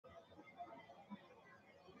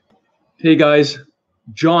Hey guys,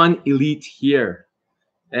 John Elite here,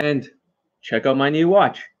 and check out my new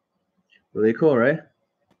watch. Really cool, right?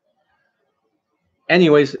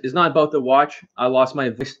 Anyways, it's not about the watch. I lost my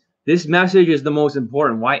voice. This message is the most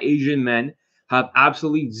important. Why Asian men have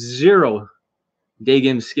absolutely zero day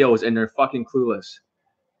game skills and they're fucking clueless.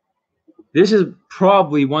 This is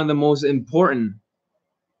probably one of the most important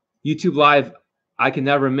YouTube live I can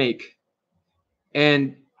ever make.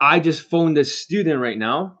 And I just phoned this student right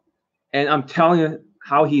now, and I'm telling you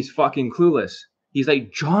how he's fucking clueless. He's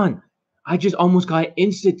like, John, I just almost got an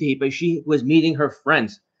Insta date, but she was meeting her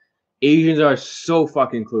friends. Asians are so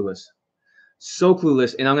fucking clueless. So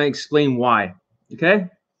clueless, and I'm gonna explain why. Okay?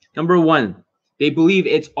 Number one, they believe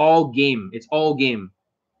it's all game. It's all game.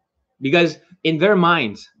 Because in their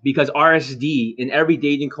minds, because RSD and every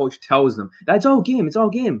dating coach tells them that's all game, it's all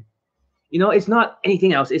game. You know, it's not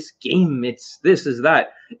anything else. It's game. It's this, is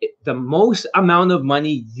that. The most amount of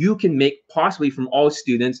money you can make possibly from all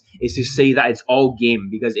students is to say that it's all game,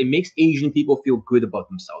 because it makes Asian people feel good about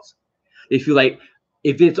themselves. They feel like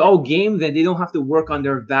if it's all game, then they don't have to work on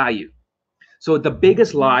their value. So the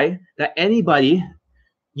biggest lie that anybody,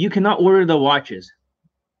 you cannot order the watches.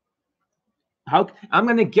 How I'm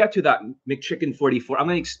going to get to that, McChicken 44. I'm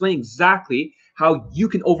going to explain exactly how you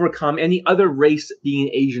can overcome any other race being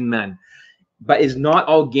an Asian man. But it's not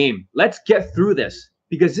all game. Let's get through this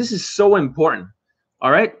because this is so important.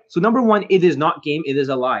 All right. So number one, it is not game. It is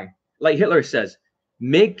a lie. Like Hitler says,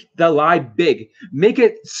 make the lie big. Make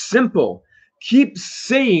it simple. Keep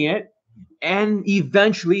saying it, and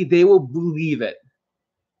eventually they will believe it.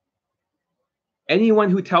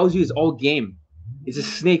 Anyone who tells you it's all game is a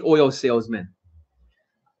snake oil salesman.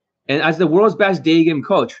 And as the world's best day game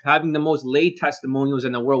coach, having the most laid testimonials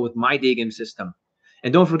in the world with my day game system.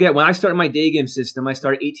 And don't forget, when I started my day game system, I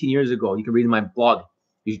started 18 years ago. You can read in my blog.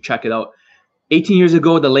 You should check it out. 18 years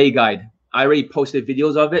ago, the lay guide. I already posted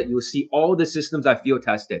videos of it. You'll see all the systems I field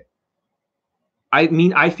tested. I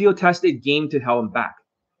mean, I field tested game to hell and back.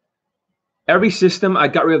 Every system, I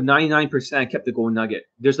got rid of 99%. I kept the gold nugget.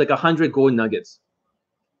 There's like 100 gold nuggets.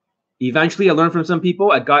 Eventually, I learned from some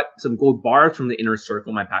people. I got some gold bars from the inner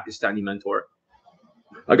circle, my Pakistani mentor.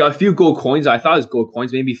 I got a few gold coins. I thought it was gold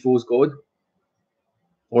coins, maybe fool's gold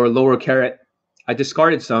or lower carat. I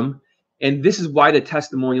discarded some, and this is why the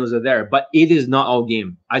testimonials are there. But it is not all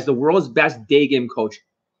game. As the world's best day game coach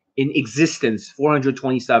in existence,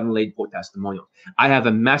 427 laid po testimonials. I have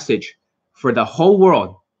a message for the whole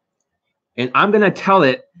world, and I'm gonna tell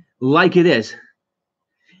it like it is.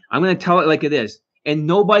 I'm gonna tell it like it is, and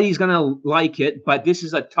nobody's gonna like it. But this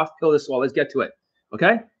is a tough pill to swallow. Let's get to it.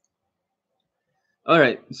 Okay. All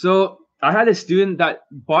right. So I had a student that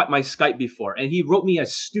bought my Skype before, and he wrote me a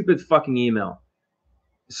stupid fucking email.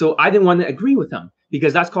 So I didn't want to agree with him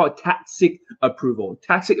because that's called tacit approval.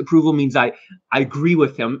 Tacit approval means I agree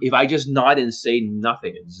with him if I just nod and say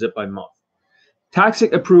nothing and zip my mouth.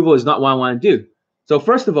 Tacit approval is not what I want to do. So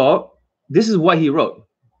first of all, this is what he wrote.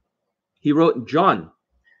 He wrote, John,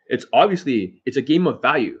 it's a game of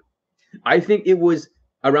value. I think it was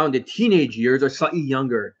around the teenage years or slightly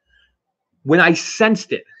younger when I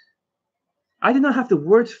sensed it. I did not have the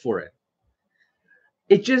words for it.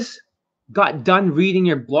 It just got done reading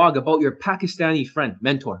your blog about your Pakistani friend,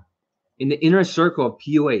 mentor, in the inner circle of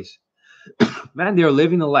POAs. Man, they're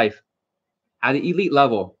living a life at an elite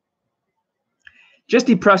level. Just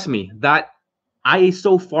depressed me that I am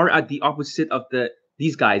so far at the opposite of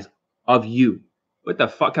these guys, of you. What the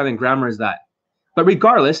fuck kind of grammar is that? But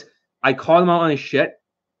regardless, I called him out on his shit,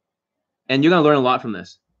 and you're gonna learn a lot from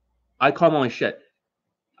this. I called him on his shit.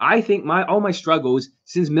 I think all my struggles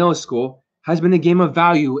since middle school has been a game of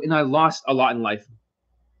value, and I lost a lot in life.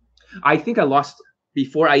 I think I lost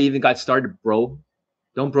before I even got started, bro.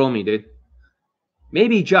 Don't bro me, dude.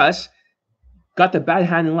 Maybe just got the bad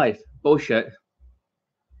hand in life. Bullshit.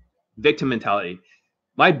 Victim mentality.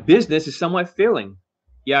 My business is somewhat failing.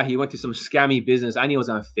 Yeah, he went to some scammy business. I knew it was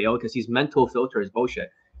gonna fail because his mental filter is bullshit.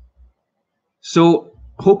 So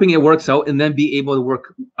hoping it works out and then be able to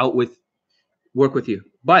work with you.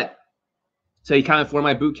 But so he can't afford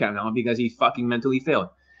my boot camp now because he fucking mentally failed.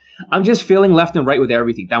 I'm just failing left and right with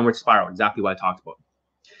everything. Downward spiral, exactly what I talked about.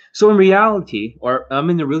 So in reality, or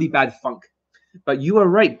I'm in a really bad funk. But you are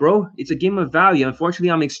right, bro. It's a game of value.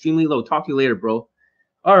 Unfortunately, I'm extremely low. Talk to you later, bro.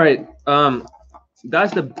 All right.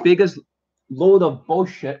 That's the biggest load of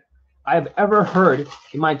bullshit I have ever heard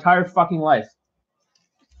in my entire fucking life.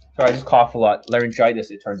 Sorry, I just cough a lot.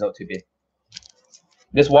 Laryngitis, it turns out to be.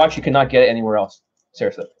 This watch, you cannot get it anywhere else.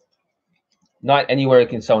 Seriously. Not anywhere it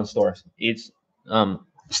can sell in stores. It's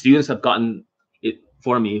students have gotten it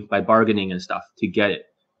for me by bargaining and stuff to get it.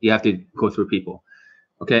 You have to go through people.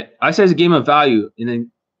 Okay, I say it's a game of value, and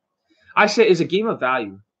then I say it's a game of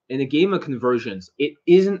value in a game of conversions. It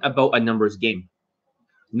isn't about a numbers game.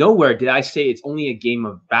 Nowhere did I say it's only a game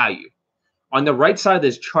of value. On the right side of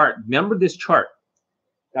this chart, remember this chart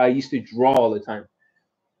that I used to draw all the time.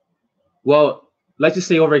 Well, let's just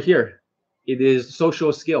say over here, it is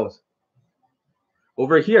social skills.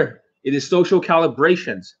 Over here, it is social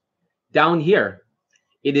calibrations. Down here,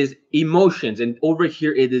 it is emotions. And over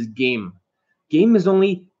here, it is game. Game is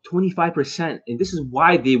only 25%. And this is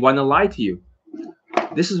why they want to lie to you.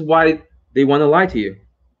 This is why they want to lie to you.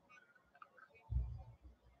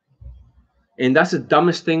 And that's the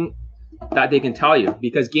dumbest thing that they can tell you,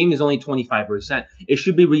 because game is only 25%. It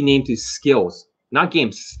should be renamed to skills, not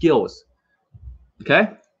games, skills.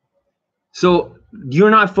 Okay? So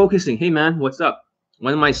you're not focusing. Hey, man, what's up?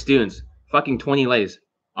 One of my students, fucking 20 lays,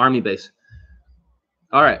 army base.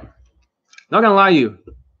 All right. Not gonna lie to you.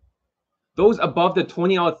 Those above the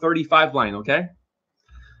 20 out of 35 line, okay?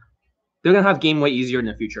 They're gonna have game way easier in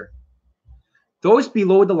the future. Those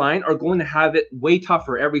below the line are going to have it way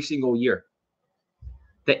tougher every single year.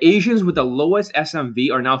 The Asians with the lowest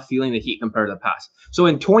SMV are now feeling the heat compared to the past. So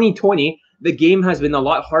in 2020, the game has been a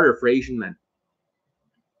lot harder for Asian men.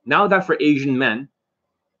 Now that for Asian men,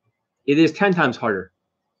 it is 10 times harder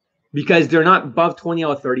because they're not above 20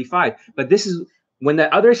 out of 35. But this is when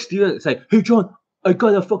the other student's like, hey, John, I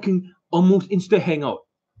got a fucking almost instant hangout.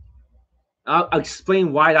 I'll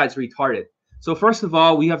explain why that's retarded. So first of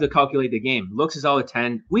all, we have to calculate the game. Looks is out of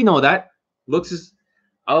 10. We know that. Looks is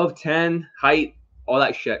out of 10, height, all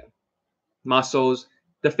that shit. Muscles.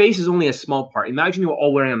 The face is only a small part. Imagine you're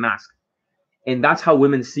all wearing a mask. And that's how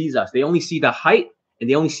women sees us. They only see the height and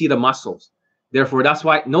they only see the muscles. Therefore, that's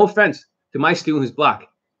why, no offense to my student who's black,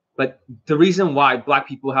 but the reason why black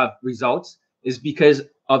people have results is because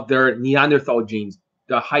of their Neanderthal genes,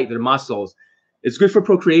 the height, their muscles. It's good for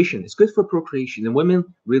procreation. It's good for procreation. And women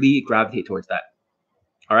really gravitate towards that.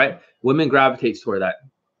 All right? Women gravitate toward that.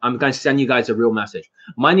 I'm going to send you guys a real message.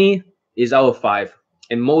 Money is out of 5.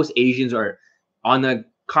 And most Asians are on a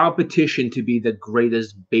competition to be the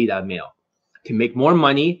greatest beta male. To make more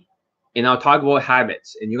money. And I'll talk about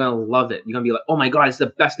habits. And you're going to love it. You're going to be like, oh my God, it's the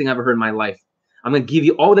best thing I've ever heard in my life. I'm going to give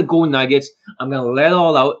you all the gold nuggets. I'm going to let it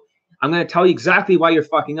all out. I'm going to tell you exactly why you're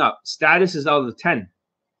fucking up. Status is out of 10.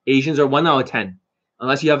 Asians are 1 out of 10.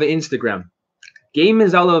 Unless you have an Instagram. Game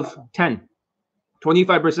is out of 10.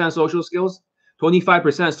 25% social skills.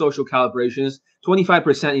 25% social calibrations.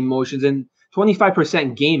 25% emotions. And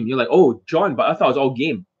 25% game. You're like, oh, John, but I thought it was all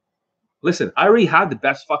game. Listen, I already have the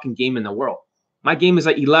best fucking game in the world. My game is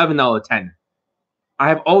like 11 out of 10. I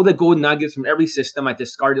have all the gold nuggets from every system. I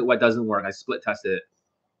discarded what doesn't work. I split tested it.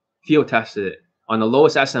 Field tested it. On the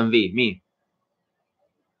lowest SMV, me.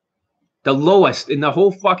 The lowest in the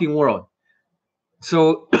whole fucking world.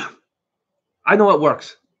 So, I know it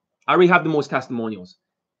works. I already have the most testimonials.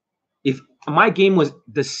 If my game was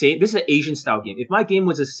the same, this is an Asian style game. If my game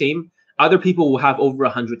was the same, other people will have over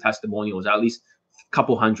 100 testimonials, at least a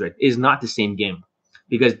couple hundred. It is not the same game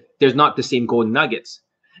because there's not the same gold nuggets.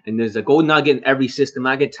 And there's a gold nugget in every system.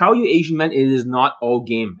 I can tell you, Asian men, it is not all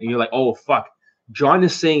game. And you're like, oh, fuck. John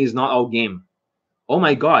is saying it's not all game. Oh,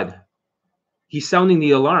 my God. He's sounding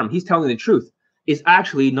the alarm. He's telling the truth. It's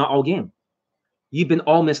actually not all game. You've been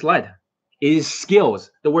all misled. It is skills.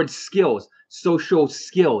 The word skills. Social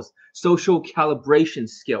skills. Social calibration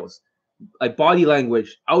skills. Like body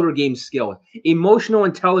language. Outer game skill. Emotional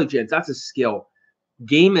intelligence. That's a skill.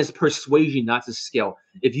 Game is persuasion. That's a skill.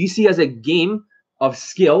 If you see it as a game of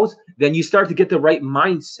skills, then you start to get the right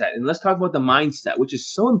mindset. And let's talk about the mindset, which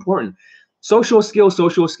is so important. Social skills,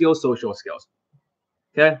 social skills, social skills.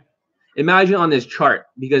 Okay? Imagine on this chart,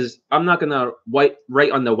 because I'm not going to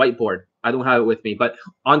write on the whiteboard. I don't have it with me. But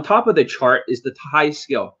on top of the chart is the high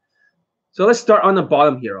skill. So let's start on the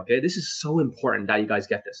bottom here, okay? This is so important that you guys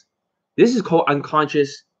get this. This is called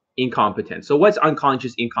unconscious incompetence. So what's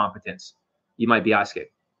unconscious incompetence? You might be asking.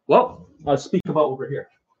 Well, I'll speak about over here.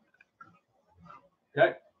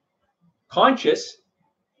 Okay? Conscious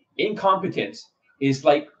incompetence is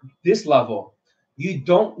like this level. You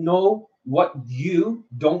don't know what you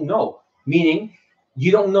don't know, meaning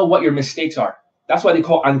you don't know what your mistakes are. That's why they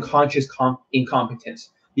call unconscious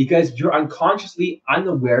incompetence, because you're unconsciously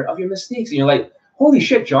unaware of your mistakes. And you're like, holy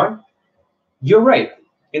shit, John, you're right.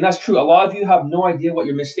 And that's true. A lot of you have no idea what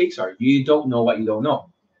your mistakes are. You don't know what you don't know.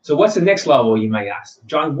 So what's the next level, you might ask?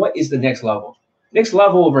 John, what is the next level? Next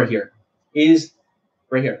level over here is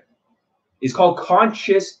right here. It's called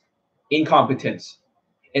conscious incompetence.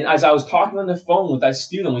 And as I was talking on the phone with that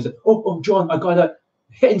student, he said, oh, John, I got a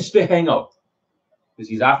instant hangout. Because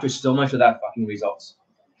he's after so much of that fucking results.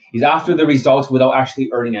 He's after the results without actually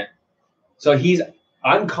earning it. So he's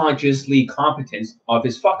unconsciously competent of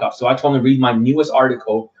his fuck up. So I told him to read my newest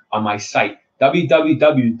article on my site,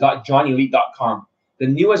 www.johnnyelite.com. The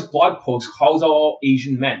newest blog post calls out all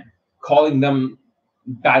Asian men, calling them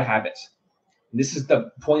bad habits. And this is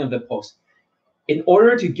the point of the post. In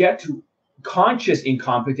order to get to conscious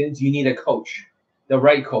incompetence, you need a coach, the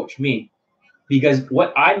right coach, me. Because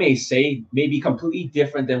what I may say may be completely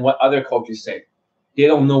different than what other coaches say. They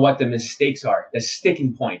don't know what the mistakes are, the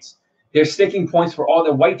sticking points. Their sticking points for all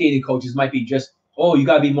the white dating coaches might be just, oh, you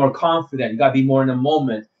got to be more confident. You got to be more in the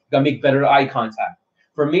moment. You got to make better eye contact.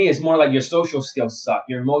 For me, it's more like your social skills suck.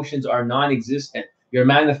 Your emotions are non-existent. You're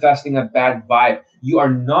manifesting a bad vibe. You are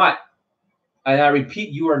not, and I repeat,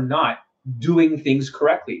 you are not doing things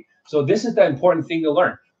correctly. So this is the important thing to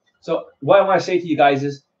learn. So what I want to say to you guys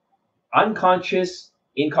is unconscious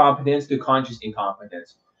incompetence to conscious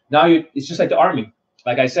incompetence. Now it's just like the army.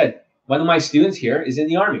 Like I said, one of my students here is in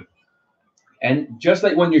the army. And just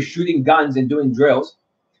like when you're shooting guns and doing drills,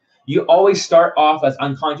 you always start off as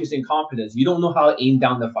unconscious incompetence. You don't know how to aim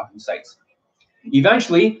down the fucking sights.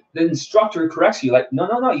 Eventually, the instructor corrects you, like,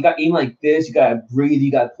 no, you got to aim like this. You got to breathe.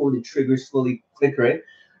 You got to pull the trigger slowly, clicker it,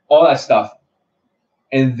 all that stuff.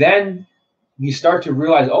 And then you start to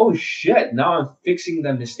realize, oh, shit, now I'm fixing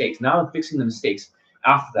the mistakes.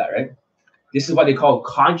 After that, right? This is what they call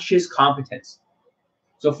conscious competence.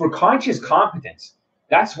 So for conscious competence,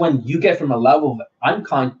 that's when you get from a level of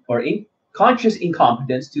conscious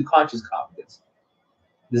incompetence to conscious competence.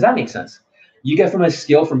 Does that make sense? You get from a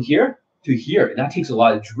skill from here to here, and that takes a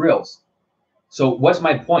lot of drills. So what's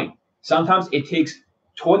my point? Sometimes it takes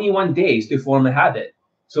 21 days to form a habit.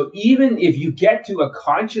 So even if you get to a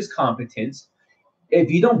conscious competence,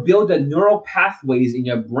 if you don't build the neural pathways in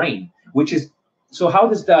your brain, which is, so how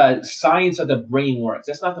does the science of the brain work?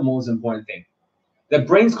 That's not the most important thing. The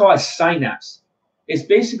brain's called a synapse. It's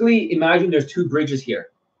basically, imagine there's two bridges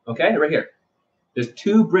here, okay, right here. There's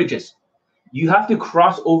two bridges. You have to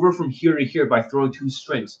cross over from here to here by throwing two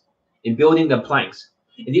strings and building the planks.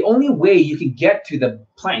 And the only way you can get to the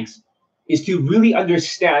planks is to really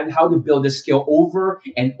understand how to build a skill over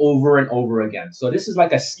and over and over again. So this is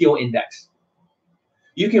like a skill index.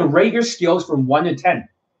 You can rate your skills from 1 to 10.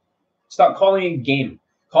 Stop calling it game.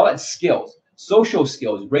 Call it skills. Social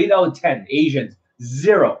skills, rate out of 10. Asians,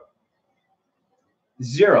 0.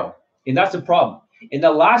 0. And that's the problem. And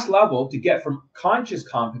the last level to get from conscious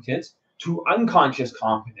competence to unconscious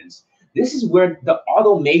competence, this is where the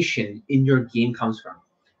automation in your game comes from.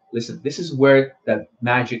 Listen, this is where the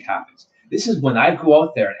magic happens. This is when I go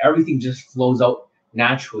out there and everything just flows out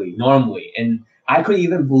naturally, normally. And I couldn't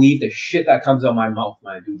even believe the shit that comes out of my mouth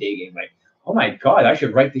when I do day game. Like, oh my God, I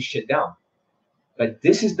should write this shit down. But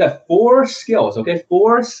this is the 4 skills, okay?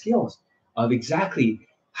 4 skills of exactly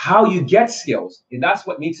how you get skills. And that's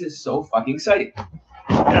what makes it so fucking exciting.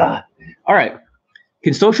 All right.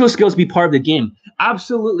 Can social skills be part of the game?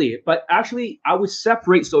 Absolutely. But actually, I would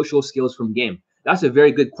separate social skills from game. That's a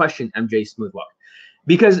very good question, MJ Smoothwalk.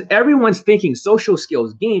 Because everyone's thinking social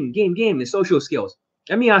skills, game, and social skills.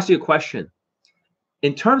 Let me ask you a question.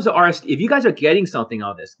 In terms of RSD, if you guys are getting something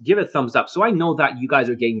out of this, give it a thumbs up so I know that you guys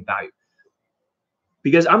are getting value.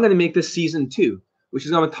 Because I'm going to make this season 2, which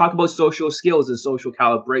is going to talk about social skills and social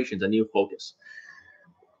calibrations, a new focus.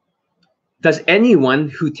 Does anyone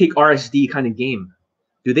who take RSD kind of game,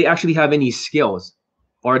 do they actually have any skills?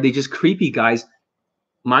 Or are they just creepy guys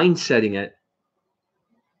mindsetting it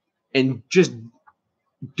and just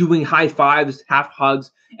doing high fives, half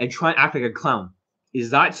hugs, and trying to act like a clown? Is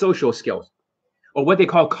that social skills? Or what they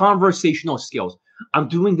call conversational skills. I'm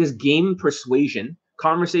doing this game persuasion,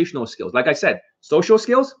 conversational skills. Like I said, social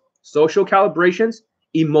skills, social calibrations,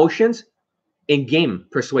 emotions, and game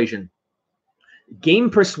persuasion. Game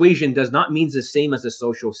persuasion does not mean the same as the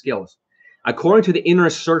social skills. According to the Inner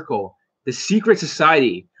Circle, the secret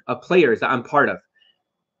society of players that I'm part of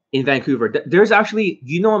in Vancouver, there's actually,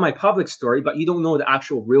 you know my public story, but you don't know the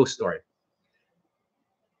actual real story.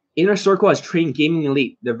 Inner Circle has trained Gaming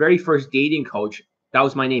Elite, the very first dating coach. That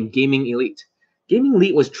was my name, Gaming Elite. Gaming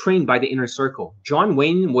Elite was trained by the Inner Circle. John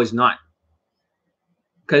Wayne was not.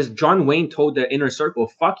 Because John Wayne told the Inner Circle,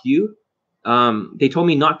 fuck you. They told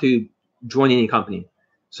me not to join any company.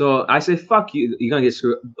 So I said, fuck you. You're going to get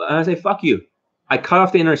screwed. I said, fuck you. I cut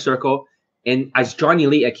off the Inner Circle. And as John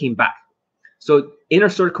Elite, I came back. So Inner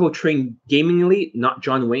Circle trained Gaming Elite, not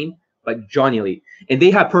John Wayne, but John Elite. And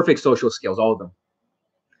they have perfect social skills, all of them.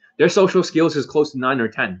 Their social skills is close to 9 or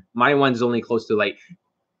 10. My one's only close to like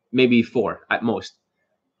maybe 4 at most.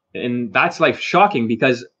 And that's like shocking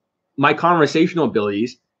because my conversational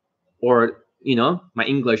abilities or you know, my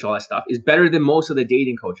English, all that stuff, is better than most of the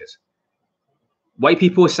dating coaches. White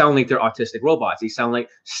people sound like they're autistic robots. They sound like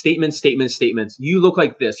statements, statements, statements. You look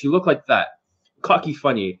like this. You look like that. Cocky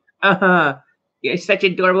funny. You're such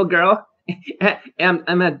an adorable girl. I'm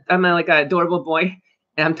like an adorable boy.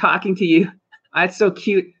 And I'm talking to you. That's so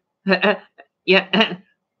cute. Yeah.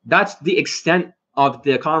 That's the extent of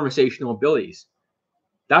the conversational abilities.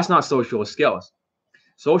 That's not social skills.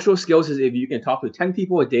 Social skills is if you can talk to 10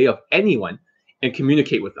 people a day of anyone and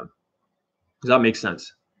communicate with them. Does that make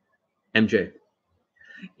sense? MJ.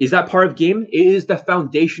 Is that part of game? It is the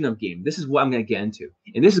foundation of game. This is what I'm going to get into.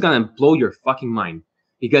 And this is going to blow your fucking mind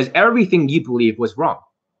because everything you believe was wrong.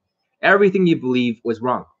 Everything you believe was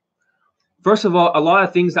wrong. First of all, a lot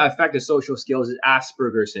of things that affect the social skills is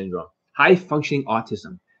Asperger's syndrome, high functioning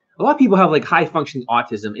autism. A lot of people have like high functioning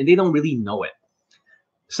autism and they don't really know it.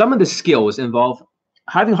 Some of the skills involve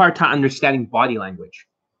having a hard time understanding body language,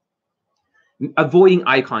 avoiding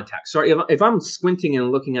eye contact. Sorry, if I'm squinting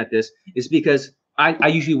and looking at this, it's because I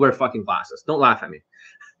usually wear fucking glasses. Don't laugh at me.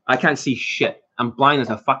 I can't see shit. I'm blind as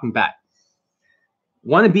a fucking bat.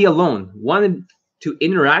 Want to be alone. Want to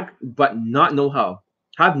interact, but not know how.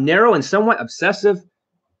 Have narrow and somewhat obsessive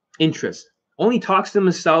interests. Only talks to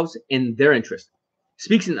themselves in their interest.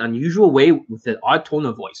 Speaks in an unusual way with an odd tone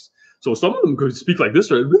of voice. So some of them could speak like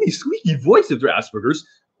this, or a really squeaky voice if they're Asperger's,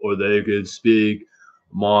 or they could speak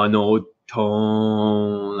monotone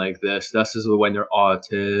like this. This is when they're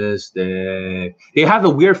autistic. They have a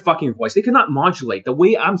weird fucking voice. They cannot modulate. The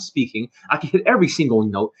way I'm speaking, I can hit every single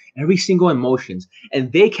note, every single emotions,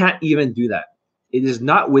 and they can't even do that. It is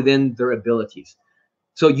not within their abilities.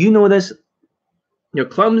 So you know this. They're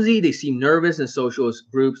clumsy. They seem nervous in social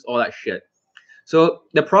groups, all that shit. So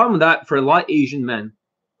the problem with that for a lot of Asian men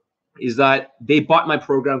is that they bought my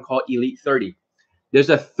program called Elite 30. There's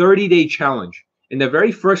a 30-day challenge. And the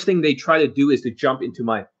very first thing they try to do is to jump into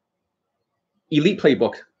my Elite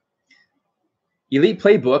Playbook. Elite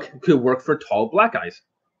Playbook could work for tall black guys.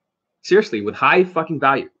 Seriously, with high fucking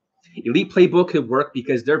value. Elite Playbook could work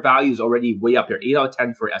because their value is already way up there, 8 out of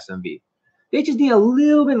 10 for SMV. They just need a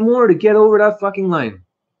little bit more to get over that fucking line.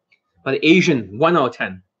 But Asian, 1 out of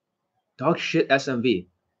 10. Dog shit SMV.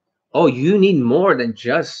 Oh, you need more than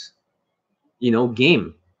just, you know,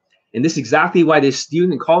 game. And this is exactly why this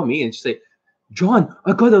student called me and say, John,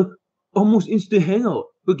 I got a almost instant hangout.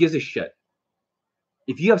 Who gives a shit?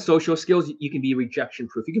 If you have social skills, you can be rejection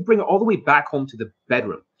proof. You can bring it all the way back home to the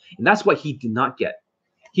bedroom. And that's what he did not get.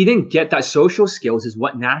 He didn't get that social skills is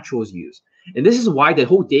what naturals use. And this is why the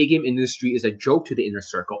whole day game industry is a joke to the inner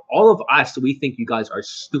circle. All of us, we think you guys are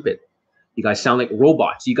stupid. You guys sound like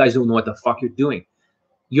robots. You guys don't know what the fuck you're doing.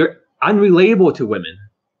 You're unrelatable to women.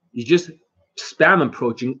 You just spam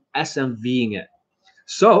approaching, SMVing it.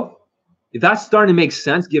 So if that's starting to make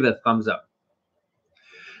sense, give it a thumbs up.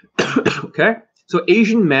 Okay? So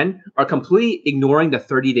Asian men are completely ignoring the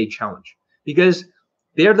 30-day challenge because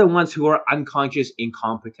they're the ones who are unconscious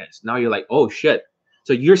incompetence. Now you're like, oh shit.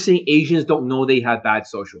 So you're saying Asians don't know they have bad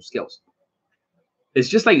social skills. It's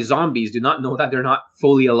just like zombies do not know that they're not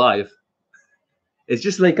fully alive. It's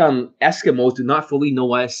just like Eskimos do not fully know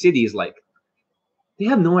what a city is like. They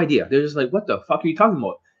have no idea. They're just like, what the fuck are you talking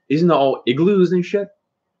about? Isn't it all igloos and shit?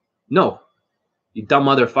 No. You dumb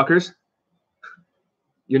motherfuckers.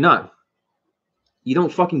 You're not. You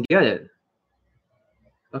don't fucking get it.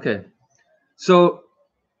 Okay. So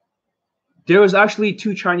there was actually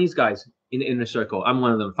 2 Chinese guys in the inner circle. I'm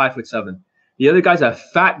one of them, 5'7". The other guy's a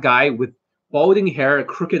fat guy with balding hair, a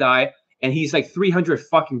crooked eye, and he's like 300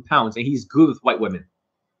 fucking pounds, and he's good with white women.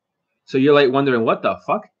 So you're like wondering, what the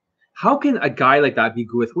fuck? How can a guy like that be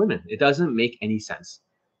good with women? It doesn't make any sense.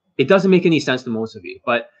 It doesn't make any sense to most of you,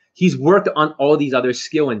 but he's worked on all these other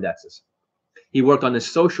skill indexes. He worked on the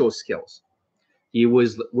social skills. He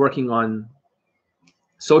was working on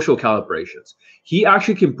social calibrations. He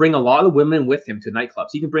actually can bring a lot of women with him to nightclubs.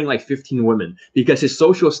 He can bring like 15 women because his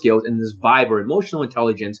social skills and his vibe or emotional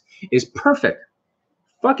intelligence is perfect.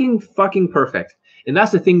 Fucking perfect. And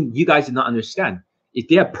that's the thing you guys did not understand. If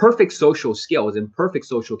they have perfect social skills and perfect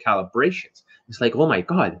social calibrations, it's like, oh my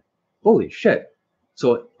God, holy shit.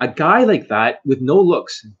 So a guy like that with no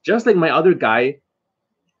looks, just like my other guy,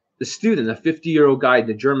 the student, a 50-year-old guy,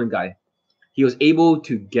 the German guy, he was able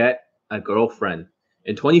to get a girlfriend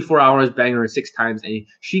in 24 hours, banged her 6 times, and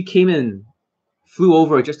she came in, flew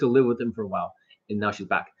over just to live with him for a while, and now she's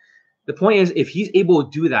back. The point is, if he's able to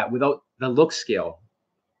do that without the look scale,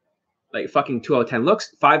 like fucking 2 out of 10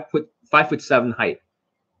 looks, 5'7" height,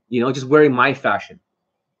 you know, just wearing my fashion,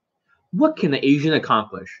 what can the Asian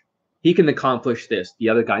accomplish? He can accomplish this, the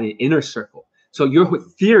other guy in the inner circle. So your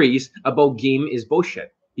theories about game is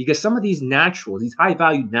bullshit. Because some of these naturals, these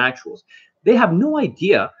high-value naturals, they have no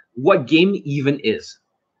idea what game even is.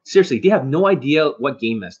 Seriously, they have no idea what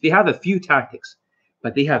game is. They have a few tactics,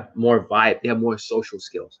 but they have more vibe. They have more social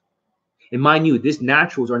skills. And mind you, these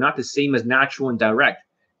naturals are not the same as natural and direct.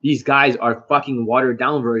 These guys are fucking watered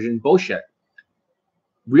down version bullshit.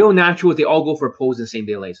 Real naturals, they all go for pose and same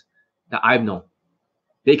day lays. That I've known.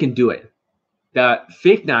 They can do it. The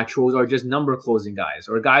fake naturals are just number closing guys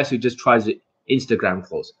or guys who just tries to Instagram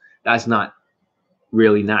close. That's not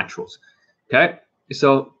really naturals. Okay?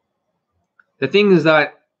 So the thing is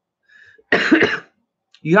that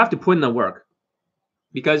you have to put in the work.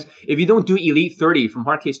 Because if you don't do Elite 30 from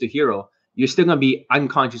hard case to hero, you're still going to be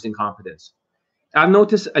unconscious incompetence. I've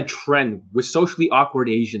noticed a trend with socially awkward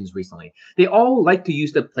Asians recently. They all like to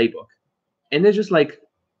use the playbook. And they're just like,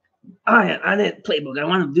 I need playbook. I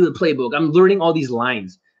want to do the playbook. I'm learning all these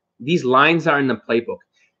lines. These lines are in the playbook.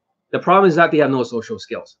 The problem is that they have no social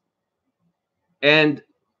skills. And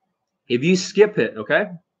if you skip it, okay,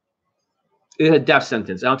 it's a death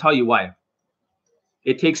sentence. And I'll tell you why.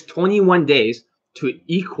 It takes 21 days to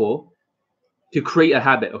create a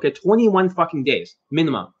habit. Okay, 21 fucking days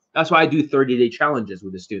minimum. That's why I do 30-day challenges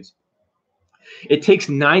with the students. It takes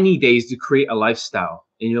 90 days to create a lifestyle.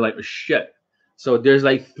 And you're like, oh, shit. So there's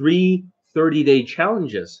like 3 30-day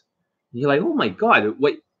challenges. And you're like, oh my God,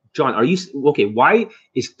 wait, John, are you okay? Why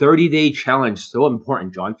is 30-day challenge so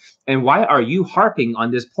important, John? And why are you harping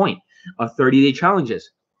on this point of 30-day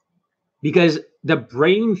challenges? Because the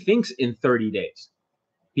brain thinks in 30 days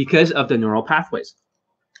because of the neural pathways.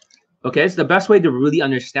 Okay, it's the best way to really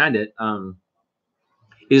understand it.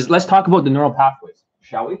 Is let's talk about the neural pathways,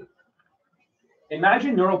 shall we?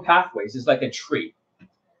 Imagine neural pathways is like a tree.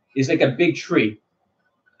 It's like a big tree.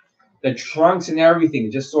 The trunks and everything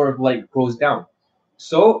just sort of like goes down.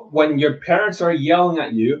 So when your parents are yelling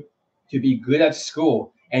at you to be good at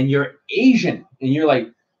school and you're Asian and you're like,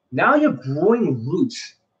 now you're growing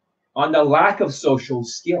roots on the lack of social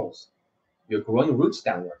skills. You're growing roots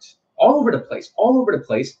downwards all over the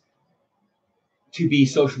place to be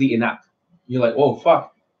socially inept. You're like, oh,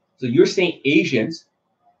 fuck. So you're saying Asians,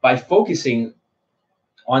 by focusing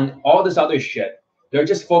on all this other shit, they're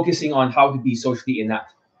just focusing on how to be socially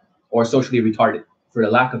inept or socially retarded, for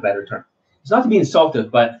the lack of a better term. It's not to be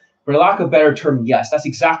insultive, but for the lack of a better term, yes, that's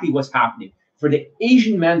exactly what's happening. For the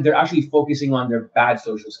Asian men, they're actually focusing on their bad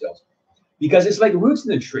social skills because it's like roots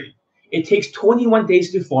in the tree. It takes 21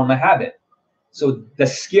 days to form a habit. So the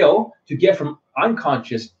skill to get from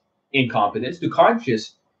unconscious incompetence to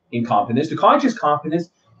conscious incompetence to conscious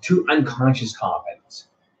competence to unconscious competence,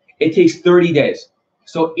 it takes 30 days.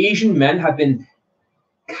 So Asian men have been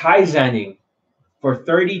kaizening for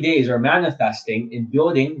 30 days or manifesting in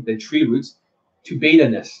building the tree roots to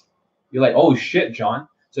beta-ness. You're like, oh shit, John.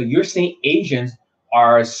 So you're saying Asians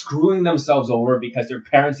are screwing themselves over because their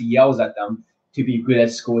parents yells at them to be good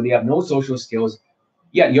at school. They have no social skills.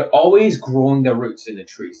 Yeah, you're always growing the roots in the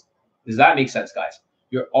trees. Does that make sense, guys?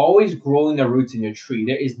 You're always growing the roots in your tree.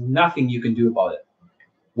 There is nothing you can do about it.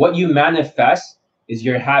 What you manifest is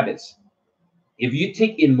your habits. If you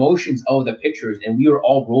take emotions out of the pictures and we are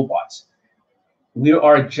all robots, we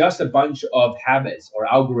are just a bunch of habits or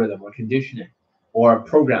algorithm or conditioning or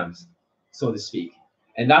programs, so to speak.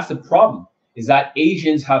 And that's the problem, is that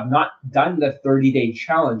Asians have not done the 30-day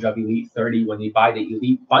challenge of Elite 30 when they buy the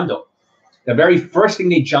Elite bundle. The very first thing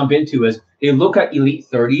they jump into is they look at Elite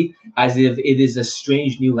 30 as if it is a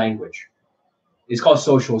strange new language. It's called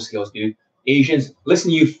social skills, dude. Asians, listen,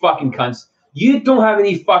 you fucking cunts. You don't have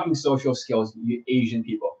any fucking social skills, you Asian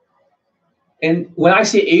people. And when I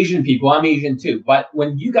say Asian people, I'm Asian too. But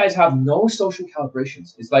when you guys have no social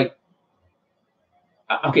calibrations, it's like,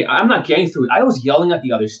 okay, I'm not getting through it. I was yelling at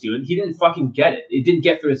the other student. He didn't fucking get it. It didn't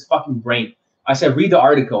get through his fucking brain. I said, read the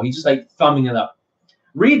article. He's just like thumbing it up.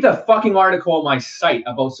 Read the fucking article on my site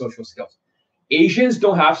about social skills. Asians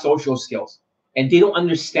don't have social skills. And they don't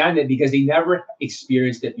understand it because they never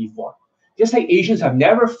experienced it before. Just like Asians have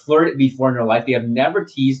never flirted before in their life. They have never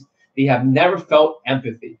teased. They have never felt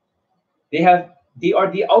empathy. They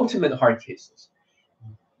are the ultimate hard cases.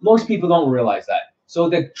 Most people don't realize that. So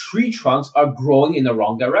the tree trunks are growing in the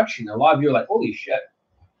wrong direction. A lot of you are like, holy shit.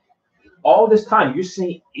 All this time, you're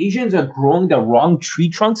saying Asians are growing the wrong tree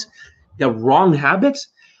trunks, the wrong habits?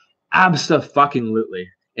 Abso-fucking-lutely.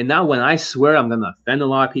 And now when I swear, I'm going to offend a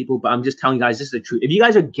lot of people, but I'm just telling you guys, this is the truth. If you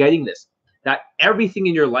guys are getting this, that everything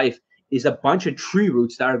in your life is a bunch of tree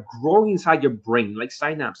roots that are growing inside your brain, like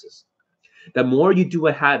synapses. The more you do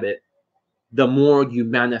a habit, the more you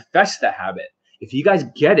manifest the habit. If you guys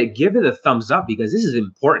get it, give it a thumbs up because this is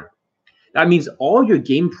important. That means all your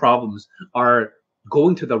game problems are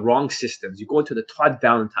going to the wrong systems. You go into the Todd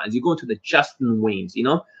Valentines. You go into the Justin Waynes, you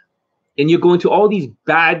know? And you're going to all these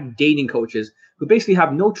bad dating coaches who basically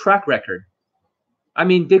have no track record. I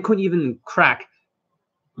mean, they couldn't even crack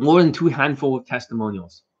more than 2 handful of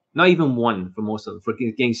testimonials. Not even one for most of them, for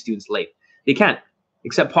getting students laid. They can't,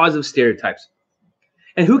 except positive stereotypes.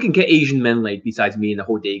 And who can get Asian men laid besides me in the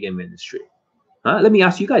whole dating game industry? Let me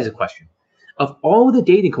ask you guys a question. Of all the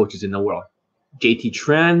dating coaches in the world, JT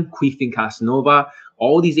Tran, Queefing Casanova,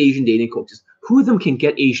 all these Asian dating coaches, who of them can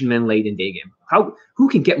get Asian men laid in day game? Who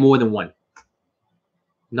can get more than one?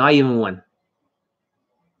 Not even one.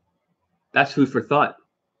 That's food for thought.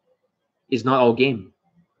 It's not all game.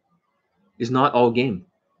 It's not all game.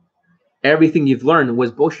 Everything you've learned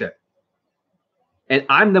was bullshit. And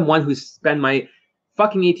I'm the one who spent my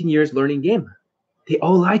fucking 18 years learning game. They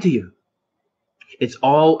all lie to you. It's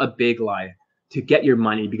all a big lie to get your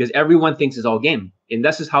money because everyone thinks it's all game. And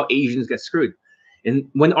this is how Asians get screwed. And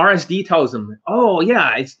when RSD tells them, oh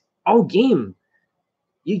yeah, it's all game.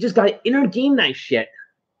 You just got to inner game that shit.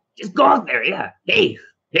 Just go out there, yeah. Hey,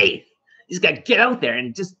 you just got to get out there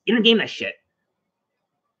and just inner game that shit.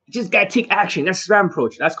 You just got to take action. That's SRAM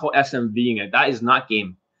approach. That's called SMVing it. That is not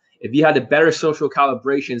game. If you had the better social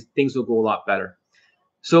calibrations, things will go a lot better.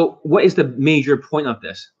 So what is the major point of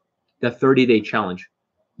this? The 30-day challenge.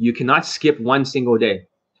 You cannot skip one single day.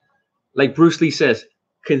 Like Bruce Lee says,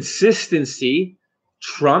 consistency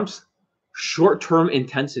trumps short-term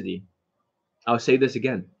intensity. I'll say this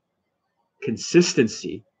again.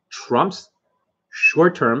 Consistency trumps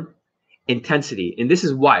short-term intensity. And this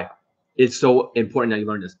is why it's so important that you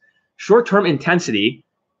learn this. Short-term intensity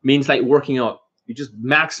means like working out. You're just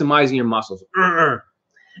maximizing your muscles.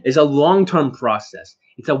 It's a long-term process.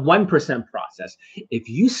 It's a 1% process. If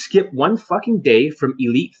you skip one fucking day from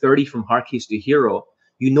Elite 30 from Hard Case to Hero,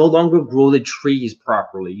 you no longer grow the trees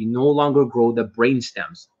properly. You no longer grow the brain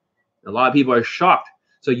stems. A lot of people are shocked.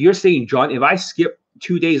 So you're saying, John, if I skip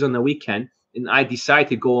 2 days on the weekend and I decide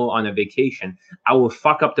to go on a vacation, I will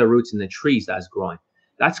fuck up the roots in the trees that's growing.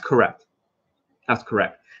 That's correct. That's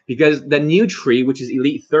correct. Because the new tree, which is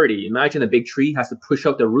Elite 30, imagine a big tree has to push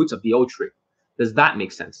out the roots of the old tree. Does that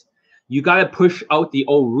make sense? You got to push out the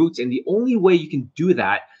old roots. And the only way you can do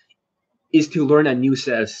that is to learn a new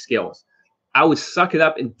set of skills. I would suck it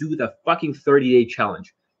up and do the fucking 30-day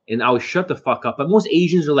challenge. And I would shut the fuck up. But most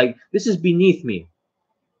Asians are like, this is beneath me.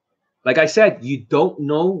 Like I said, you don't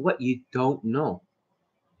know what you don't know.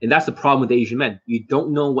 And that's the problem with Asian men. You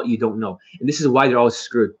don't know what you don't know. And this is why they're always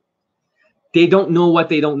screwed. They don't know what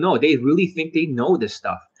they don't know. They really think they know this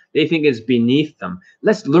stuff. They think it's beneath them.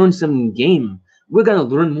 Let's learn some game. We're going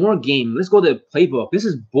to learn more game. Let's go to the playbook. This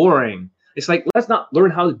is boring. It's like, let's not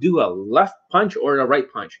learn how to do a left punch or a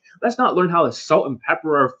right punch. Let's not learn how to salt and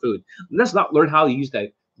pepper our food. Let's not learn how to use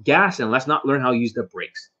the gas, and let's not learn how to use the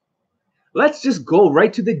brakes. Let's just go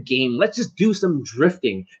right to the game. Let's just do some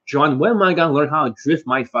drifting. John, when am I going to learn how to drift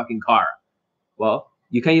my fucking car? Well,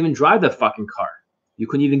 you can't even drive the fucking car. You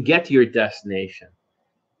couldn't even get to your destination.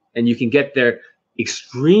 And you can get there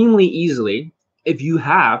extremely easily if you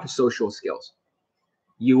have social skills.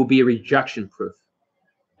 You will be rejection proof.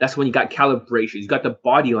 That's when you got calibration. You got the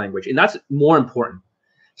body language. And that's more important.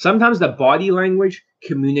 Sometimes the body language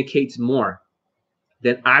communicates more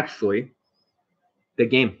than actually the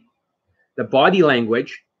game. The body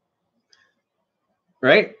language,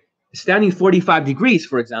 right? Standing 45 degrees,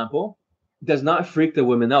 for example, does not freak the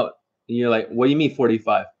women out. And you're like, what do you mean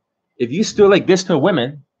 45? If you stood like this to a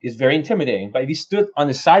woman, it's very intimidating. But if you stood on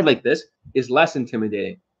the side like this, it's less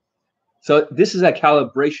intimidating. So this is a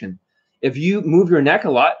calibration. If you move your neck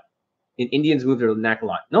a lot, and Indians move their neck a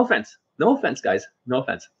lot. No offense. No offense, guys. No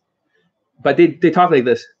offense. But they talk like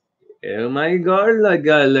this. Oh my God,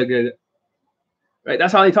 look at right?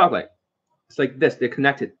 That's how they talk like. It's like this. They're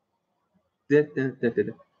connected.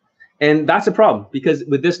 And that's a problem because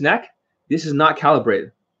with this neck, this is not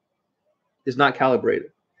calibrated. It's not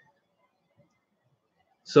calibrated.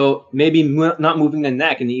 So maybe not moving the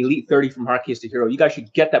neck in the Elite 30 from Hard Case to Hero. You guys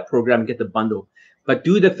should get that program and get the bundle. But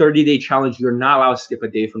do the 30-day challenge. You're not allowed to skip a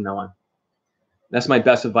day from now on. That's my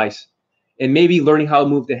best advice. And maybe learning how to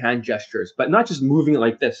move the hand gestures, but not just moving it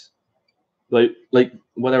like this. Like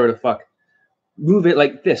whatever the fuck. Move it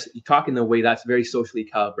like this. You talk in a way that's very socially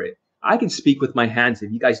calibrated. I can speak with my hands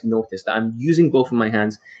if you guys notice that I'm using both of my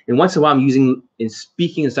hands. And once in a while, I'm using and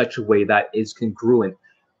speaking in such a way that is congruent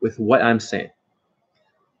with what I'm saying.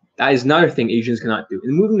 That is another thing Asians cannot do.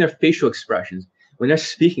 And moving their facial expressions. When they're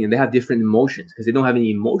speaking, they have different emotions. Because they don't have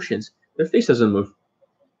any emotions, their face doesn't move.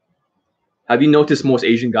 Have you noticed most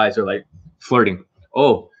Asian guys are like flirting?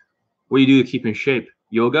 Oh, what do you do to keep in shape?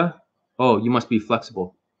 Yoga? Oh, you must be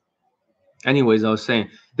flexible. Anyways, I was saying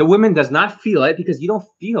the women does not feel it because you don't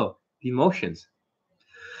feel the emotions.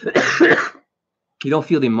 You don't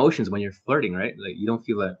feel the emotions when you're flirting, right? Like you don't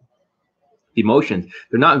feel the emotions.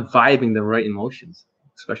 They're not vibing the right emotions,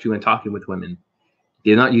 especially when talking with women.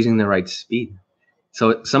 They're not using the right speed.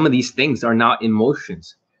 So some of these things are not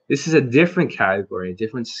emotions. This is a different category, a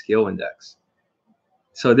different skill index.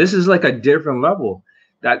 So this is like a different level.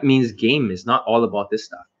 That means game is not all about this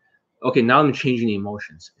stuff. Okay, now I'm changing the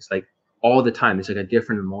emotions. It's like all the time. It's like a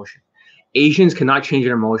different emotion. Asians cannot change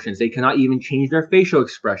their emotions. They cannot even change their facial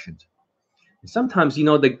expressions. And sometimes,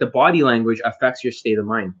 the body language affects your state of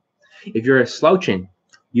mind. If you're slouching,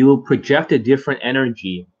 you will project a different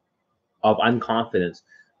energy of unconfidence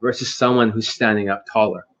versus someone who's standing up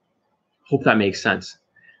taller. Hope that makes sense.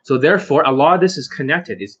 So therefore, a lot of this is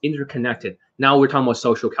connected, it's interconnected. Now we're talking about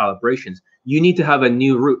social calibrations. You need to have a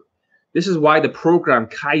new route. This is why the program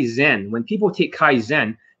Kaizen, when people take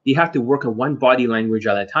Kaizen, they have to work on one body language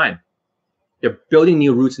at a time. They're building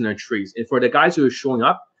new roots in their trees. And for the guys who are showing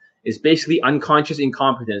up, it's basically unconscious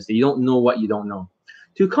incompetence. That you don't know what you don't know.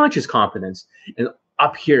 To conscious competence. And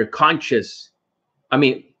up here, conscious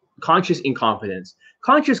incompetence.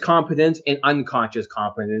 Conscious competence and unconscious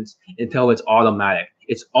competence until it's automatic.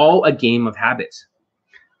 It's all a game of habits.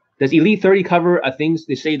 Does Elite 30 cover things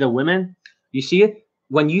they say to women? You see it?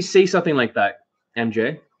 When you say something like that,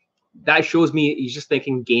 MJ, that shows me he's just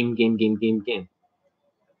thinking game.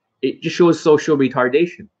 It just shows social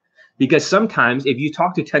retardation. Because sometimes if you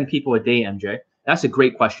talk to 10 people a day, MJ, that's a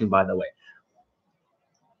great question, by the way.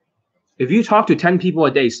 If you talk to 10 people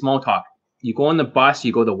a day, small talk, you go on the bus,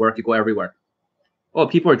 you go to work, you go everywhere. Oh,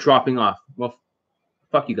 people are dropping off. Well,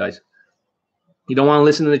 fuck you guys. You don't want to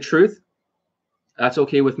listen to the truth? That's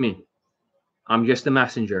okay with me. I'm just a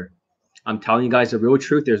messenger. I'm telling you guys the real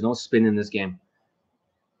truth. There's no spin in this game.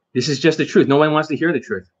 This is just the truth. No one wants to hear the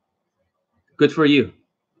truth. Good for you.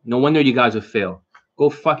 No wonder you guys would fail. Go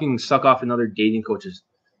fucking suck off another dating coaches.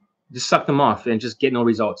 Just suck them off and just get no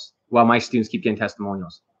results while my students keep getting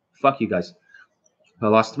testimonials. Fuck you guys. I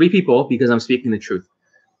lost 3 people because I'm speaking the truth.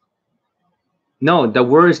 No, the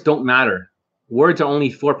words don't matter. Words are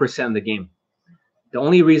only 4% of the game. The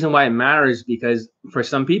only reason why it matters is because for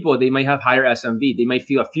some people, they might have higher SMV. They might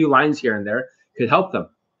feel a few lines here and there could help them.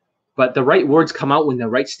 But the right words come out when the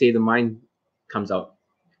right state of mind comes out.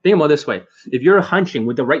 Think about it this way. If you're hunching,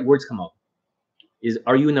 would the right words come out?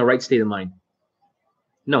 Are you in the right state of mind?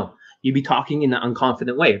 No. You'd be talking in an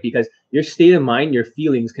unconfident way because your state of mind, your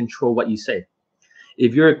feelings control what you say.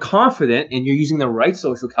 If you're confident and you're using the right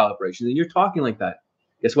social calibration and you're talking like that,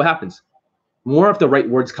 guess what happens? More of the right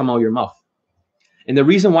words come out of your mouth. And the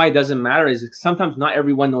reason why it doesn't matter is sometimes not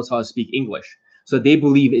everyone knows how to speak English. So they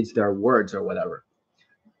believe it's their words or whatever.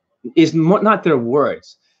 It's not their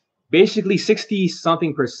words. Basically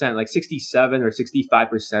 60-something percent, like 67 or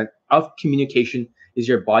 65% of communication is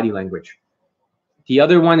your body language. The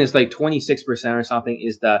other one is like 26% or something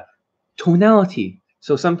is the tonality.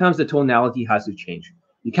 So sometimes the tonality has to change.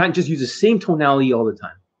 You can't just use the same tonality all the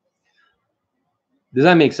time. Does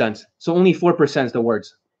that make sense? So only 4% is the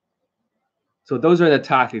words. So those are the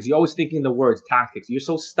tactics. You're always thinking the words, tactics. You're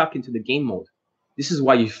so stuck into the game mode. This is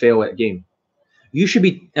why you fail at game. You should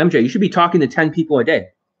be, MJ, you should be talking to 10 people a day.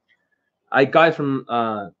 I got it from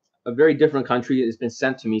a very different country. It's been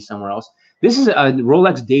sent to me somewhere else. This is a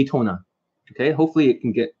Rolex Daytona. Okay, hopefully it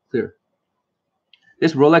can get clear.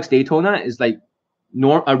 This Rolex Daytona is like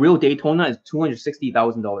a real Daytona is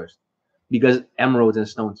 $260,000 because emeralds and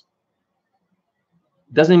stones.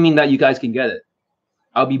 Doesn't mean that you guys can get it.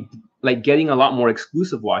 I'll be like getting a lot more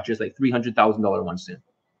exclusive watches, like $300,000 ones soon.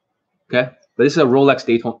 Okay, but this is a Rolex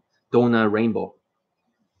Daytona Rainbow.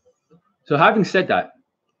 So having said that,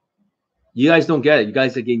 you guys don't get it. You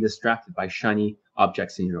guys are getting distracted by shiny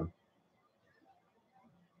object syndrome.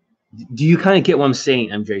 Do you kind of get what I'm saying,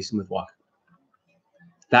 MJ Smoothwalk?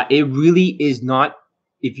 That it really is not,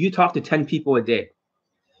 if you talk to 10 people a day,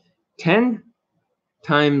 10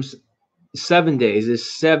 times 7 days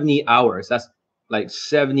is 70 hours. That's like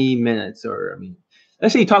 70 minutes, or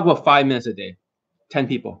let's say you talk about 5 minutes a day, 10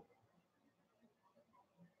 people.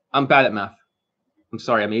 I'm bad at math. I'm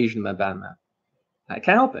sorry, I'm Asian, but bad at math. I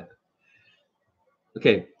can't help it.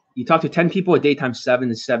 Okay, you talk to 10 people a day times 7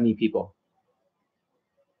 is 70 people.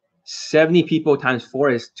 70 people times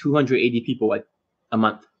 4 is 280 people a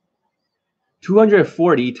month.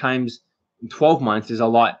 240 times 12 months is a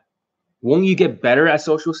lot. Won't you get better at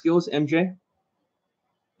social skills, MJ?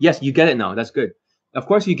 Yes, you get it now. That's good. Of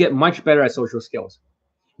course, you get much better at social skills.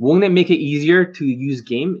 Won't it make it easier to use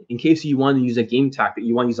game in case you want to use a game tactic,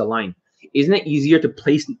 you want to use a line? Isn't it easier to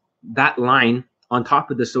place that line on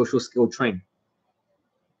top of the social skill train?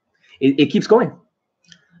 It keeps going.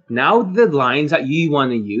 Now the lines that you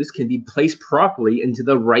want to use can be placed properly into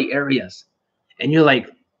the right areas. And you're like,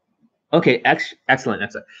 okay,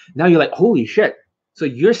 excellent. Now you're like, holy shit. So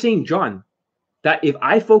you're saying, John, that if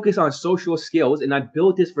I focus on social skills and I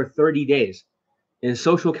build this for 30 days in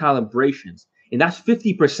social calibrations, and that's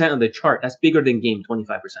 50% of the chart, that's bigger than game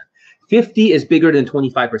 25%. 50 is bigger than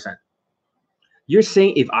 25%. You're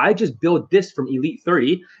saying if I just build this from Elite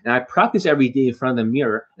 30 and I practice every day in front of the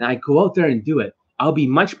mirror and I go out there and do it, I'll be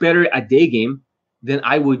much better at day game than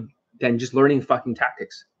I would than just learning fucking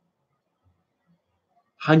tactics.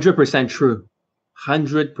 100% true.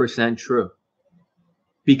 100% true.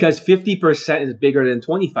 Because 50% is bigger than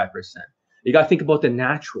 25%. You got to think about the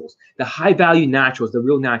naturals, the high value naturals, the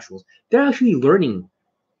real naturals. They're actually learning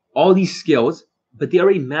all these skills, but they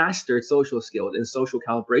already mastered social skills and social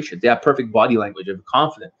calibration. They have perfect body language. They're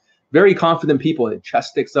confident, very confident people. Their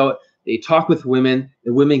chest sticks out. They talk with women.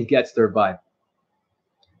 The women gets their vibe.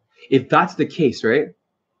 If that's the case, right?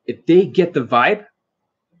 If they get the vibe,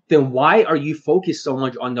 then why are you focused so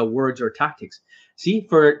much on the words or tactics? See,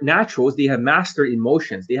 for naturals, they have mastered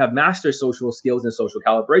emotions. They have mastered social skills and social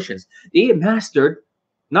calibrations. They have mastered,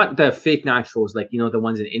 not the fake naturals, like, the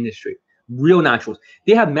ones in the industry, real naturals.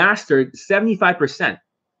 They have mastered 75%.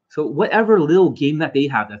 So whatever little game that they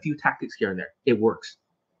have, a few tactics here and there, it works.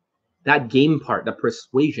 That game part, the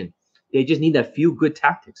persuasion, they just need a few good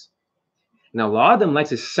tactics. Now, a lot of them like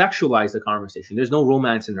to sexualize the conversation. There's no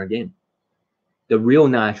romance in their game. The real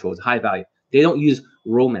naturals, high value, they don't use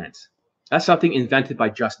romance. That's something invented by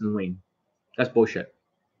Justin Wayne. That's bullshit.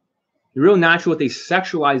 The real natural, they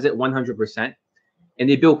sexualize it 100%, and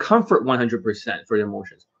they build comfort 100% for their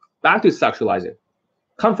emotions. Back to sexualizing.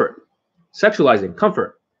 Comfort. Sexualizing.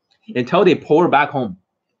 Comfort. Until they pour back home.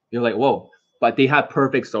 You're like, whoa. But they have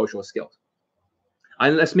perfect social skills.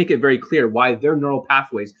 And let's make it very clear why their neural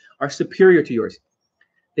pathways are superior to yours.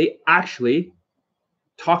 They actually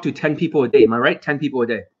talk to 10 people a day. Am I right? 10 people a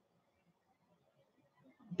day.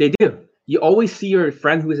 They do. You always see your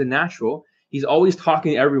friend who is a natural. He's always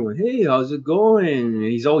talking to everyone. Hey, how's it going? And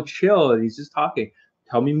he's all chill. He's just talking.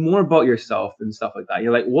 Tell me more about yourself and stuff like that.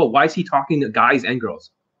 You're like, whoa, why is he talking to guys and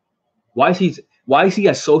girls? Why is he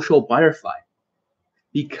a social butterfly?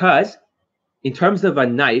 Because in terms of a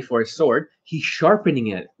knife or a sword, he's sharpening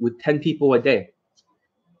it with 10 people a day.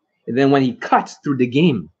 And then when he cuts through the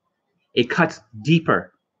game, it cuts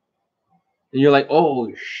deeper. And you're like,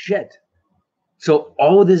 oh, shit. So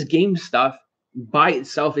all this game stuff by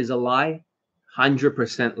itself is a lie,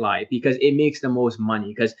 100% lie, because it makes the most money.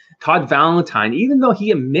 Because Todd Valentine, even though he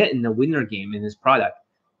admits in the winner game in his product,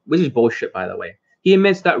 which is bullshit, by the way, he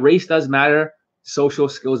admits that race does matter, social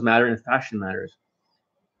skills matter, and fashion matters.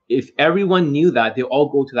 If everyone knew that, they'll all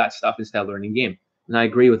go to that stuff instead of learning game. And I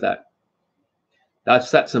agree with that. That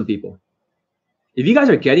upsets some people. If you guys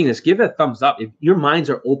are getting this, give it a thumbs up. If your minds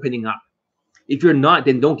are opening up. If you're not,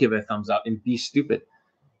 then don't give it a thumbs up and be stupid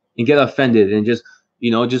and get offended and just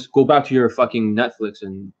go back to your fucking Netflix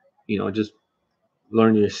and, just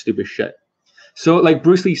learn your stupid shit. So like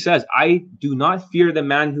Bruce Lee says, I do not fear the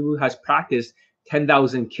man who has practiced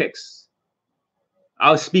 10,000 kicks.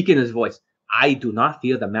 I'll speak in his voice. I do not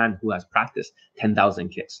fear the man who has practiced 10,000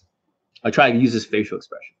 kicks. I'll try to use his facial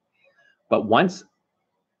expression.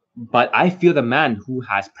 But I fear the man who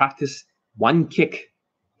has practiced one kick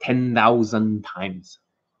 10,000 times.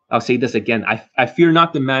 I'll say this again. I fear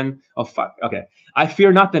not the man. Oh, fuck. Okay. I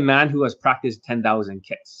fear not the man who has practiced 10,000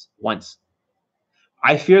 kicks once.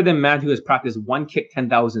 I fear the man who has practiced one kick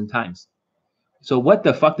 10,000 times. So what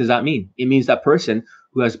the fuck does that mean? It means that person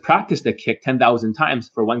who has practiced a kick 10,000 times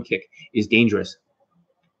for one kick is dangerous.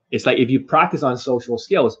 It's like if you practice on social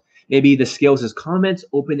skills, maybe the skills is comments,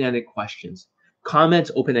 open-ended questions. Comments,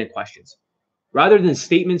 open-ended questions. Rather than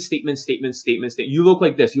statements. You look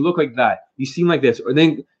like this. You look like that. You seem like this. Or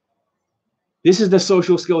then this is the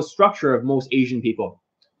social skills structure of most Asian people.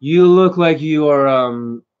 You look like you are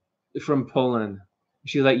from Poland.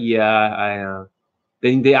 She's like, yeah, I am.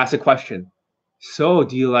 Then they ask a question. So,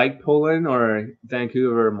 do you like Poland or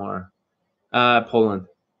Vancouver more? Poland.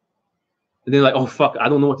 And they're like, oh fuck, I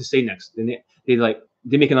don't know what to say next. Then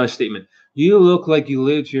they make another statement. You look like you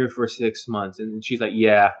lived here for 6 months. And she's like,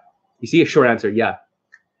 yeah. You see a short answer, yeah.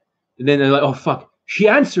 And then they're like, oh fuck, she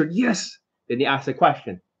answered yes. Then they ask a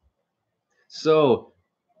question. So,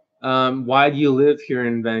 why do you live here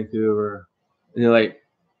in Vancouver? And they're like,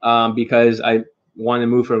 because I want to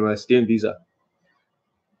move from a student visa.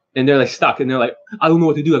 And they're like stuck. And they're like, I don't know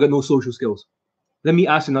what to do. I got no social skills. Let me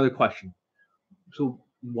ask another question. So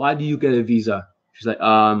why do you get a visa? She's like,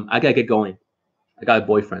 I gotta get going. I got a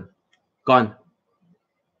boyfriend. Gone.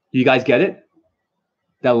 Do you guys get it?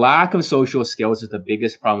 The lack of social skills is the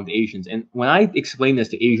biggest problem with Asians. And when I explain this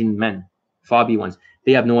to Asian men, Fabi ones,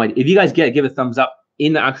 they have no idea. If you guys get it, give a thumbs up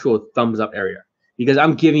in the actual thumbs up area, because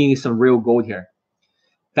I'm giving you some real gold here.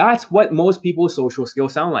 That's what most people's social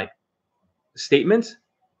skills sound like. Statements,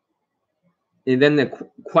 and then the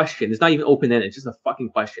question. It's not even open-ended. It's just a fucking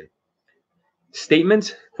question.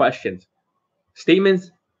 Statements, questions.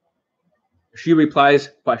 Statements, she replies,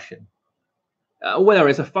 question. Whatever,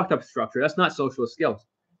 it's a fucked up structure. That's not social skills.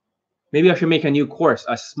 Maybe I should make a new course,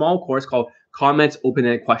 a small course called Comments,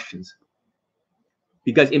 Open-Ended Questions.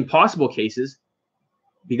 Because in possible cases,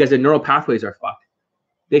 because the neural pathways are fucked,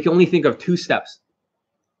 they can only think of 2 steps.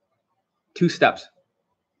 2 steps.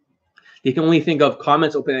 They can only think of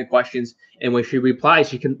comments, open-ended questions, and when she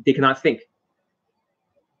replies, they cannot think.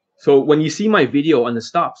 So when you see my video on the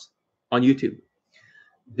stops on YouTube,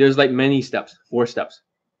 there's like many steps, 4 steps.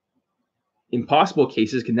 Impossible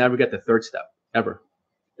cases can never get the 3rd step, ever.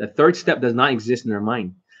 The 3rd step does not exist in their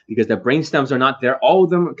mind because the brain stems are not there. All of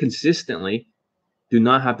them consistently do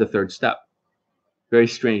not have the 3rd step. Very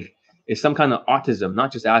strange. It's some kind of autism,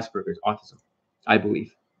 not just Asperger's, autism, I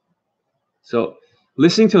believe. So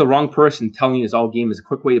listening to the wrong person telling you it's all game is a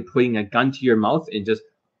quick way of putting a gun to your mouth and just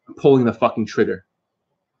pulling the fucking trigger.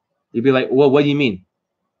 You'd be like, well, what do you mean?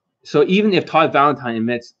 So even if Todd Valentine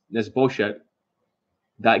admits this bullshit,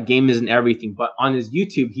 that game isn't everything, but on his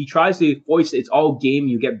YouTube, he tries to voice it's all game,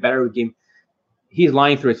 you get better with game. He's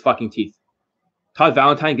lying through his fucking teeth. Todd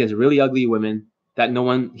Valentine gets really ugly women that no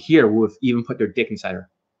one here would even put their dick inside her.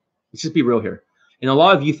 Let's just be real here. And a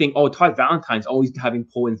lot of you think, oh, Todd Valentine's always having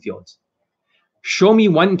pull infields. Show me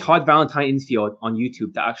one Todd Valentine infield on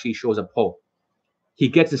YouTube that actually shows a pull. He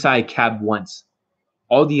gets inside a cab once.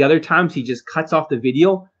 All the other times, he just cuts off the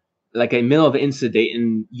video like in the middle of an incident,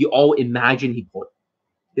 and you all imagine he pulled.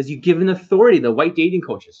 Because you give an authority to white dating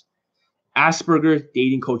coaches. Asperger's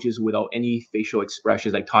dating coaches without any facial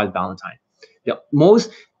expressions like Todd Valentine.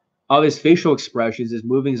 Most of his facial expressions is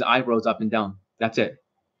moving his eyebrows up and down. That's it.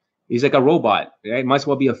 He's like a robot, right? Might as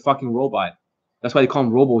well be a fucking robot. That's why they call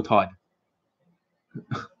him Robo Todd.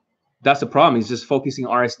 That's the problem. He's just focusing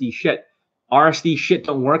on RSD shit. RSD shit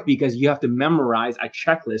don't work because you have to memorize a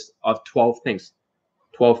checklist of 12 things.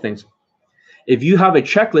 12 things. If you have a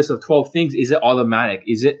checklist of 12 things, is it automatic?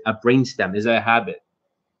 Is it a brainstem? Is it a habit?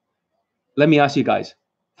 Let me ask you guys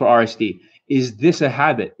for RSD. Is this a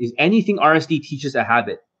habit? Is anything RSD teaches a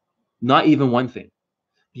habit? Not even one thing.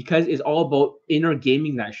 Because it's all about inner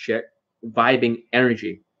gaming that shit, vibing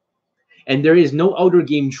energy. And there is no outer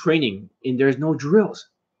game training and there's no drills.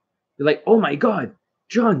 You're like, oh my God,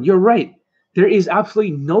 John, you're right. There is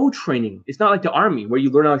absolutely no training. It's not like the army where you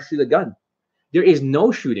learn how to shoot a gun. There is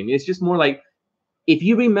no shooting. It's just more like, if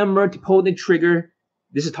you remember to pull the trigger,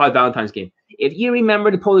 this is Todd Valentine's game. If you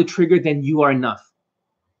remember to pull the trigger, then you are enough.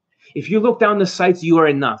 If you look down the sights, you are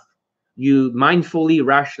enough. You mindfully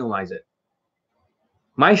rationalize it.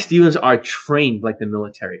 My students are trained like the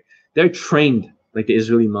military. They're trained like the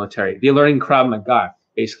Israeli military. They're learning Krav Maga,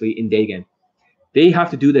 basically, in Dagen. They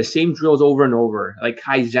have to do the same drills over and over, like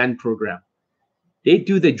Kaizen program. They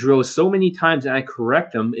do the drills so many times, and I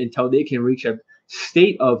correct them until they can reach a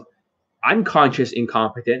state of unconscious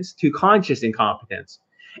incompetence to conscious incompetence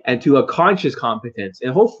and to a conscious competence.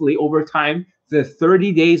 And hopefully over time, the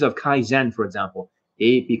 30 days of Kaizen, for example,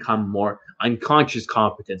 they become more unconscious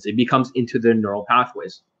competence. It becomes into their neural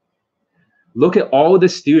pathways. Look at all the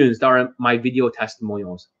students that are my video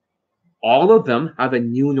testimonials. All of them have a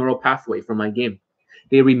new neural pathway from my game.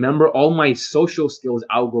 They remember all my social skills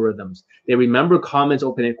algorithms. They remember comments,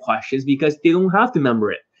 open-ended questions because they don't have to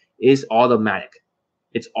remember it. It's automatic.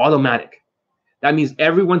 It's automatic. That means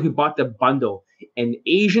everyone who bought the bundle, and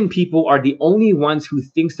Asian people are the only ones who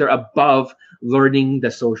thinks they're above learning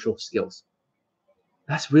the social skills.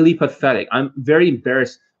 That's really pathetic. I'm very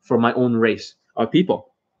embarrassed for my own race of people.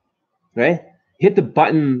 Right? Hit the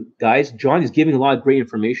button, guys. John is giving a lot of great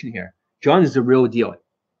information here. John is the real deal.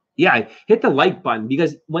 Yeah, hit the like button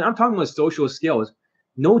because when I'm talking about social skills,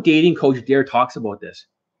 no dating coach dare talks about this.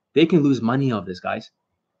 They can lose money off this, guys.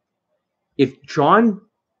 If John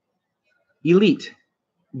Elite,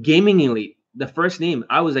 Gaming Elite, the first name,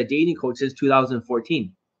 I was a dating coach since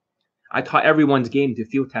 2014. I taught everyone's game to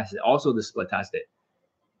field test it, also to split test it.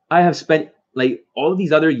 I have spent like all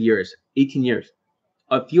these other years, 18 years,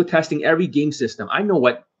 of field testing every game system. I know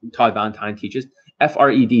what Todd Valentine teaches.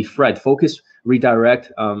 FRED, Fred, focus,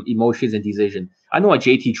 redirect, emotions, and decision. I know what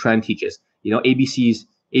JT Trent teaches. You know, ABCs,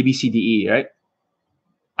 ABCDE, right?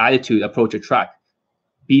 Attitude, approach, attract.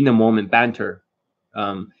 Be in the moment, banter.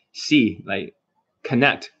 C, like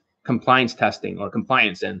connect, compliance testing or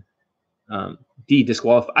compliance, and D,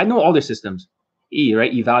 disqualify. I know all the systems. E,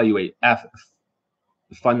 right? Evaluate. F,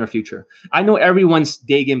 fun or future. I know everyone's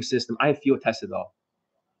day game system. I field tested all.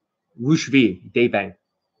 Whoosh V, Daybang.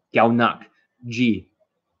 Galnak. G,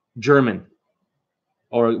 German.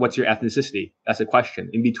 Or what's your ethnicity? That's a question.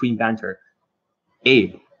 In between banter.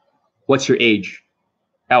 A, what's your age?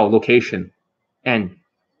 L, location. N,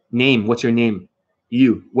 name. What's your name?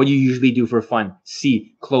 U, what do you usually do for fun?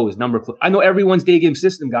 C, close, number close. I know everyone's day game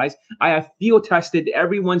system, guys. I have field tested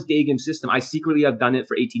everyone's day game system. I secretly have done it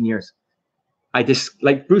for 18 years. I just,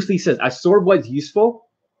 like Bruce Lee says, absorb what is useful,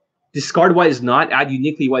 discard what is not, add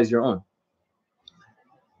uniquely what is your own.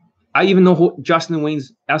 I even know Justin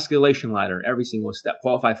Wayne's escalation ladder, every single step,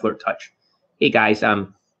 qualify, flirt, touch. Hey guys, I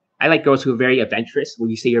like girls who are very adventurous. Would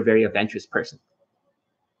you say you're a very adventurous person?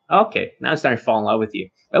 Okay, now I'm starting to fall in love with you.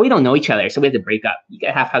 But we don't know each other, so we have to break up. You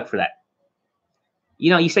get a half hug for that. You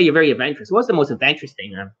know, you say you're very adventurous. What's the most adventurous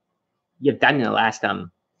thing you've done in the last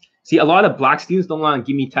See, a lot of black students don't want to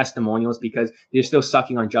give me testimonials because they're still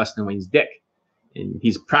sucking on Justin Wayne's dick. And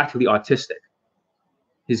he's practically autistic.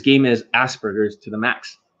 His game is Asperger's to the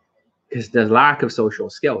max. Because there's lack of social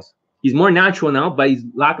skills. He's more natural now, but he's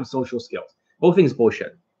lack of social skills. The whole thing's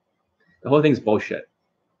bullshit. The whole thing's bullshit.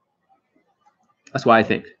 That's what I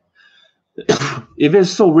think. If it's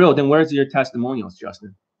so real, then where's your testimonials,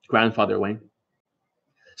 Justin? Grandfather Wayne.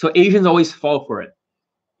 So Asians always fall for it.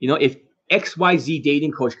 You know, if XYZ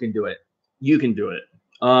dating coach can do it, you can do it.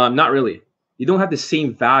 Not really. You don't have the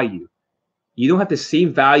same value. You don't have the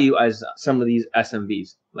same value as some of these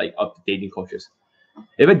SMVs, like up to dating coaches.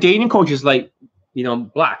 If a dating coach is like, you know,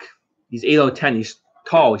 black, he's 8 out of 10, he's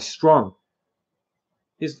tall, he's strong.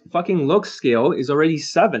 His fucking look scale is already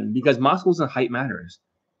 7 because muscles and height matters.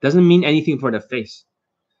 Doesn't mean anything for the face.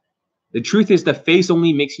 The truth is the face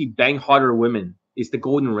only makes you bang hotter women. It's the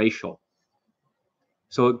golden ratio.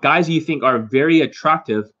 So guys you think are very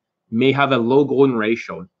attractive may have a low golden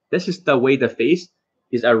ratio. This is the way the face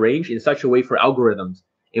is arranged in such a way for algorithms.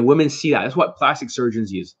 And women see that. That's what plastic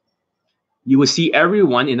surgeons use. You will see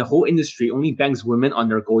everyone in the whole industry only bangs women on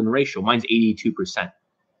their golden ratio. Mine's 82%.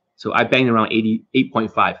 So I banged around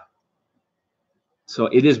 88.5. So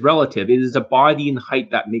it is relative. It is the body and height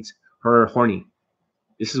that makes her horny.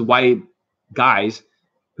 This is why guys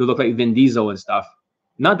who look like Vin Diesel and stuff,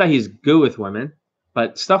 not that he's good with women,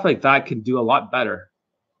 but stuff like that can do a lot better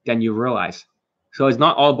than you realize. So it's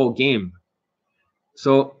not all about game.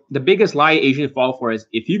 So the biggest lie Asians fall for is,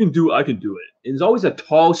 if you can do it, I can do it. And it's always a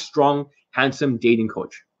tall, strong, handsome dating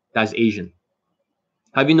coach that's Asian.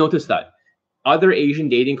 Have you noticed that? Other Asian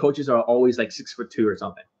dating coaches are always like 6'2" or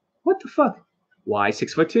something. What the fuck? Why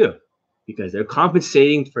 6'2"? Because they're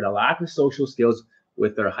compensating for the lack of social skills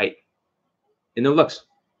with their height and their looks.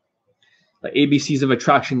 Like ABCs of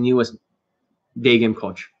Attraction newest day game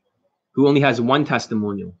coach, who only has 1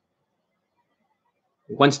 testimonial,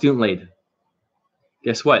 1 student laid.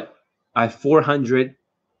 Guess what? I have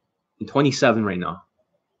 427 right now.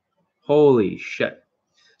 Holy shit.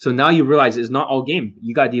 So now you realize it's not all game.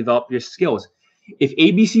 You got to develop your skills. If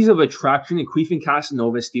ABCs of Attraction and Queef and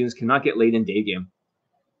Casanova students cannot get laid in day game,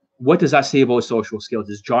 what does that say about social skills?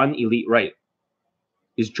 Is John Elite right?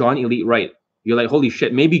 Is John Elite right? You're like, holy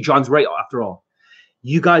shit, maybe John's right after all.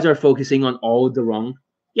 You guys are focusing on all the wrong.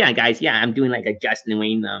 Yeah, guys. Yeah, I'm doing like a Justin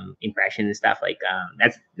Wayne impression and stuff. Like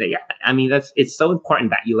it's so important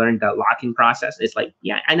that you learn the lock-in process. It's like,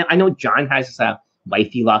 yeah, I know John has a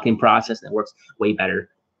wifey lock-in process that works way better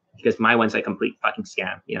because my one's a complete fucking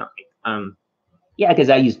scam. You know, yeah, because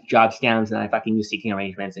I use job scams and I fucking use seeking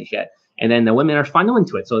arrangements and shit. And then the women are funneled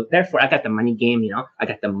into it. So therefore, I got the money game. You know, I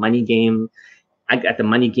got the money game. I'm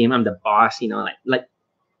the boss. You know, like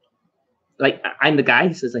I'm the guy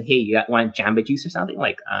who says like, hey, you want Jamba Juice or something?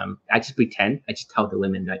 Like, I just pretend. I just tell the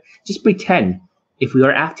women, like, just pretend if we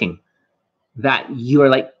are acting that you are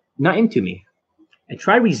like not into me, and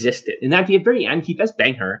try resist it. And at the very end, he does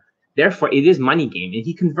bang her. Therefore, it is money game, and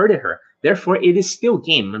he converted her. Therefore, it is still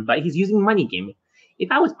game, but he's using money game.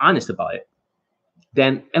 If I was honest about it,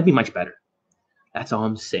 then it'd be much better. That's all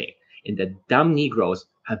I'm saying. And the dumb Negroes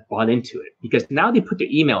have bought into it because now they put their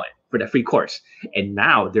email in for the free course, and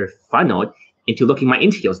now they're funneled into looking my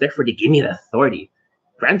infields. Therefore, they give me the authority.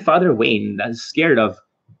 Grandfather Wayne is scared of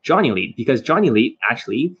Johnny Elite because Johnny Elite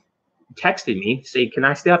actually texted me saying, "Can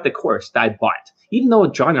I still have the course that I bought?" Even though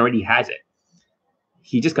John already has it,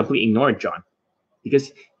 he just completely ignored John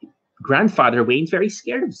because Grandfather Wayne's very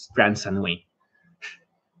scared of grandson Wayne.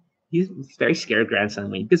 He's very scared of grandson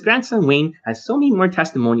Wayne because grandson Wayne has so many more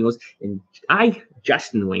testimonials, and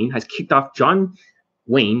Justin Wayne, has kicked off John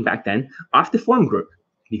Wayne back then off the forum group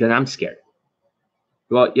because I'm scared.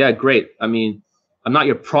 Well, yeah, great. I mean, I'm not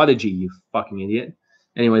your prodigy, you fucking idiot.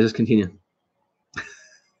 Anyways, let's continue.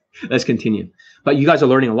 Let's continue. But you guys are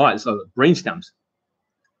learning a lot. So brain stems.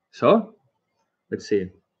 So let's see.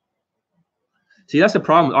 See, that's the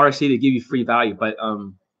problem with RSA. They give you free value, but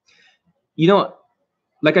you know,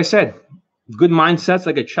 like I said, good mindset's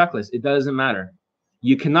like a checklist. It doesn't matter.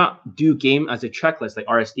 You cannot do game as a checklist like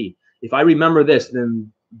RSD. If I remember this,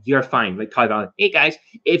 then you're fine. Like Todd Valley. Hey guys,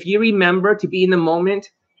 if you remember to be in the moment,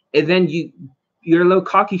 and then you're a little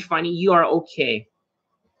cocky, funny, you are okay.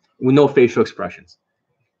 With no facial expressions.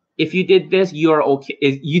 If you did this, you are okay.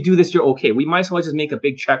 If you do this, you're okay. We might as well just make a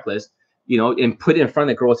big checklist, you know, and put it in front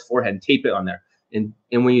of the girl's forehead and tape it on there. And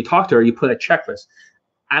when you talk to her, you put a checklist.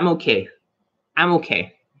 I'm okay. I'm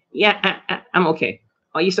okay. Yeah, I'm okay.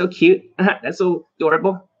 Oh, you're so cute. That's so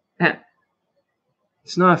adorable.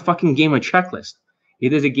 It's not a fucking game of checklist.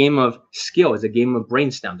 It is a game of skill. It's a game of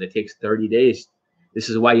brain stems. It takes 30 days. This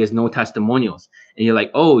is why he has no testimonials. And you're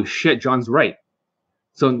like, oh shit, John's right.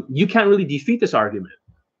 So you can't really defeat this argument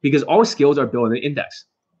because all skills are built in an index.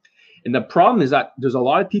 And the problem is that there's a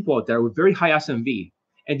lot of people out there with very high SMV.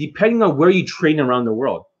 And depending on where you train around the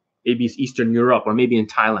world, maybe it's Eastern Europe or maybe in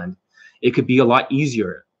Thailand, it could be a lot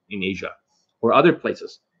easier in Asia or other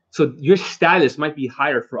places. So your status might be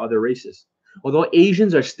higher for other races. Although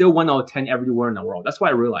Asians are still 1 out of 10 everywhere in the world. That's what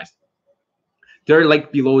I realized. They're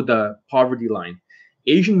like below the poverty line.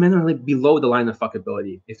 Asian men are like below the line of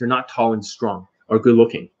fuckability if they're not tall and strong or good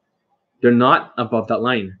looking. They're not above that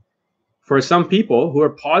line. For some people who are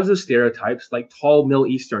positive stereotypes like tall Middle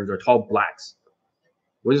Easterns or tall blacks,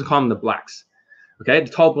 we'll just call them the blacks. Okay, the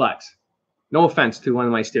tall blacks. No offense to one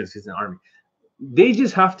of my students who's in the army. They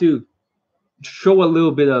just have to show a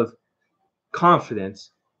little bit of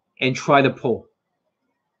confidence and try to pull.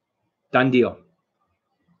 Done deal.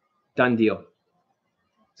 Done deal.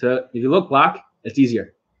 So if you look black, it's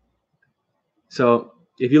easier. So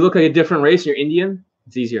if you look like a different race, you're Indian,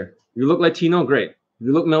 it's easier. If you look Latino, great. If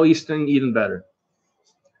you look Middle Eastern, even better.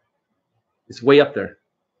 It's way up there.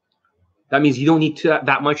 That means you don't need to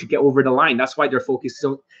that much to get over the line. That's why they're focused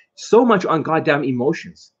so much on goddamn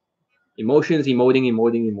emotions. Emotions,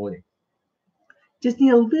 emoting. Just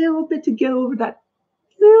need a little bit to get over that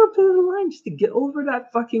little bit of the line, just to get over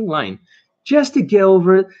that fucking line. Just to get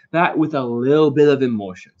over that with a little bit of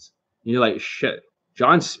emotions. And you're like, shit,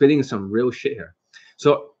 John's spitting some real shit here.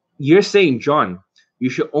 So you're saying, John, you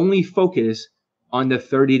should only focus on the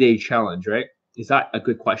 30-day challenge, right? Is that a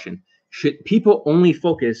good question? Should people only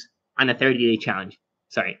focus on a 30-day challenge?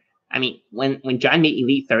 Sorry. I mean, when John made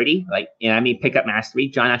Elite 30, like, and I mean, Pickup Mastery,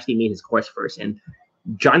 John actually made his course first. And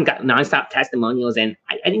John got nonstop testimonials, and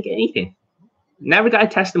I didn't get anything. Never got a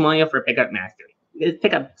testimonial for Pickup Mastery.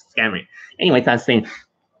 Pickup scamming. Anyway, that's the thing.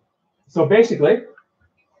 So basically,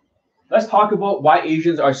 let's talk about why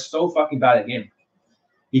Asians are so fucking bad at game.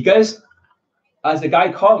 Because as the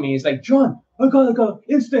guy called me, he's like, John, I gotta go.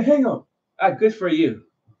 It's the hangout. Good for you,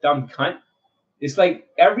 dumb cunt. It's like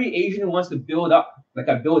every Asian wants to build up like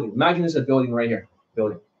a building. Imagine this a building right here.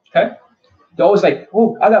 Building. Okay? They're always like,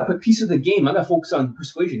 oh, I gotta put piece of the game. I gotta focus on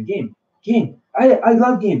persuasion. Game. I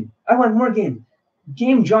love game. I want more game.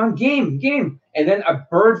 Game, John, game. And then a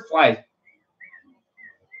bird flies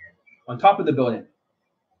on top of the building,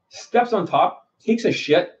 steps on top, takes a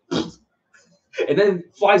shit, and then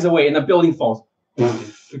flies away, and the building falls.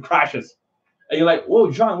 It crashes. And you're like, whoa,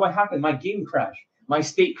 John, what happened? My game crashed. My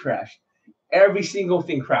state crashed. Every single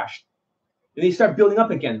thing crashed. And they start building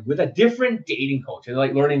up again with a different dating coach. And they're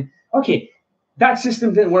like learning, okay, that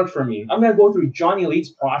system didn't work for me. I'm going to go through Johnny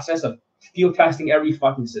Elite's process of field testing every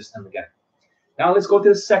fucking system again. Now let's go to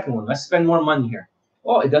the second one. Let's spend more money here.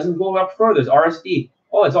 Oh, it doesn't go up further. It's RSD.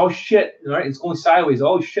 Oh, it's all shit. Right? It's going sideways.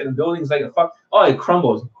 Oh, shit. The building's like a fuck. Oh, it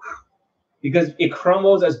crumbles. Because it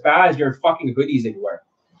crumbles as bad as your fucking hoodies anywhere.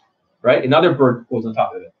 Right? Another bird goes on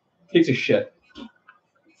top of it. Takes a shit.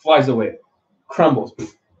 Flies away. Crumbles.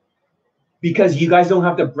 Because you guys don't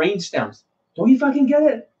have the brain stems. Don't you fucking get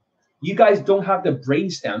it? You guys don't have the brain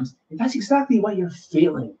stems. And that's exactly why you're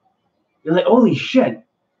failing. You're like, holy shit.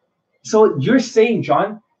 So you're saying,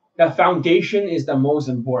 John, that foundation is the most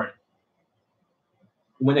important.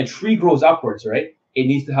 When a tree grows upwards, right, it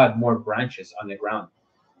needs to have more branches on the ground.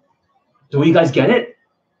 Do you guys get it?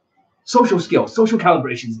 Social skills, social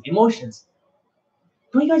calibrations, emotions.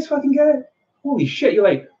 Don't you guys fucking get it? Holy shit. You're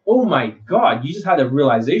like, oh my God, you just had a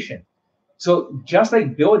realization. So just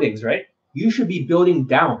like buildings, right, you should be building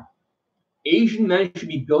down. Asian men should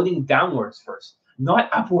be building downwards first, not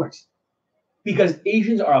upwards. Because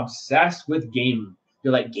Asians are obsessed with game.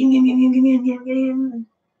 They're like, game.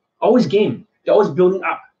 Always game. They're always building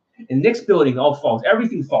up. And next building all falls.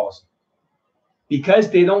 Everything falls.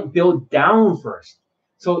 Because they don't build down first.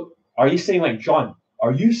 So are you saying like, John,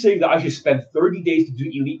 Are you saying that I should spend 30 days to do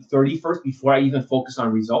Elite 30 first before I even focus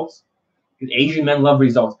on results? Because Asian men love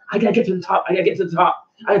results. I gotta get to the top. I gotta get to the top.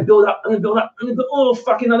 I gotta build up. I'm gonna build up. I'm gonna build. Oh,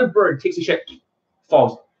 fucking another bird takes a shit,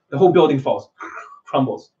 falls. The whole building falls,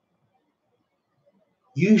 crumbles.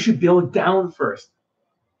 You should build down first.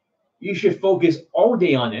 You should focus all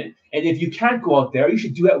day on it. And if you can't go out there, you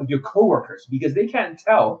should do it with your coworkers because they can't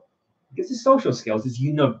tell. Because the social skills is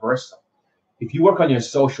universal. If you work on your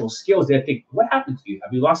social skills, they think, what happened to you?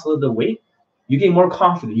 Have you lost a little bit of weight? You get more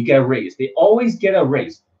confident. You get a raise. They always get a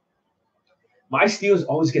raise. My students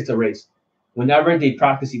always gets a raise. Whenever they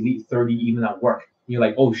practice Elite 30, even at work, you're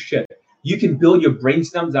like, oh shit. You can build your brain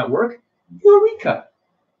stems at work. Eureka.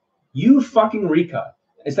 You fucking Eureka.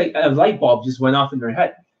 It's like a light bulb just went off in their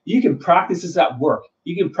head. You can practice this at work.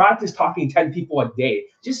 You can practice talking to 10 people a day,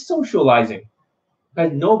 just socializing.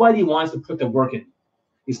 But nobody wants to put the work in.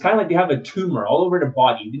 It's kind of like they have a tumor all over the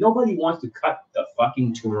body. Nobody wants to cut the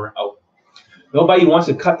fucking tumor out. Nobody wants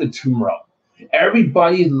to cut the tumor out.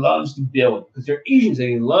 Everybody loves to build because they're Asians and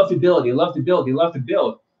they love to build. They love to build. They love to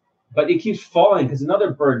build. But it keeps falling because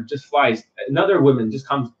another bird just flies. Another woman just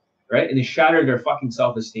comes, right? And they shatter their fucking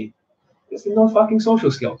self-esteem. There's no fucking social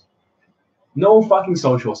skills. No fucking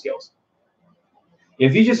social skills.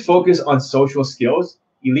 If you just focus on social skills,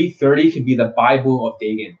 Elite 30 can be the Bible of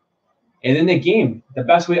day game. And in the game, the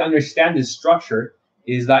best way to understand this structure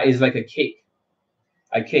is that it's like a cake.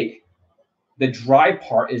 A cake. The dry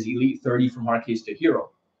part is Elite 30 from hard case to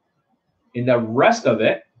hero. And the rest of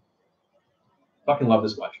it, fucking love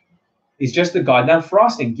this much. It's just the goddamn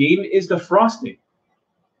frosting. Game is the frosting.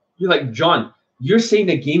 You're like, John, you're saying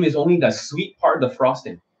the game is only the sweet part of the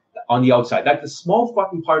frosting on the outside. That's the small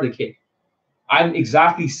fucking part of the cake. I'm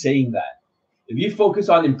exactly saying that. If you focus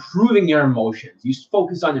on improving your emotions, you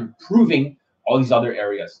focus on improving all these other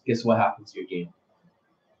areas, guess what happens to your game?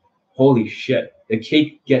 Holy shit. The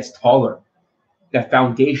cake gets taller. The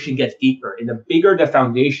foundation gets deeper. And the bigger the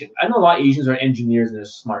foundation, I know a lot of Asians are engineers and they're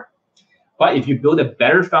smart. But if you build a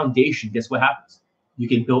better foundation, guess what happens? You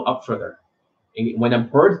can build up further. And when a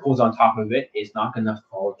bird goes on top of it, it's not going to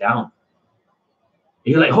fall down.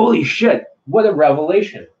 And you're like, holy shit, what a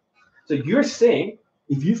revelation. So you're saying,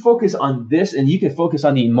 if you focus on this and you can focus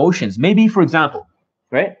on the emotions, maybe, for example,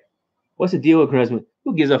 right? What's the deal with Charisma?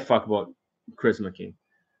 Who gives a fuck about Charisma King?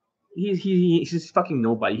 He's just fucking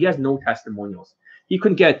nobody. He has no testimonials. He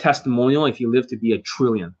couldn't get a testimonial if he lived to be a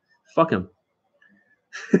trillion. Fuck him.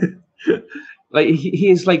 Like he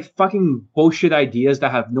is like fucking bullshit ideas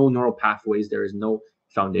that have no neural pathways. There is no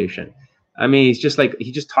foundation. I mean, it's just like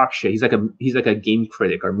he just talks shit. He's like a game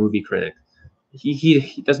critic or movie critic.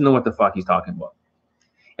 He doesn't know what the fuck he's talking about.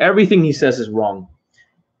 Everything he says is wrong.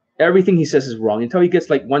 Everything he says is wrong until he gets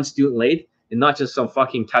like one student laid and not just some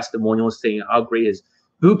fucking testimonials saying how great his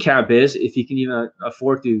boot camp is if he can even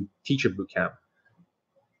afford to teach a boot camp.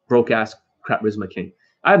 Broke ass Charisma King.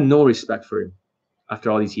 I have no respect for him after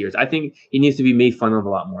all these years. I think he needs to be made fun of a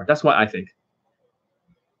lot more. That's what I think.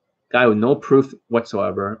 Guy with no proof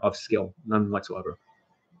whatsoever of skill. None whatsoever.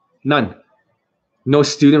 None. No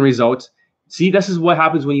student results. See, this is what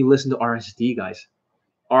happens when you listen to RSD, guys.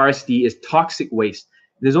 RSD is toxic waste.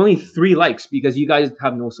 There's only 3 likes because you guys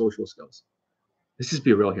have no social skills. Let's just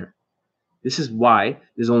be real here. This is why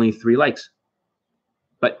there's only 3 likes.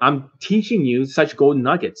 But I'm teaching you such golden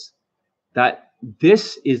nuggets that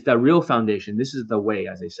this is the real foundation. This is the way,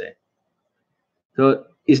 as they say. So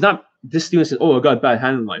it's not, this student says, oh, I got a bad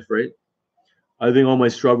hand in life, right? I think all my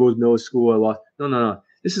struggles, middle school, I lost. No.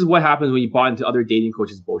 This is what happens when you bought into other dating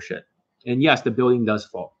coaches bullshit. And yes, the building does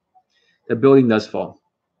fall. The building does fall.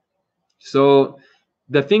 So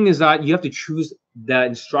the thing is that you have to choose the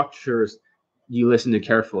instructors you listen to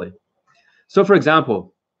carefully. So for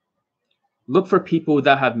example, look for people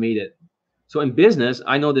that have made it. So in business,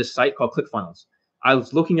 I know this site called ClickFunnels. I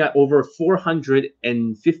was looking at over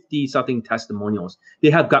 450 something testimonials.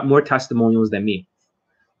 They have got more testimonials than me.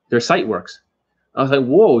 Their site works. I was like,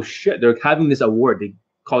 whoa, shit. They're having this award. They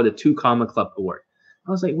call it the 2 Comma Club Award.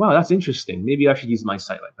 I was like, wow, that's interesting. Maybe I should use my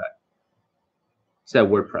site like that. Instead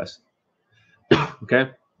of WordPress.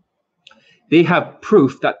 Okay. They have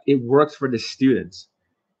proof that it works for the students.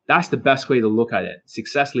 That's the best way to look at it.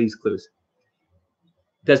 Success leaves clues.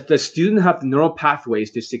 Does the student have the neural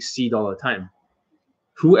pathways to succeed all the time?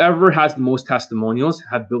 Whoever has the most testimonials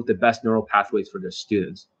have built the best neural pathways for their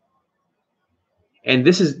students. And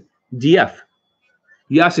this is DF.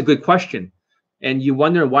 You ask a good question and you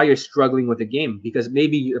wonder why you're struggling with the game, because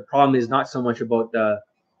maybe the problem is not so much about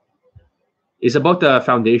it's about the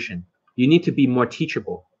foundation. You need to be more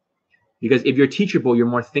teachable, because if you're teachable, you're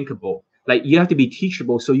more thinkable. Like you have to be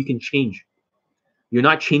teachable so you can change. You're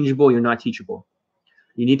not changeable, you're not teachable.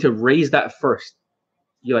 You need to raise that first.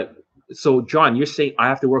 You're like, so John, you're saying I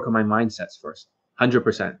have to work on my mindsets first,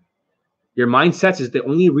 100%. Your mindsets is the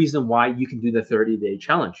only reason why you can do the 30-day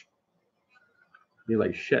challenge. You're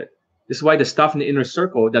like, shit. This is why the stuff in the inner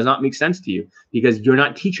circle does not make sense to you, because you're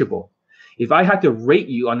not teachable. If I had to rate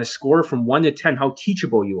you on a score from 1 to 10, how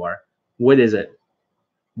teachable you are, what is it?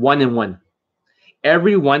 1 and 1.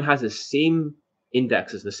 Everyone has the same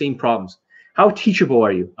indexes, the same problems. How teachable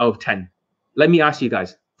are you out of 10? Let me ask you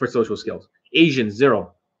guys for social skills. Asian,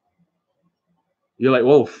 0. You're like,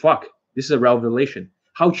 whoa, fuck. This is a revelation.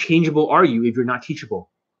 How changeable are you if you're not teachable?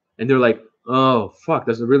 And they're like, oh, fuck,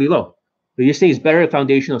 that's really low. But you say it's better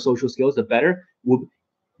foundation of social skills, the better.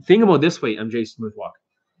 Think about it this way, MJ Smoothwalk.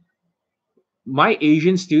 My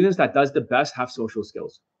Asian students that does the best have social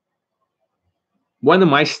skills. One of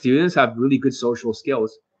my students have really good social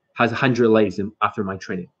skills, has 100 lays after my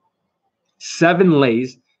training. 7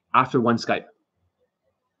 lays after 1 Skype.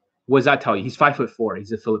 What does that tell you? He's 5'4".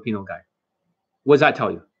 He's a Filipino guy. What does that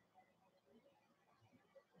tell you?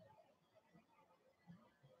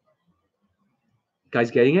 Guys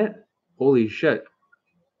getting it? Holy shit.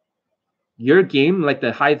 Your game, like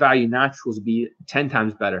the high value naturals, would be 10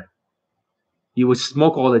 times better. You would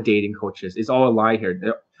smoke all the dating coaches. It's all a lie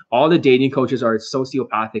here. All the dating coaches are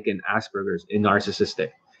sociopathic and Asperger's and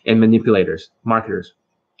narcissistic and manipulators, marketers.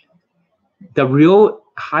 The real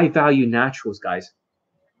high value naturals guys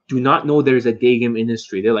do not know there's a day game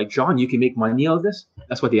industry. They're like, John, you can make money out of this?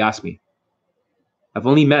 That's what they ask me. I've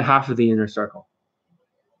only met half of the inner circle.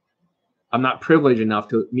 I'm not privileged enough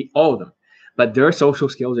to meet all of them, but their social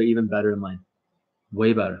skills are even better than mine.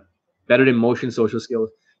 Way better. Better than motion social skills.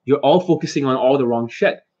 You're all focusing on all the wrong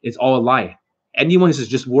shit. It's all a lie. Anyone who's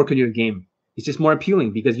just work on your game. It's just more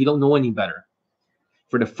appealing because you don't know any better.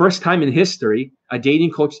 For the first time in history, a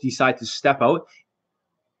dating coach decided to step out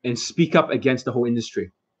and speak up against the whole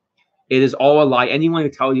industry. It is all a lie. Anyone who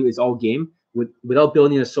tells you it's all game without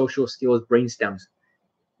building the social skills brain stems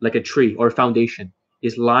like a tree or a foundation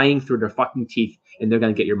is lying through their fucking teeth, and they're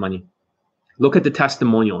going to get your money. Look at the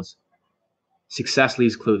testimonials. Success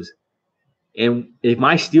leaves clues. And if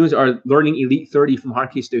my students are learning Elite 30 from Hard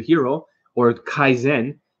Case to Hero or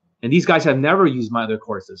Kaizen, and these guys have never used my other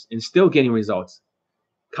courses and still getting results.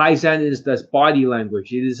 Kaizen is this body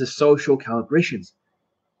language. It is the social calibrations.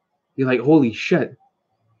 You're like, holy shit.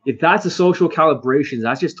 If that's the social calibrations,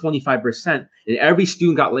 that's just 25%. And every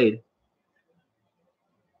student got laid.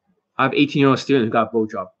 I have an 18-year-old student who got a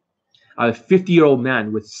blowjob. I have a 50-year-old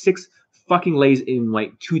man with 6 fucking lays in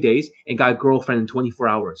like 2 days and got a girlfriend in 24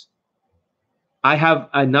 hours. I have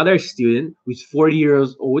another student who's 40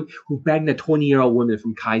 years old who banged a 20-year-old woman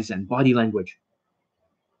from Kaizen, body language.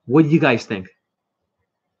 What do you guys think?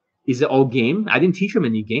 Is it all game? I didn't teach him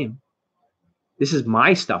any game. This is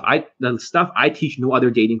my stuff. The stuff I teach, no other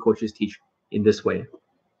dating coaches teach in this way.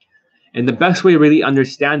 And the best way to really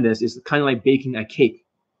understand this is kind of like baking a cake.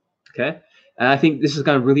 Okay? And I think this is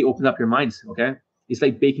going to really open up your minds. Okay? It's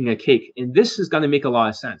like baking a cake. And this is going to make a lot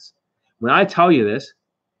of sense. When I tell you this,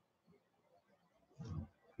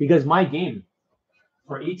 because my game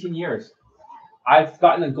for 18 years, I've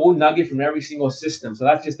gotten a gold nugget from every single system. So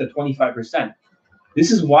that's just the 25%. This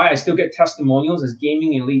is why I still get testimonials as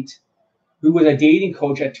Gaming Elite, who was a dating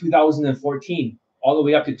coach at 2014, all the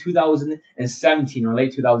way up to 2017 or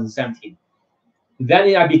late 2017.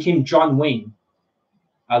 Then I became John Wayne.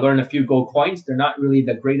 I learned a few gold coins. They're not really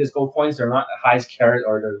the greatest gold coins. They're not the highest carat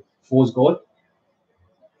or the fool's gold.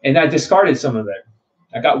 And I discarded some of it.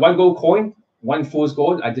 I got 1 gold coin, 1 fool's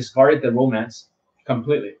gold. I discarded the romance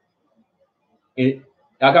completely. I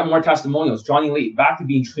got more testimonials. Johnny Lee, back to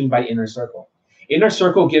being trained by Inner Circle. Inner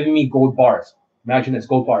Circle giving me gold bars. Imagine it's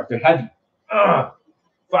gold bars. They're heavy.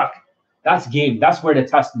 Fuck. That's game. That's where the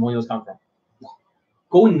testimonials come from.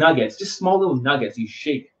 Gold nuggets, just small little nuggets you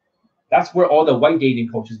shake. That's where all the white dating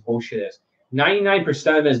coaches bullshit is.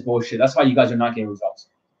 99% of it is bullshit. That's why you guys are not getting results.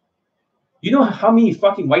 You know how many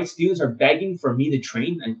fucking white students are begging for me to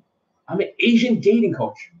train? And I'm an Asian dating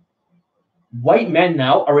coach. White men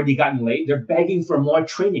now already gotten laid. They're begging for more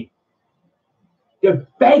training. They're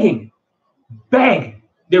begging. Beg.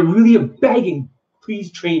 They're really begging.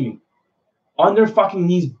 Please train me. On their fucking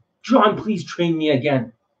knees. John, please train me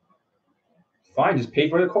again. Fine, just pay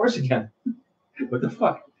for the course again. What the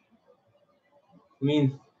fuck? I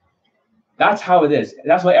mean, that's how it is.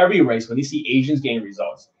 That's why every race, when you see Asians getting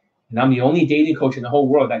results, and I'm the only dating coach in the whole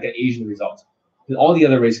world that get Asian results, and all the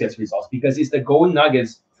other race gets results, because it's the gold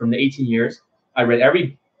nuggets from the 18 years. I read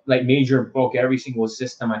every like major book, every single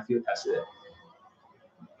system. I field tested it.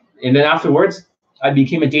 And then afterwards, I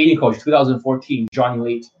became a dating coach, 2014, Johnny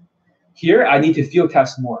Elite. Here, I need to field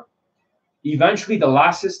test more. Eventually, the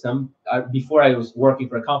last system before I was working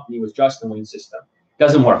for a company was Justin Wayne's system.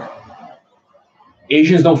 Doesn't work.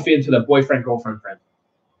 Asians don't fit into the boyfriend, girlfriend, friend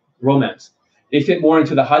romance. They fit more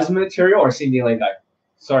into the husband material or same day late guy.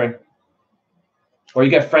 Sorry. Or you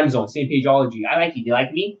get friend zone, same pageology. I like you. Do you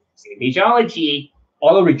like me? Same pageology.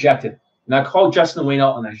 All rejected. And I called Justin Wayne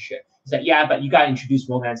out on that shit. He's like, yeah, but you got to introduce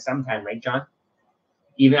romance sometime, right, John?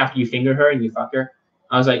 Even after you finger her and you fuck her.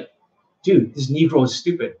 I was like, dude, this Negro is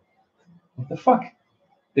stupid. What the fuck?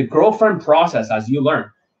 The girlfriend process, as you learn,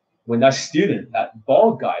 when that student, that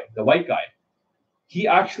bald guy, the white guy, he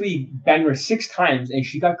actually banged her 6 times and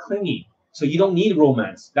she got clingy. So you don't need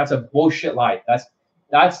romance. That's a bullshit lie.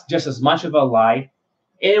 That's just as much of a lie.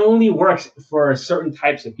 It only works for certain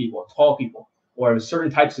types of people, tall people, or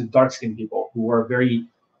certain types of dark-skinned people who are very,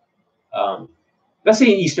 let's say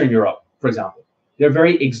in Eastern Europe, for example, they're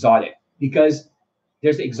very exotic because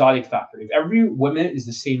there's the exotic factor. If every woman is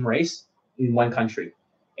the same race in one country,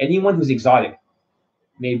 anyone who's exotic,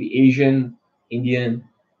 maybe Asian, Indian,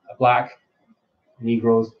 Black,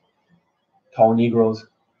 Negroes, tall Negroes,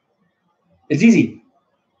 it's easy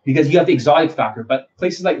because you have the exotic factor. But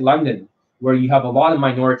places like London, where you have a lot of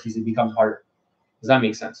minorities, it becomes harder. Does that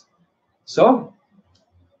make sense? So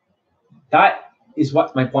that is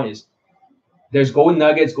what my point is. There's gold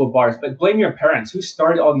nuggets, gold bars, but blame your parents. Who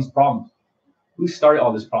started all these problems? Who started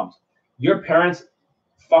all these problems? Your parents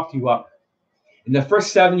fucked you up. In the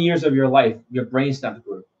first 7 years of your life, your brain stem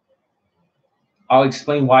grew. I'll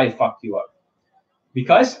explain why it fucked you up.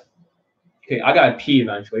 Because, okay, I gotta pee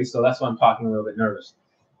eventually, so that's why I'm talking a little bit nervous.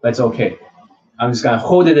 That's okay. I'm just gonna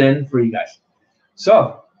hold it in for you guys.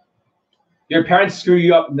 So, your parents screw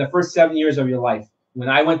you up in the first 7 years of your life. When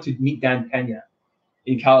I went to meet Dan Pena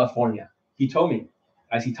in California, he told me,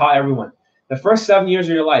 as he taught everyone, the first 7 years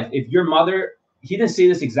of your life, if your mother, he didn't say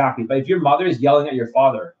this exactly, but if your mother is yelling at your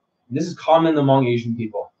father, this is common among Asian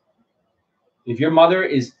people. If your mother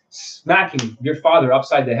is smacking your father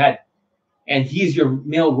upside the head, and he's your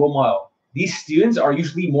male role model, these students are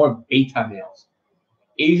usually more beta males.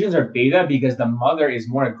 Asians are beta because the mother is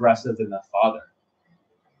more aggressive than the father.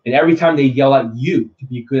 And every time they yell at you to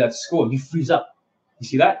be good at school, you freeze up. You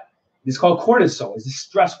see that? It's called cortisol. It's a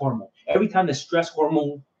stress hormone. Every time the stress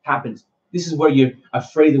hormone happens, this is where you're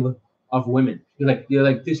afraid of women. You're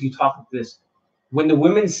like this, you talk like this. When the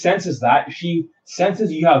woman senses that, she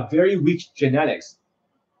senses you have very weak genetics.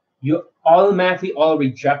 You automatically all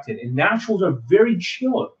rejected. And naturals are very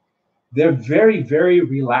chilled. They're very, very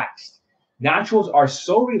relaxed. Naturals are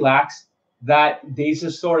so relaxed that they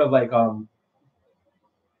just sort of like,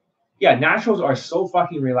 naturals are so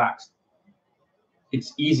fucking relaxed.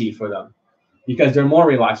 It's easy for them because they're more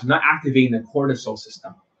relaxed. They're not activating the cortisol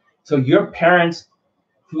system. So your parents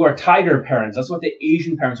who are tiger parents, that's what the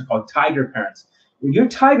Asian parents are called, tiger parents. Well, your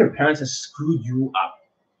tiger parents have screwed you up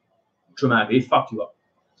dramatically. They fucked you up.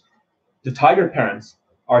 The tiger parents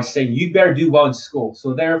are saying you better do well in school,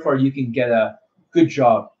 so therefore you can get a good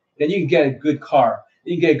job, then you can get a good car,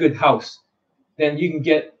 then you can get a good house, then you can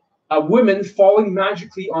get a woman falling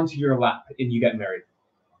magically onto your lap and you get married.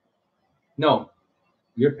 No,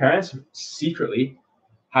 your parents secretly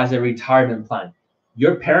has a retirement plan.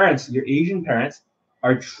 Your parents, your Asian parents,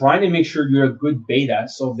 are trying to make sure you're a good beta,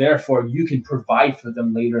 so therefore you can provide for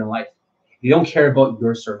them later in life. They don't care about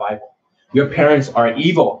your survival. Your parents are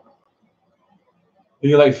evil. And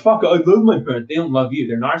you're like, fuck, I love my parents. They don't love you.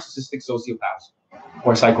 They're narcissistic sociopaths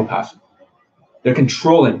or psychopaths. They're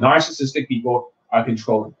controlling. Narcissistic people are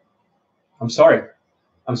controlling. I'm sorry.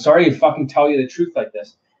 I'm sorry to fucking tell you the truth like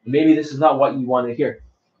this. Maybe this is not what you want to hear.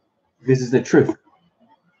 This is the truth.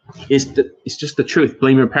 It's just the truth.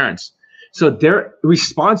 Blame your parents. So they're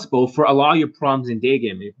responsible for a lot of your problems in day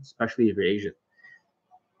game, especially if you're Asian.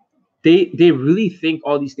 They really think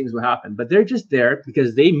all these things will happen, but they're just there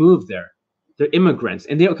because they moved there. They're immigrants,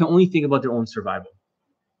 and they can only think about their own survival.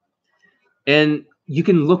 And you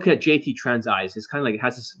can look at JT Tran's eyes. It's kind of like it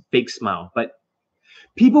has this fake smile. But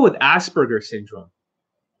people with Asperger's syndrome,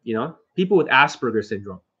 people with Asperger's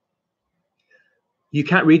syndrome, you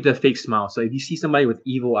can't read the fake smile. So if you see somebody with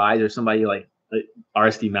evil eyes or somebody like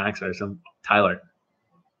RSD Max or some Tyler,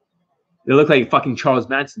 they look like fucking Charles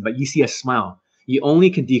Manson, but you see a smile. You only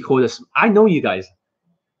can decode a I know you guys.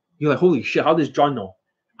 You're like, holy shit, how does John know?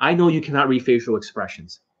 I know you cannot read facial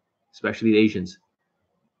expressions, especially the Asians.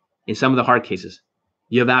 In some of the hard cases,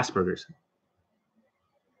 you have Asperger's.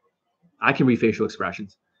 I can read facial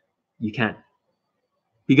expressions. You can't.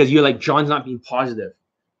 Because you're like, John's not being positive.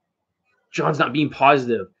 John's not being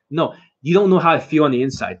positive. No, you don't know how I feel on the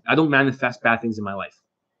inside. I don't manifest bad things in my life.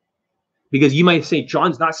 Because you might say,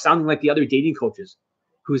 John's not sounding like the other dating coaches.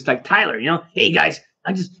 Who's like, Tyler, hey guys,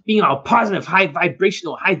 I'm just being all positive, high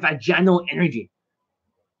vibrational, high vaginal energy.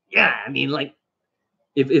 Yeah, I mean, like,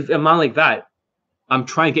 if I'm not like that, I'm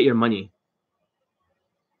trying to get your money.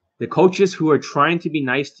 The coaches who are trying to be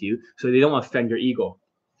nice to you so they don't offend your ego,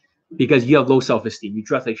 because you have low self-esteem, you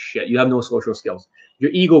dress like shit, you have no social skills,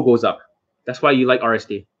 your ego goes up. That's why you like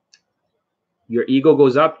RSD. Your ego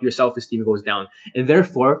goes up, your self-esteem goes down. And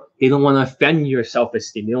therefore, they don't want to offend your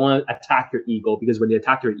self-esteem. They don't want to attack your ego, because when they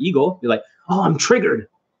attack your ego, you're like, oh, I'm triggered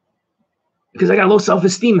because I got low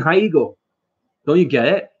self-esteem, high ego. Don't you get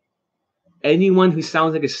it? Anyone who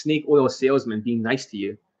sounds like a snake oil salesman being nice to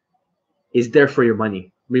you is there for your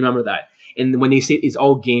money. Remember that. And when they say it's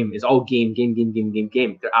all game,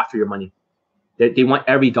 game, they're after your money. They want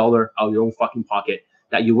every dollar out of your own fucking pocket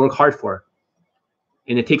that you work hard for.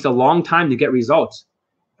 And it takes a long time to get results.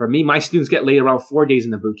 For me, my students get laid around 4 days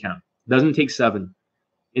in the boot camp. It doesn't take 7.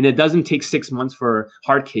 And it doesn't take 6 months for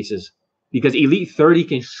hard cases, because Elite 30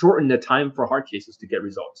 can shorten the time for hard cases to get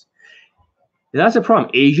results. And that's the problem.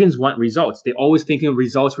 Asians want results. They always thinking of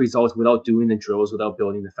results without doing the drills, without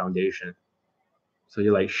building the foundation. So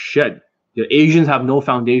you're like, shit, the Asians have no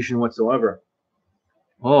foundation whatsoever.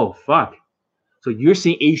 Oh, fuck. So you're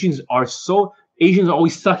saying Asians are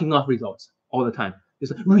always sucking off results all the time.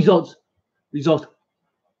 It's like, results.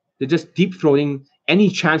 They're just deep throating any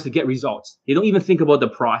chance to get results. They don't even think about the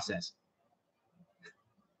process.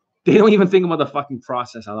 They don't even think about the fucking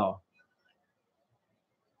process at all.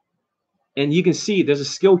 And you can see there's a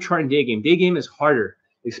skill chart in day game. Day game is harder,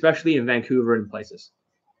 especially in Vancouver and places.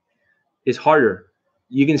 It's harder.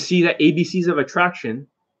 You can see that ABCs of attraction,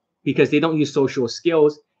 because they don't use social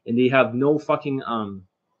skills and they have no fucking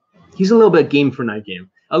he's a little bit game for night game,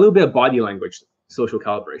 a little bit of body language, social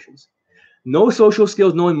calibrations. No social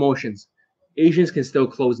skills, no emotions. Asians can still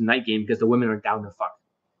close night game because the women are down to fuck.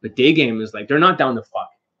 But day game is like, they're not down to fuck.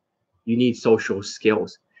 You need social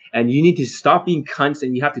skills. And you need to stop being cunts,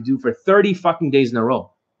 and you have to do for 30 fucking days in a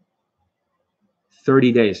row.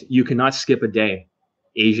 30 days. You cannot skip a day.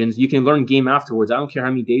 Asians, you can learn game afterwards. I don't care how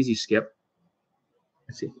many days you skip.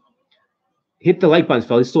 Let's see. Hit the like button,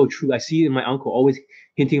 fellas. It's so true. I see my uncle always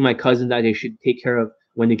hinting my cousin that they should take care of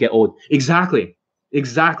when they get old. Exactly.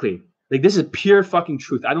 Like, this is pure fucking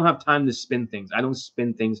truth. I don't have time to spin things. I don't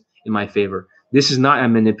spin things in my favor. This is not a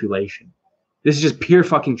manipulation. This is just pure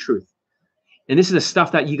fucking truth. And this is the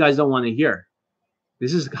stuff that you guys don't want to hear.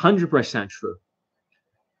 This is 100% true.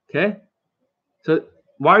 Okay? So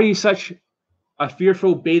why are you such a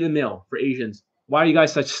fearful beta male for Asians? Why are you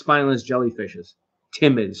guys such spineless jellyfishes?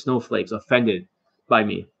 Timid, snowflakes, offended by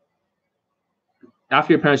me.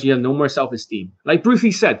 After your parents, you have no more self-esteem. Like Bruce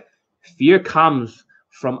Lee said, fear comes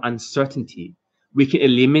from uncertainty. We can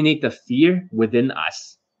eliminate the fear within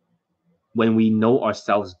us when we know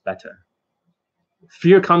ourselves better.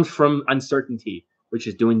 Fear comes from uncertainty, which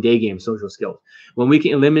is doing day game social skills. When we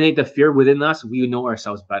can eliminate the fear within us, we know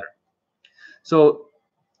ourselves better. So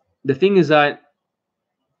the thing is that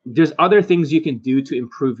there's other things you can do to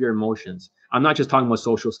improve your emotions. I'm not just talking about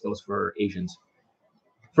social skills for Asians.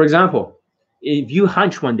 For example, if you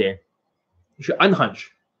hunch one day, you should unhunch.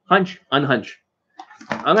 Hunch, unhunch.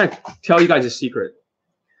 I'm going to tell you guys a secret.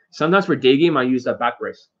 Sometimes for day game, I use a back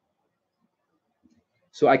brace.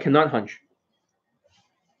 So I cannot hunch.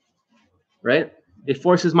 Right? It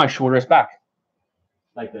forces my shoulders back.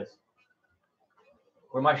 Like this.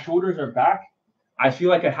 Where my shoulders are back, I feel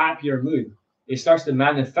like a happier mood. It starts to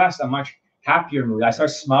manifest a much happier mood. I start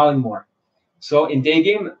smiling more. So in day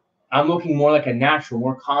game, I'm looking more like a natural,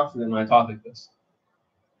 more confident when I talk like this.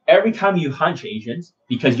 Every time you hunch, Asians,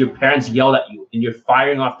 because your parents yelled at you and you're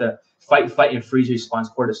firing off the fight, and freeze response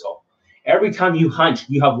cortisol. Every time you hunch,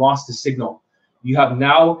 you have lost the signal. You have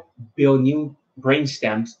now built new brain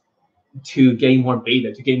stems to getting more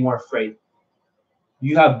beta, to getting more afraid.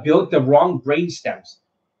 You have built the wrong brain stems,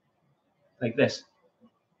 like this.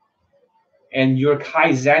 And you're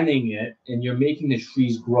kaizening it, and you're making the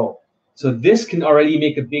trees grow. So this can already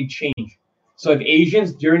make a big change. So if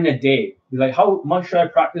Asians during the day, be like, how much should I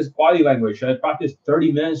practice body language? Should I practice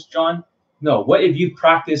 30 minutes, John? No. What if you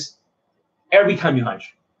practice every time you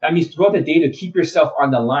hunch? That means throughout the day to keep yourself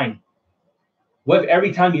on the line. What if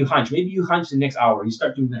every time you hunch, maybe you hunch the next hour, you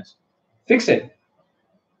start doing this. Fix it.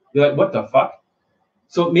 You're like, what the fuck?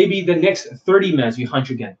 So maybe the next 30 minutes you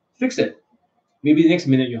hunch again. Fix it. Maybe the next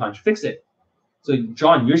minute you hunch. Fix it. So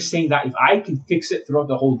John, you're saying that if I can fix it throughout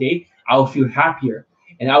the whole day, I'll feel happier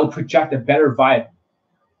and I will project a better vibe.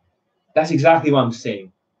 That's exactly what I'm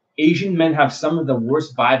saying. Asian men have some of the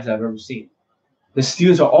worst vibes I've ever seen. The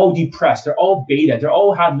students are all depressed. They're all beta. They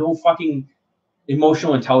all have no fucking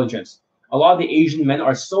emotional intelligence. A lot of the Asian men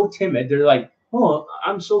are so timid. They're like, oh,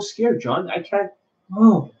 I'm so scared, John. I can't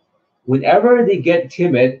Oh, whenever they get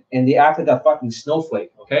timid and they act like a fucking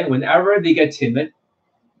snowflake, okay? Whenever they get timid,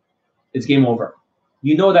 it's game over.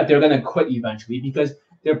 You know that they're gonna quit eventually because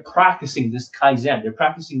they're practicing this kaizen. They're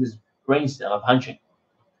practicing this brain stem of hunching.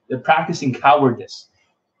 They're practicing cowardice.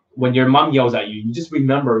 When your mom yells at you, you just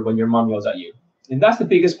remember when your mom yells at you, and that's the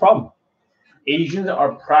biggest problem. Asians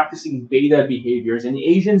are practicing beta behaviors, and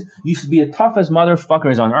Asians used to be the toughest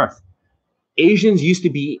motherfuckers on earth. Asians used to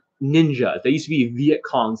be ninjas. They used to be Viet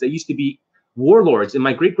Congs. They used to be warlords. And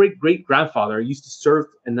my great grandfather used to serve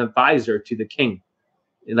an advisor to the king,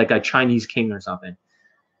 like a Chinese king or something.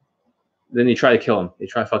 Then they try to kill him. They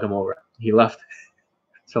try to fuck him over. He left.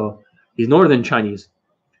 So he's Northern Chinese.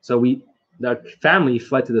 So the family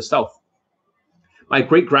fled to the south. My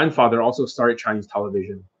great grandfather also started Chinese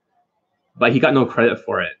television, but he got no credit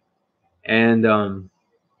for it. And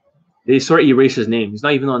they sort of erased his name. He's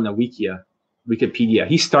not even on the Wikipedia.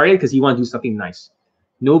 He started because he wanted to do something nice.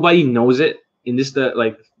 Nobody knows it. In this,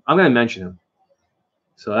 I'm gonna mention him,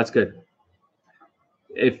 so that's good.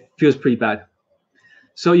 It feels pretty bad.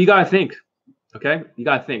 So you gotta think, okay? You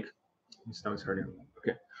gotta think. My stomach's hurting.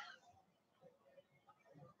 Okay.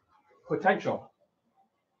 Potential.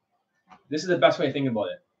 This is the best way to think about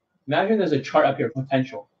it. Imagine there's a chart up here,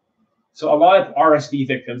 potential. So a lot of RSD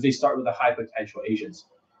victims, they start with a high potential, Asians.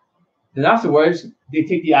 Then afterwards, they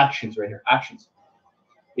take the actions right here, actions.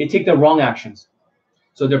 They take the wrong actions.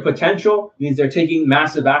 So their potential means they're taking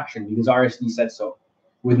massive action because RSD said so,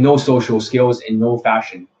 with no social skills and no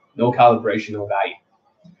fashion, no calibration, no value.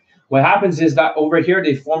 What happens is that over here,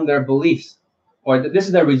 they form their beliefs, or this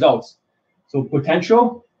is their results. So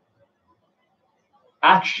potential,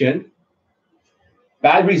 action,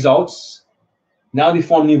 bad results. Now they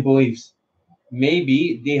form new beliefs.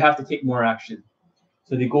 Maybe they have to take more action.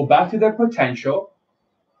 So they go back to their potential.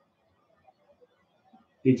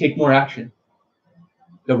 They take more action.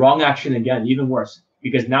 The wrong action again, even worse,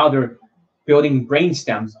 because now they're building brain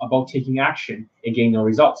stems about taking action and getting no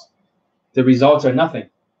results. The results are nothing.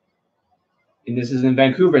 And this is in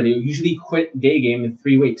Vancouver. They usually quit day game in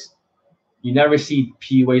 3 weeks. You never see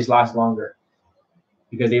PUAs last longer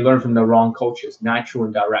because they learn from the wrong coaches, natural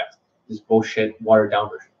and direct. This bullshit, watered down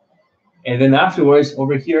version. And then afterwards,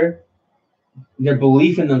 over here, their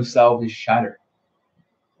belief in themselves is shattered.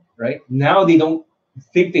 Right? Now they don't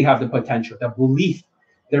think they have the potential.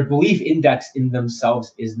 Their belief index in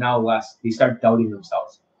themselves is now less. They start doubting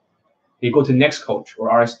themselves. They go to next coach or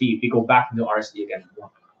RSD. They go back into RSD again.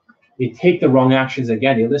 They take the wrong actions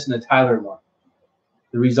again. They listen to Tyler more.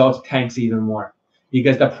 The results tanks even more.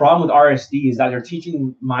 Because the problem with RSD is that they're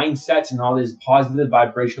teaching mindsets and all this positive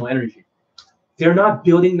vibrational energy. They're not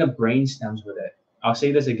building the brain stems with it. I'll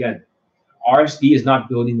say this again. RSD is not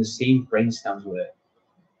building the same brain stems with it.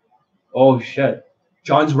 Oh, shit.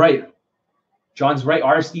 John's right. John's right.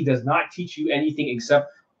 RSD does not teach you anything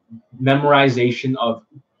except memorization of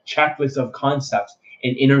checklists of concepts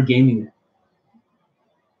and inner gaming it.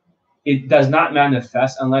 It does not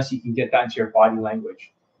manifest unless you can get that into your body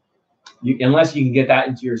language. Unless you can get that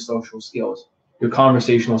into your social skills, your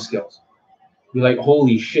conversational skills. You're like,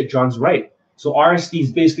 holy shit, John's right. So RSD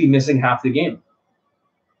is basically missing half the game.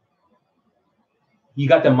 You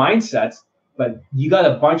got the mindsets, but you got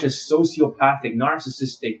a bunch of sociopathic,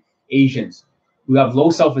 narcissistic Asians who have low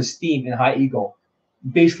self-esteem and high ego,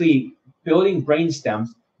 basically building brain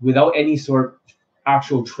stems without any sort of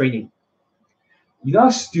actual training. You know how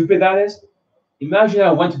stupid that is? Imagine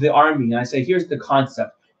I went to the army and I say, here's the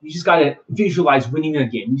concept. You just got to visualize winning a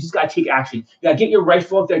game. You just got to take action. You got to get your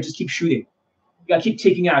rifle up there, just keep shooting. You got to keep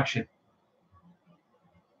taking action.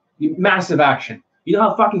 Massive action. You know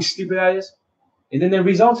how fucking stupid that is? And then the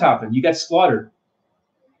results happen. You get slaughtered.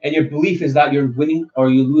 And your belief is that you're winning or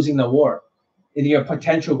you're losing the war. And your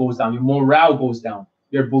potential goes down. Your morale goes down.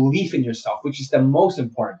 Your belief in yourself, which is the most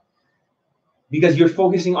important. Because you're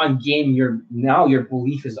focusing on game, now your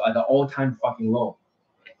belief is at an all-time fucking low.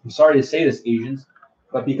 I'm sorry to say this, Asians,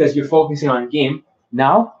 but because you're focusing on game,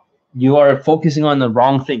 now you are focusing on the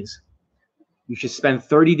wrong things. You should spend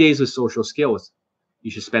 30 days with social skills.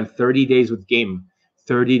 You should spend 30 days with game,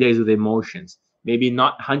 30 days with emotions, maybe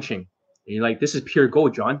not hunching. And you're like, this is pure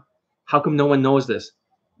gold, John. How come no one knows this?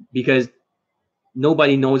 Because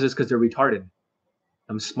nobody knows this because they're retarded.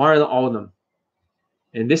 I'm smarter than all of them.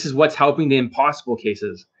 And this is what's helping the impossible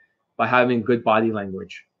cases by having good body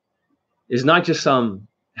language. It's not just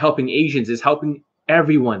helping Asians, it's helping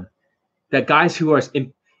everyone. That guys who are,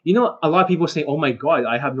 a lot of people say, oh my God,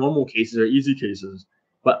 I have normal cases or easy cases.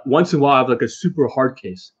 But once in a while, I have like a super hard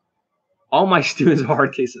case. All my students are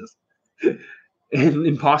hard cases and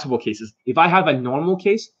impossible cases. If I have a normal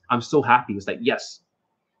case, I'm so happy. It's like, yes,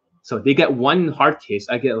 So they get one hard case,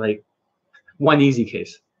 I get like one easy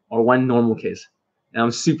case or one normal case. And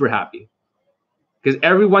I'm super happy. Because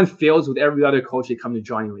everyone fails with every other coach they come to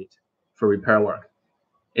Johnny Elite for repair work.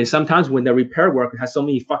 And sometimes when the repair work has so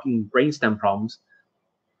many fucking brainstem problems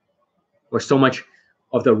or so much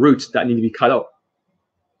of the roots that need to be cut out,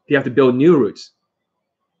 they have to build new roots.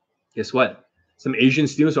 Guess what? Some Asian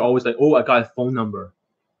students are always like, oh, I got a phone number.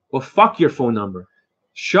 Well, fuck your phone number.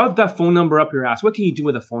 Shove that phone number up your ass. What can you do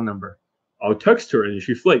with a phone number? I'll text her and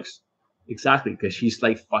she flakes. Exactly, because she's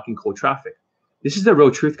like fucking cold traffic. This is the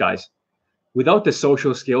real truth, guys. Without the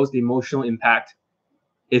social skills, the emotional impact,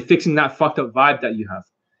 it's fixing that fucked up vibe that you have.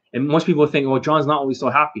 And most people think, oh, John's not always so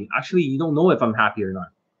happy. Actually, you don't know if I'm happy or not.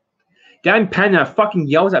 Dan Pena fucking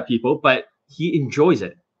yells at people, but he enjoys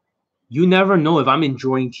it. You never know if I'm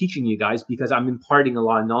enjoying teaching you guys because I'm imparting a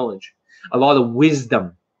lot of knowledge, a lot of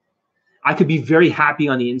wisdom. I could be very happy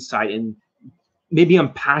on the inside and maybe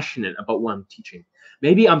I'm passionate about what I'm teaching.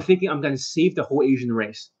 Maybe I'm thinking I'm going to save the whole Asian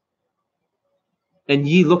race. And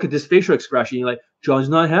you look at this facial expression, you're like, John's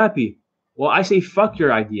not happy. Well, I say, fuck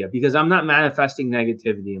your idea because I'm not manifesting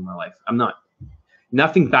negativity in my life. I'm not.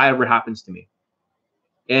 Nothing bad ever happens to me.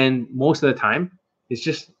 And most of the time, it's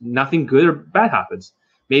just nothing good or bad happens.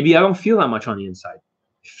 Maybe I don't feel that much on the inside.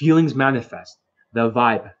 Feelings manifest, the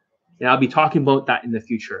vibe. And I'll be talking about that in the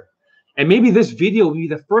future. And maybe this video will be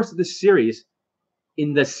the first of the series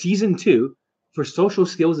in the season 2 for social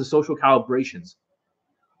skills and social calibrations.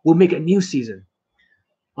 We'll make a new season.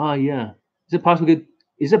 Oh, yeah. Is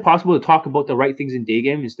it possible to talk about the right things in day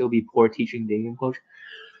game and still be poor teaching day game coach?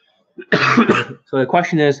 So the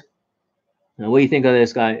question is, what do you think of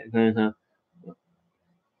this guy?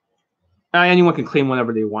 Anyone can claim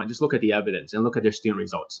whatever they want. Just look at the evidence and look at their student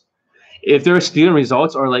results. If their student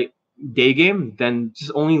results are like day game, then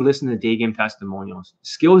just only listen to day game testimonials.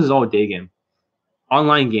 Skills is all day game.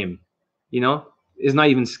 Online game, is not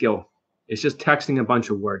even skill. It's just texting a bunch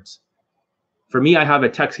of words. For me, I have a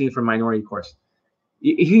texting for minority course.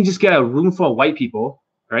 You can just get a room full of white people,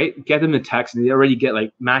 right? Get them to text, and they already get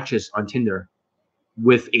like matches on Tinder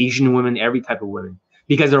with Asian women, every type of women,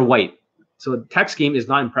 because they're white. So the text game is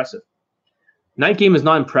not impressive. Night game is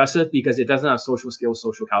not impressive because it doesn't have social skills,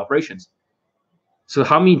 social calibrations. So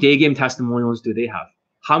how many day game testimonials do they have?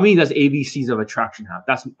 How many does ABCs of attraction have?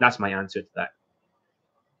 That's my answer to that.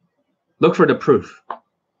 Look for the proof.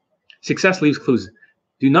 Success leaves clues.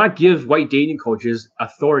 Do not give white dating coaches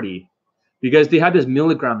authority because they had this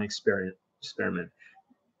milligram experiment.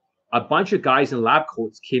 A bunch of guys in lab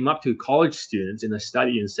coats came up to college students in a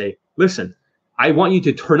study and say, listen, I want you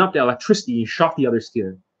to turn up the electricity and shock the other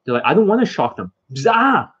student. They're like, I don't want to shock them.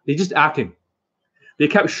 They're just acting. They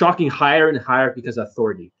kept shocking higher and higher because of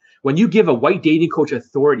authority. When you give a white dating coach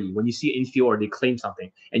authority, when you see infield or they claim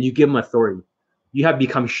something and you give them authority, you have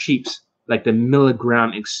become sheeps, like the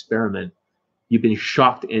milligram experiment. You've been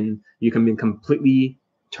shocked and you can be completely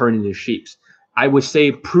turned into sheeps. I would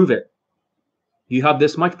say prove it. You have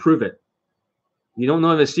this much, prove it. You don't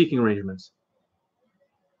know the seeking arrangements,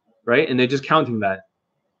 right? And they're just counting that.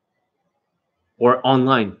 Or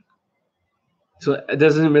online. So it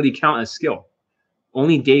doesn't really count as skill.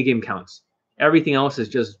 Only day game counts. Everything else is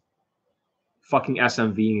just fucking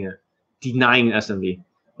SMVing it, denying SMV.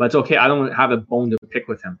 But it's okay. I don't have a bone to pick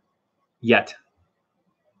with him yet.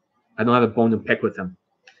 I don't have a bone to pick with him.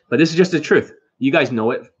 But this is just the truth. You guys know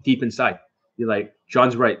it deep inside. You're like,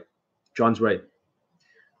 John's right. John's right.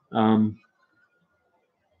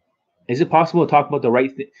 Is it possible to talk about the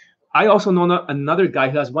right thing? I also know another guy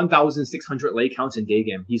who has 1,600 lay counts in day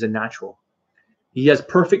game. He's a natural. He has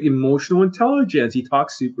perfect emotional intelligence. He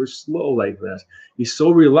talks super slow like this. He's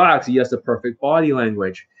so relaxed. He has the perfect body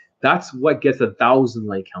language. That's what gets 1,000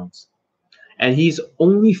 lay counts. And he's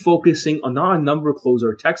only focusing on not a number close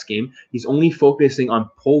or text game. He's only focusing on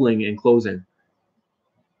polling and closing.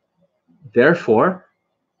 Therefore,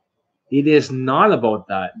 it is not about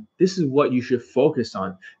that. This is what you should focus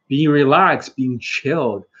on. Being relaxed, being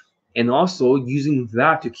chilled, and also using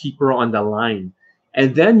that to keep her on the line.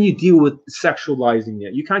 And then you deal with sexualizing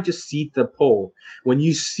it. You can't just seat the pole. When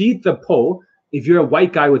you seat the pole, if you're a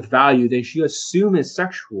white guy with value, then she assumes it's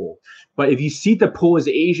sexual. But if you seat the pole as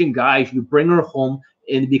an Asian guy, you bring her home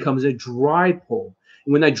and it becomes a dry pole.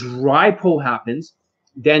 And when a dry pole happens,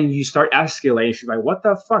 then you start escalating. She's like, what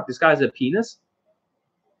the fuck? This guy's a penis?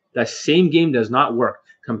 That same game does not work.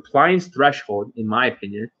 Compliance threshold, in my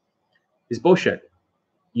opinion, is bullshit.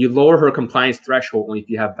 You lower her compliance threshold only if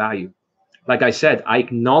you have value. Like I said, I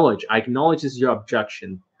acknowledge this is your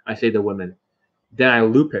objection. I say to women. Then I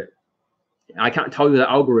loop it. I can't tell you the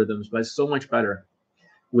algorithms, but it's so much better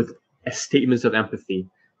with statements of empathy.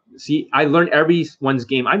 See, I learned everyone's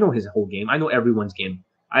game. I know his whole game. I know everyone's game.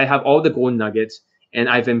 I have all the golden nuggets, and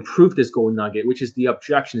I've improved this golden nugget, which is the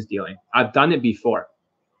objections dealing. I've done it before,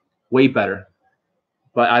 way better.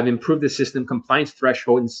 But I've improved the system. Compliance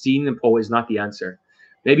threshold and seeing the pole is not the answer.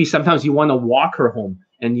 Maybe sometimes you want to walk her home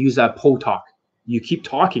and use that pole talk. You keep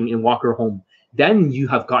talking and walk her home. Then you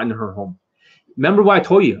have gotten her home. Remember what I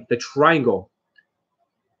told you, the triangle,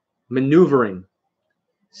 maneuvering,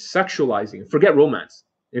 sexualizing. Forget romance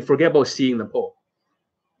and forget about seeing the pole.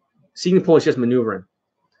 Seeing the pole is just maneuvering.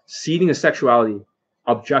 Seeding is sexuality.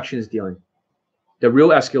 Objection is dealing. The real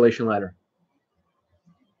escalation ladder.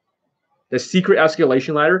 The secret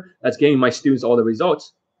escalation ladder that's giving my students all the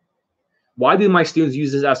results. Why do my students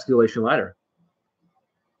use this escalation ladder?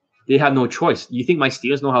 They have no choice. You think my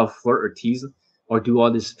students know how to flirt or tease or do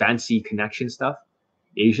all this fancy connection stuff?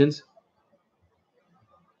 Asians?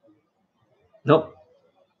 Nope.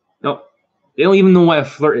 Nope. They don't even know what a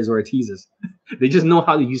flirt is or a tease is. They just know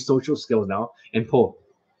how to use social skills now and pull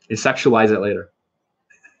and sexualize it later.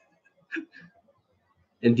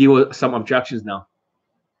 And deal with some objections now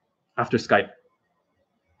after Skype.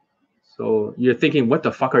 So you're thinking, what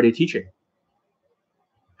the fuck are they teaching?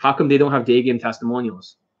 How come they don't have day game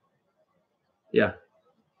testimonials? Yeah,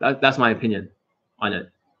 that's my opinion on it.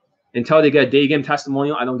 Until they get a day game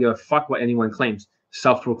testimonial, I don't give a fuck what anyone claims.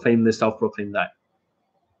 Self-proclaim this, self-proclaim that.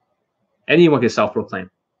 Anyone can self-proclaim.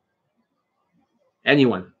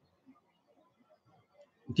 Anyone.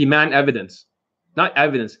 Demand evidence. Not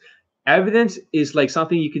evidence. Evidence is like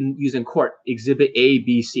something you can use in court. Exhibit A,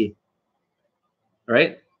 B, C.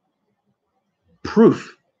 Right?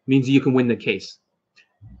 Proof means you can win the case.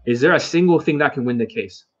 Is there a single thing that can win the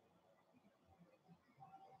case?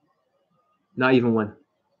 Not even one.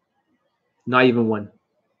 Not even one.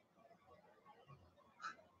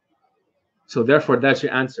 So therefore, that's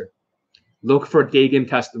your answer. Look for day game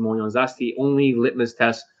testimonials. That's the only litmus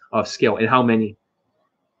test of skill. And how many?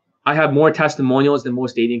 I have more testimonials than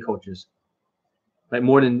most dating coaches. Like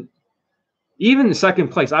more than, even in second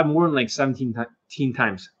place, I have more than like 17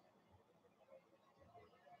 times.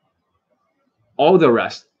 All the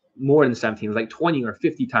rest, more than 17, like 20 or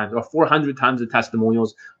 50 times or 400 times the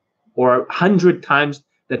testimonials or 100 times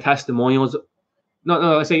the testimonials.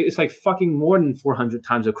 No, I say it's like fucking more than 400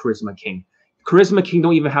 times a Charisma King. Charisma King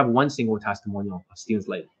don't even have one single testimonial of Stephen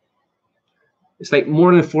Slade. It's like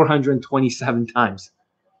more than 427 times.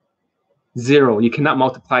 Zero. You cannot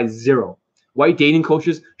multiply zero. White dating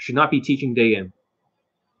coaches should not be teaching day game.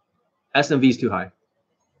 SMV is too high.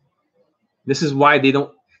 This is why they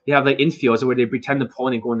have like infields where they pretend to pull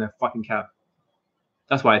and go in their fucking cab.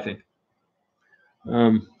 That's why I think.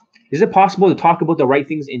 Is it possible to talk about the right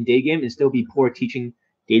things in day game and still be poor teaching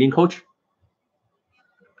dating coach?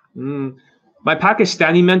 My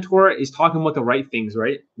Pakistani mentor is talking about the right things,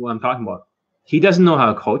 right? What I'm talking about. He doesn't know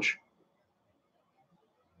how to coach.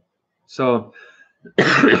 So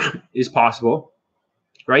it's possible,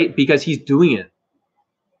 right? Because he's doing it.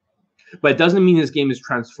 But it doesn't mean his game is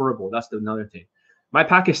transferable. That's another thing. My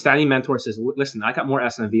Pakistani mentor says, listen, I got more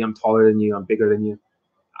SNV. I'm taller than you. I'm bigger than you.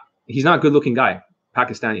 He's not a good-looking guy,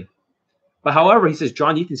 Pakistani. But however, he says,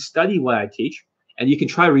 John, you can study what I teach, and you can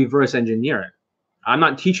try to reverse engineer it. I'm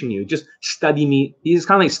not teaching you. Just study me. He's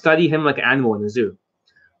kind of like study him like an animal in the zoo.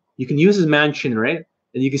 You can use his mansion, right?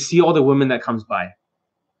 And you can see all the women that comes by.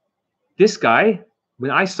 This guy,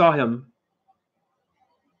 when I saw him,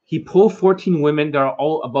 he pulled 14 women that are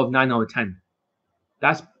all above 9 out of 10.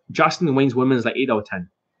 That's Justin Wayne's women is like 8 out of 10.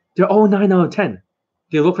 They're all 9 out of 10.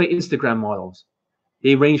 They look like Instagram models.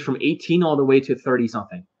 They range from 18 all the way to 30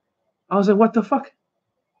 something. I was like, what the fuck?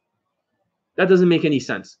 That doesn't make any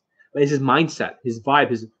sense. But it's his mindset, his vibe,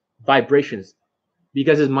 his vibrations.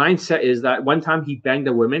 Because his mindset is that one time he banged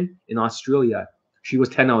a woman in Australia. She was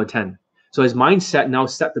 10 out of 10. So his mindset now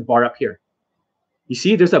set the bar up here. You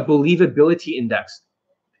see, there's a believability index.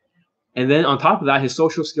 And then on top of that, his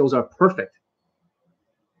social skills are perfect.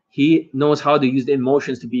 He knows how to use the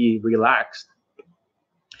emotions to be relaxed.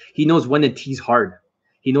 He knows when to tease hard.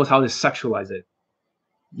 He knows how to sexualize it.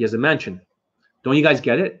 He has a mansion. Don't you guys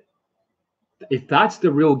get it? If that's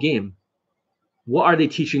the real game, what are they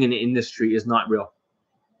teaching in the industry is not real.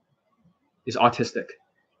 It's autistic.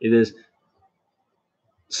 It is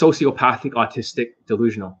sociopathic, autistic,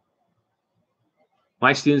 delusional.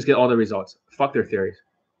 My students get all the results. Fuck their theories.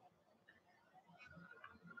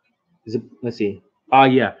 Let's see.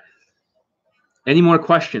 Yeah. Any more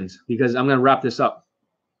questions? Because I'm going to wrap this up.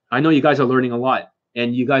 I know you guys are learning a lot,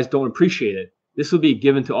 and you guys don't appreciate it. This will be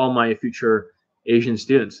given to all my future Asian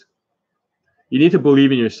students. You need to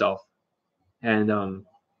believe in yourself. And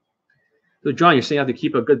So John, you're saying I have to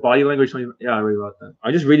keep a good body language. Yeah, I read about that.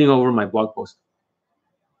 I'm just reading over my blog post.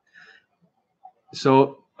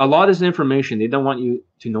 So a lot of this information, they don't want you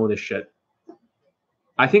to know this shit.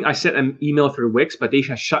 I think I sent an email through Wix, but they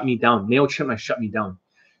shut me down. MailChimp has shut me down.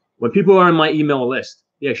 When people are on my email list,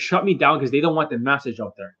 they shut me down because they don't want the message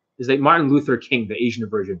out there. It's like Martin Luther King, the Asian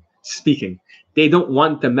version, speaking. They don't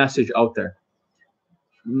want the message out there.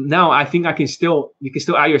 Now, I think you can still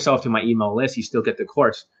add yourself to my email list. You still get the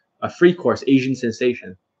course, a free course, Asian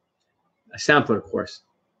Sensation, a sampler course.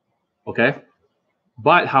 Okay?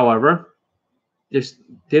 But, however,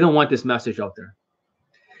 they don't want this message out there.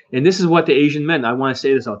 And this is what the Asian men, I want to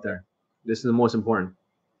say this out there. This is the most important.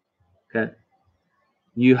 Okay?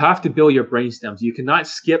 You have to build your brain stems. You cannot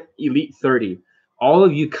skip Elite 30. All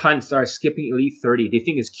of you cunts are skipping Elite 30. They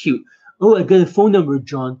think it's cute. Oh, I got a phone number,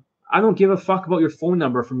 John. I don't give a fuck about your phone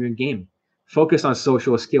number from your game. Focus on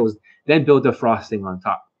social skills. Then build the frosting on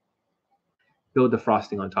top. Build the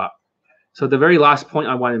frosting on top. So the very last point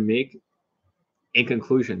I want to make in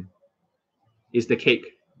conclusion is the cake.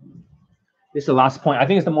 This is the last point. I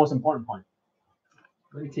think it's the most important point.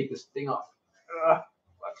 Let me take this thing off.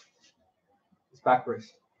 It's back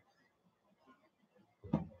brace.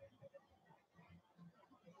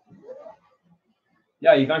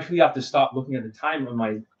 Yeah, you eventually have to stop looking at the time on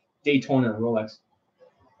my Daytona and Rolex.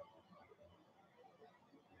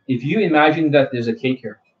 If you imagine that there's a cake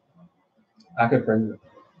here, I could bring it.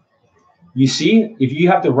 You see, if you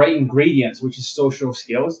have the right ingredients, which is social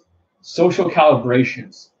skills, social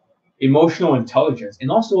calibrations, emotional intelligence, and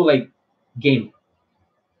also like game.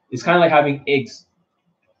 It's kind of like having eggs,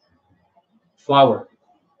 flour,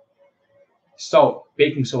 salt,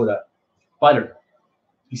 baking soda, butter.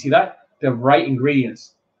 You see that? The right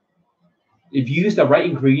ingredients. If you use the right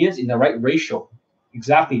ingredients in the right ratio,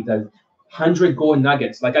 exactly the 100 gold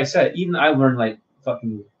nuggets. Like I said, even I learned like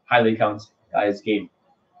fucking highly counts guys game.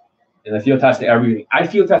 And I field test everything. I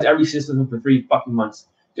field test every system for 3 fucking months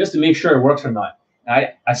just to make sure it works or not. And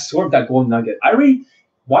I swerved that gold nugget.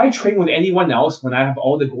 Why train with anyone else when I have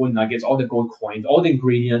all the gold nuggets, all the gold coins, all the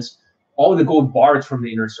ingredients, all the gold bars from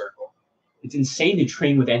the inner circle? It's insane to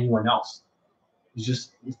train with anyone else.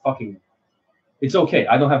 It's okay.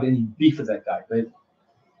 I don't have any beef with that guy, but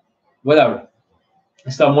whatever. I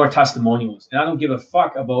still have more testimonials. And I don't give a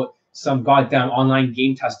fuck about some goddamn online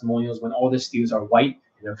game testimonials when all the steals are white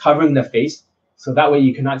and they're covering the face. So that way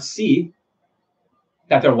you cannot see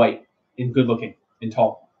that they're white and good looking and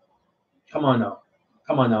tall. Come on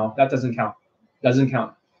now. That doesn't count.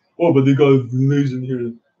 Oh, but they got laser in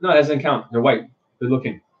here. No, it doesn't count. They're white. Good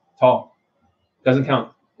looking. Tall. Doesn't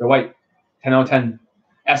count. They're white. 10 out of 10.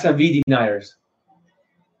 SMV deniers.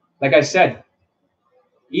 Like I said,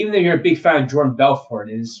 even if you're a big fan of Jordan Belfort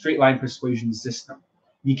and his straight line persuasion system,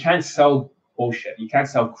 you can't sell bullshit. You can't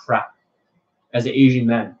sell crap as an Asian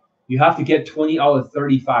man. You have to get 20 out of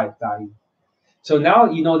 35 value. So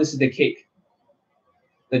now you know this is the cake.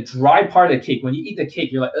 The dry part of the cake. When you eat the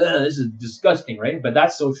cake, you're like, ugh, this is disgusting, right? But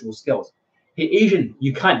that's social skills. Hey, Asian,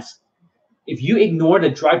 you cunts. If you ignore the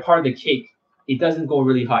dry part of the cake, it doesn't go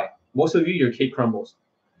really high. Most of you, your cake crumbles.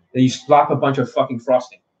 Then you slap a bunch of fucking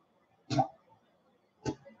frosting.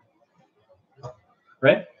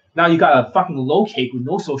 Right? Now you got a fucking low cake with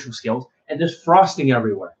no social skills, and there's frosting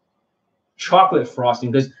everywhere. Chocolate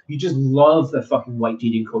frosting, because you just love the fucking white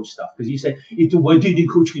dating coach stuff. Because you say, if the white dating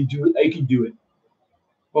coach can do it, I can do it.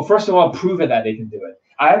 Well, first of all, prove it that they can do it.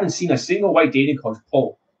 I haven't seen a single white dating coach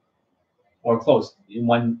pull or close in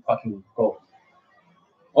one fucking go.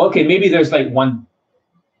 Okay, maybe there's like one.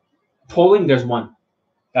 Polling, there's one.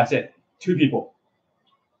 That's it. 2 people.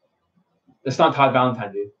 That's not Todd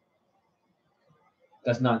Valentine, dude.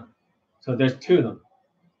 That's not. So there's 2 of them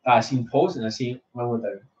that I've seen post and I've seen one with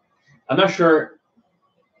them. I'm not sure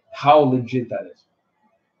how legit that is.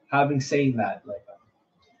 Having saying that, like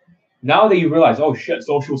now that you realize, oh shit,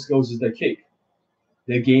 social skills is the cake.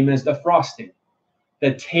 The game is the frosting.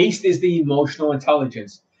 The taste is the emotional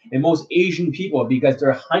intelligence. And most Asian people, because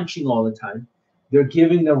they're hunching all the time, they're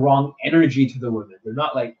giving the wrong energy to the women. They're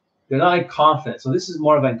not confident. So this is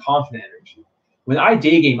more of a confident energy. When I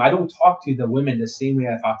day game, I don't talk to the women the same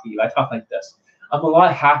way I talk to you. I talk like this. I'm a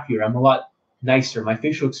lot happier. I'm a lot nicer. My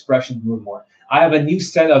facial expressions move more. I have a new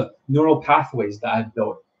set of neural pathways that I've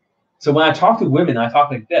built. So when I talk to women, I talk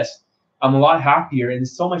like this. I'm a lot happier and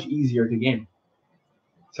it's so much easier to game.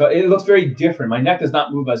 So it looks very different. My neck does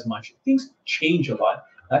not move as much. Things change a lot.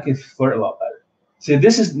 I can flirt a lot better. So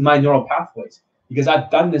this is my neural pathways because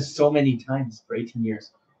I've done this so many times for 18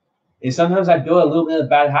 years. And sometimes I build a little bit of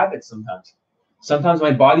bad habits sometimes. Sometimes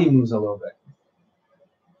my body moves a little bit.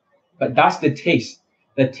 But that's the taste.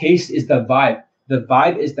 The taste is the vibe. The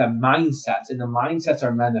vibe is the mindsets, and the mindsets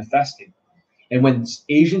are manifesting. And when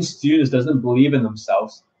Asian students doesn't believe in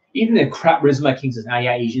themselves, even the crap Charisma King says,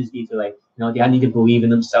 yeah, Asians need to they need to believe in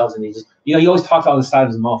themselves, and they just, he always talks out the side of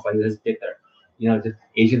his mouth like this dick there. Just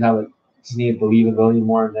Asians have just need to believe in it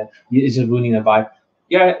more, and that it's just ruining the vibe.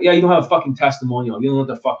 Yeah, you don't have a fucking testimonial. You don't know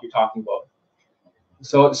what the fuck you're talking about.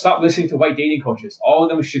 So stop listening to white dating coaches. All of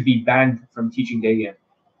them should be banned from teaching dating.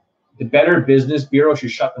 The Better Business Bureau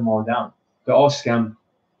should shut them all down. They're all scam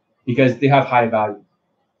because they have high value.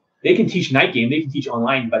 They can teach night game, they can teach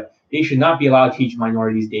online, but they should not be allowed to teach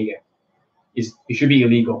minorities dating. It should be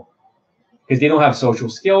illegal because they don't have social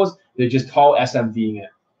skills. They're just tall SMVing it.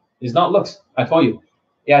 It's not looks. I told you,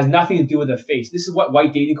 it has nothing to do with the face. This is what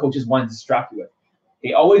white dating coaches want to distract you with.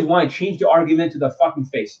 They always want to change the argument to the fucking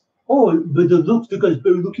face. Oh, but the looks, the guy's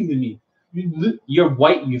better looking than me. You're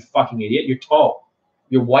white, you fucking idiot. You're tall.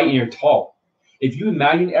 You're white and you're tall. If you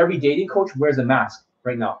imagine every dating coach wears a mask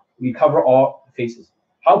right now, we cover all faces.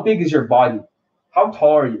 How big is your body? How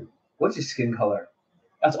tall are you? What's your skin color?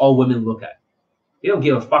 That's all women look at. They don't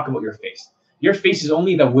give a fuck about your face. Your face is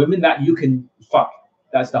only the women that you can fuck.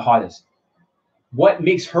 That's the hottest. What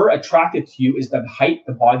makes her attracted to you is the height,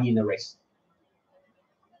 the body, and the race.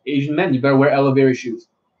 Asian men, you better wear elevator shoes.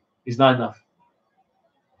 It's not enough.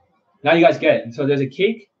 Now you guys get it. And so there's a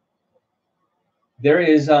cake. There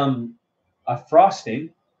is a frosting.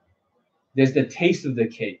 There's the taste of the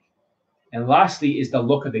cake. And lastly is the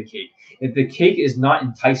look of the cake. If the cake is not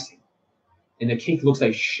enticing and the cake looks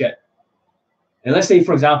like shit, and let's say,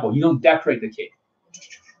 for example, you don't decorate the cake,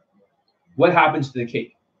 what happens to the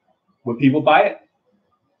cake? Would people buy it?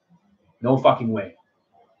 No fucking way.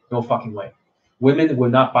 No fucking way. Women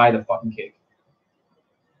would not buy the fucking cake.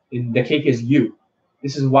 And the cake is you.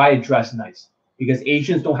 This is why I dress nice, because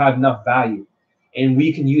Asians don't have enough value. And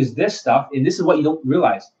we can use this stuff, and this is what you don't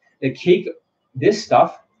realize. The cake, this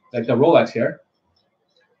stuff, like the Rolex here,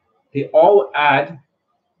 they all add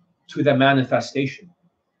to the manifestation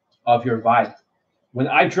of your vibe. When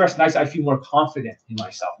I dress nice, I feel more confident in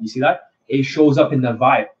myself. You see that? It shows up in the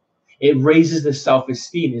vibe. It raises the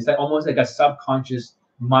self-esteem. It's like almost like a subconscious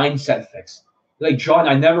mindset fix. Like, John,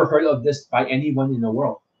 I never heard of this by anyone in the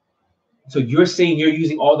world. So you're saying you're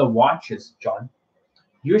using all the watches, John.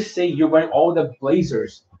 You're saying you're wearing all the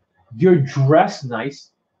blazers. You're dressed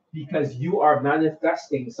nice because you are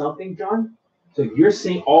manifesting something, John. So you're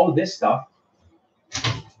saying all this stuff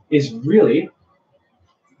is really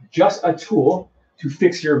just a tool to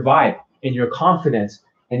fix your vibe and your confidence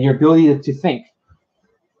and your ability to think.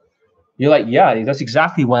 You're like, yeah, that's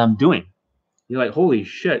exactly what I'm doing. You're like, holy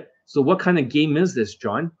shit. So what kind of game is this,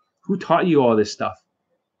 John? Who taught you all this stuff?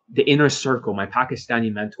 The Inner Circle, my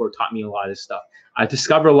Pakistani mentor, taught me a lot of this stuff. I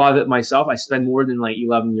discovered a lot of it myself. I spent more than like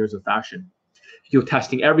 11 years of fashion. You're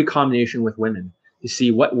testing every combination with women to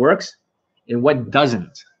see what works and what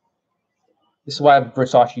doesn't. This is why I have a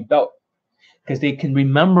Versace belt, because they can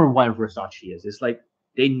remember what Versace is. It's like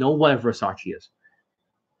they know what Versace is.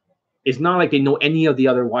 It's not like they know any of the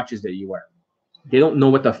other watches that you wear. They don't know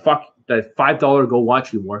what the fuck the $5 gold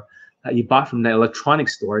watch you wore that you bought from the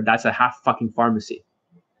electronics store. That's a half fucking pharmacy.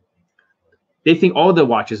 They think all the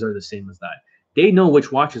watches are the same as that. They know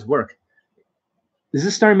which watches work. Is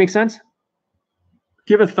this starting to make sense?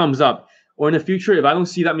 Give a thumbs up. Or in the future, if I don't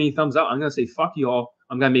see that many thumbs up, I'm going to say, fuck you all.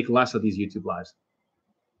 I'm going to make less of these YouTube lives.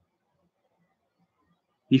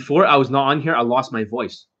 Before I was not on here, I lost my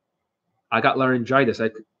voice. I got laryngitis.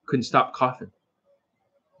 I couldn't stop coughing.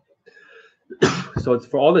 So it's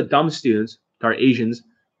for all the dumb students that are Asians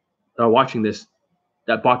that are watching this,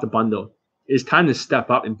 that bought the bundle. It's time to step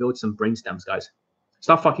up and build some brain stems, guys.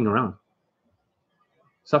 Stop fucking around.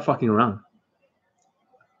 Stop fucking around.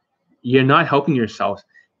 You're not helping yourselves.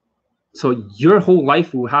 So your whole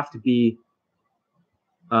life will have to be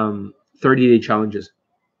 30-day challenges.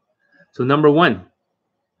 So number one,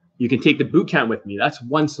 you can take the boot camp with me. That's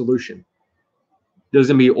one solution. There's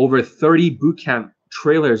going to be over 30 boot camp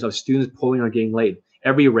trailers of students pulling or getting laid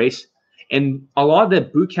every race. And a lot of the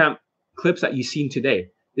boot camp clips that you've seen today,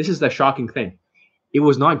 this is the shocking thing. It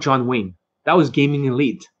was not John Wayne. That was Gaming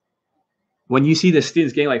Elite. When you see the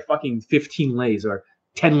students getting like fucking 15 lays or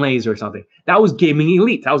 10 lays or something, that was Gaming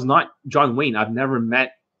Elite. That was not John Wayne. I've never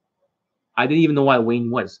met. I didn't even know what Wayne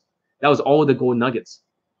was. That was all the gold nuggets.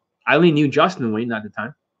 I only knew Justin Wayne at the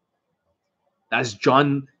time. That's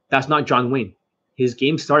not John Wayne. His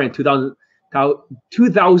game started in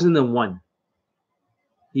 2001.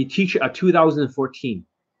 He teach at 2014.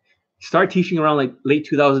 Start teaching around like late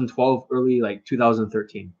 2012, early like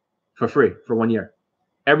 2013 for free for 1 year.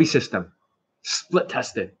 Every system. Split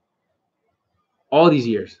tested. All these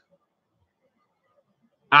years.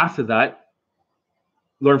 After that,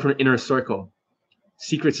 learn from the inner circle,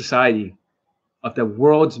 secret society of the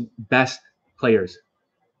world's best players.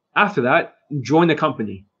 After that, join the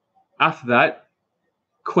company. After that,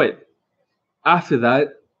 quit. After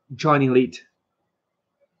that, join Elite.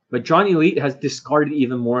 But Join Elite has discarded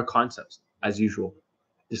even more concepts, as usual.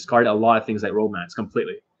 Discarded a lot of things like romance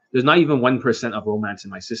completely. There's not even 1% of romance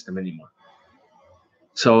in my system anymore.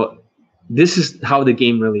 So this is how the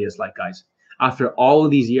game really is like, guys. After all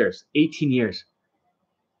of these years, 18 years,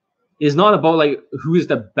 it's not about like who is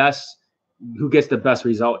the best, who gets the best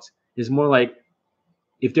results. It's more like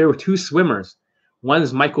if there were two swimmers, one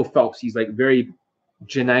is Michael Phelps. He's like very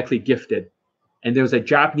genetically gifted. And there was a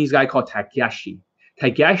Japanese guy called Takeshi.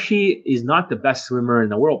 Takeshi is not the best swimmer in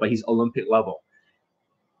the world, but he's Olympic level.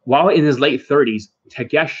 While in his late 30s,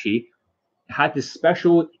 Takeshi had this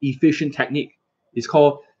special efficient technique. It's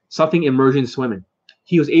called something immersion swimming.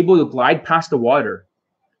 He was able to glide past the water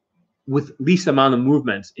with least amount of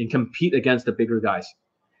movements and compete against the bigger guys.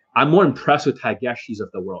 I'm more impressed with Takeshis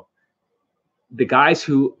of the world. The guys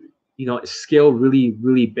who, you know, scale really,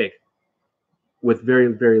 really big with very,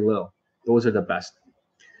 very little. Those are the best.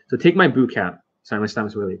 So take my boot camp. Sorry, my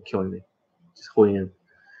stomach's really killing me. Just holding in.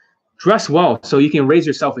 Dress well so you can raise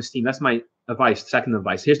your self-esteem. That's my advice. Second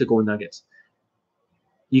advice. Here's the golden nuggets.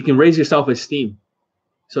 You can raise your self-esteem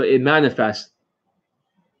so it manifests,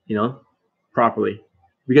 you know, properly.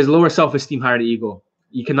 Because lower self-esteem, higher the ego.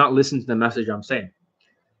 You cannot listen to the message I'm saying.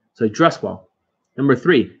 So dress well. Number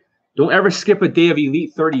 3, don't ever skip a day of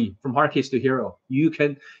Elite 30 from hard case to hero. You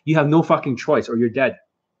have no fucking choice or you're dead.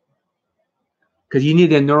 Because you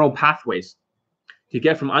need the neural pathways to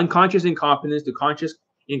get from unconscious incompetence to conscious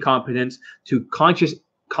incompetence to conscious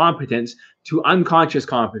competence to unconscious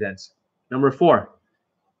competence. Number 4,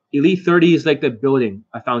 Elite 30 is like the building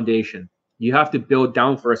a foundation. You have to build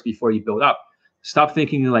down first before you build up. Stop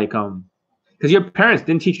thinking like, because your parents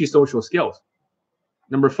didn't teach you social skills.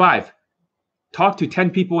 Number 5, talk to 10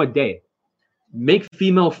 people a day. Make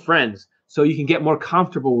female friends so you can get more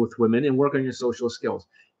comfortable with women and work on your social skills.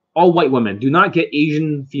 All white women, do not get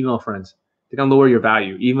Asian female friends. They're going to lower your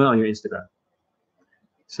value, even on your Instagram.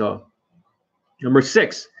 So, number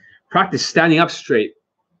 6, practice standing up straight.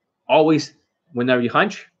 Always, whenever you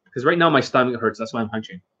hunch, because right now my stomach hurts. That's why I'm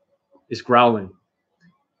hunching. It's growling.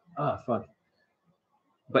 Oh, fuck.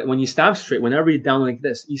 But when you stand straight, whenever you're down like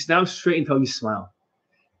this, you stand straight until you smile.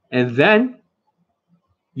 And then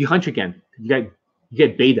you hunch again. You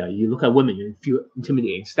get beta. You look at women, you feel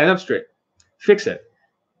intimidating. Stand up straight. Fix it.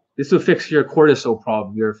 This will fix your cortisol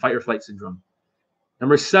problem, your fight or flight syndrome.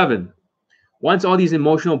 Number 7, once all these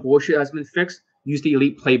emotional bullshit has been fixed, use the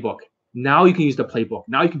Elite playbook. Now you can use the playbook.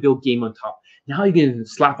 Now you can build game on top. Now you can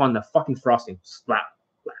slap on the fucking frosting. Slap.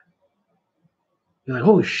 You're like,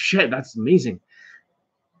 holy shit, that's amazing.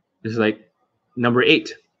 This is like number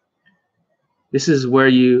 8. This is where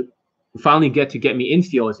you finally get to get me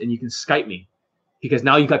infields and you can Skype me. Because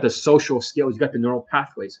now you got the social skills, you got the neural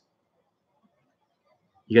pathways.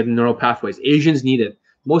 You get the neural pathways. Asians need it.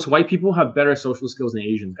 Most white people have better social skills than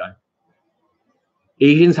Asians, guys.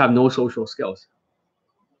 Asians have no social skills.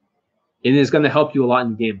 And it's going to help you a lot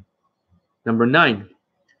in the game. Number 9,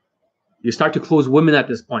 you start to close women at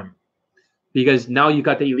this point. Because now you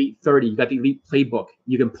got the Elite 30, you got the Elite playbook.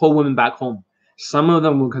 You can pull women back home. Some of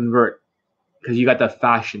them will convert because you got the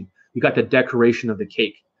fashion. You got the decoration of the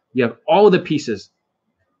cake. You have all the pieces.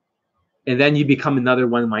 And then you become another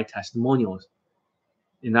one of my testimonials.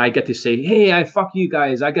 And I get to say, hey, I fuck you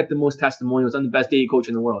guys. I get the most testimonials. I'm the best dating coach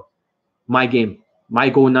in the world. My game. My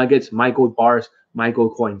gold nuggets, my gold bars, my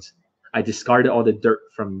gold coins. I discarded all the dirt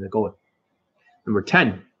from the gold. Number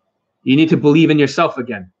 10, you need to believe in yourself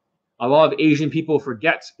again. A lot of Asian people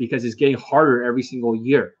forget because it's getting harder every single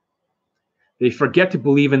year. They forget to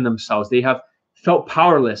believe in themselves. They have felt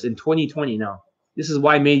powerless in 2020 now. This is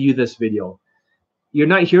why I made you this video. You're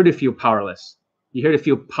not here to feel powerless. You're here to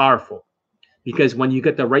feel powerful. Because when you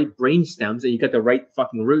get the right brain stems and you get the right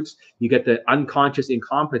fucking roots, you get the unconscious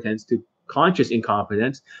incompetence to conscious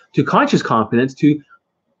incompetence to conscious competence to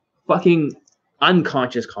fucking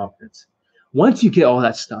unconscious competence. Once you get all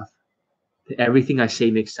that stuff, everything I say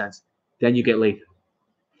makes sense. Then you get laid.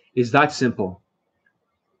 It's that simple.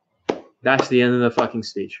 That's the end of the fucking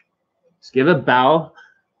speech. Just give a bow,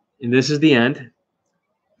 and this is the end.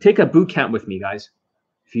 Take a boot camp with me, guys,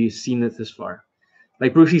 if you've seen it this far.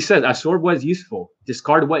 Like Bruce Lee said, absorb what is useful,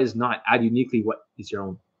 discard what is not, add uniquely what is your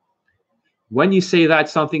own. When you say that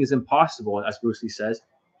something is impossible, as Bruce Lee says,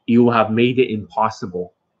 you will have made it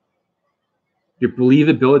impossible. Your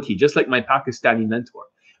believability, just like my Pakistani mentor.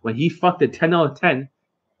 When he fucked a 10 out of 10,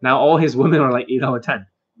 now all his women are like 8 out of 10.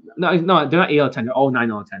 No, they're not 8 out of 10. They're all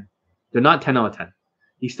 9 out of 10. They're not 10 out of 10.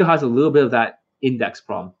 He still has a little bit of that index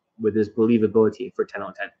problem with his believability for 10 out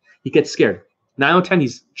of 10. He gets scared. 9 out of 10,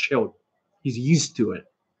 he's chilled. He's used to it.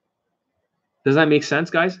 Does that make sense,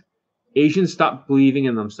 guys? Asians stop believing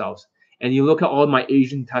in themselves. And you look at all my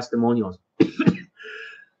Asian testimonials.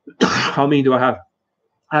 How many do I have?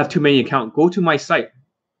 I have too many accounts. Go to my site,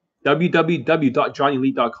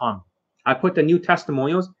 www.johnnyelite.com. I put the new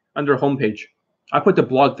testimonials under homepage. I put the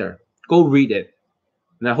blog there. Go read it.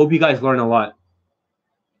 And I hope you guys learn a lot.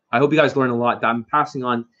 I hope you guys learn a lot, that I'm passing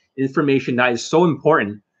on information that is so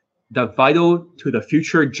important, that vital to the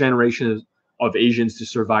future generations of Asians to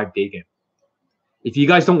survive day game. If you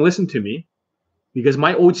guys don't listen to me, because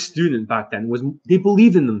my old student back then they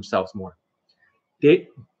believed in themselves more.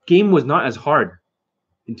 Game was not as hard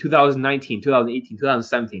in 2019, 2018,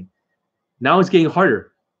 2017. Now it's getting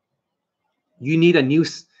harder. You need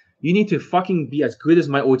to fucking be as good as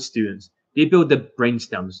my old students. They build the brain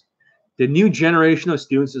stems. The new generation of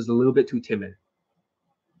students is a little bit too timid.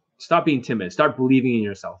 Stop being timid. Start believing in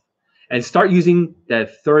yourself. And start using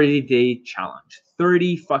the 30-day challenge.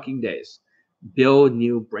 30 fucking days. Build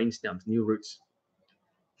new brain stems, new roots.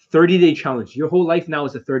 30-day challenge. Your whole life now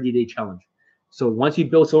is a 30-day challenge. So once you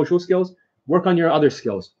build social skills, work on your other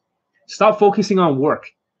skills. Stop focusing on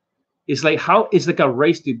work. It's like a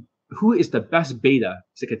race to who is the best beta.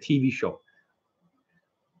 It's like a TV show.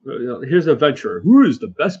 Here's a venture. Who is the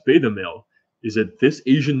best beta male? Is it this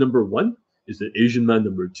Asian number 1? Is it Asian man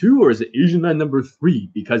number 2? Or is it Asian man number 3?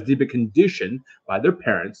 Because they've been conditioned by their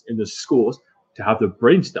parents in the schools to have their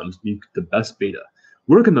brain stems be the best beta.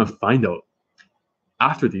 We're going to find out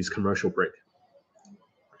after these commercial break.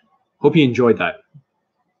 Hope you enjoyed that.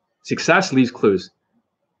 Success leaves clues.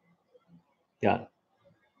 Yeah.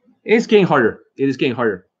 It's getting harder. It is getting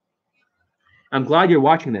harder. I'm glad you're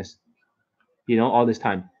watching this, all this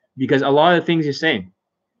time. Because a lot of the things you're saying,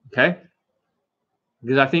 okay?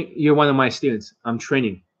 Because I think you're one of my students. I'm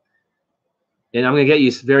training. And I'm going to get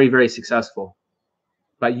you very, very successful.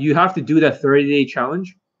 But you have to do that 30-day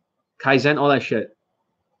challenge, Kaizen, all that shit.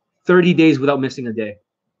 30 days without missing a day.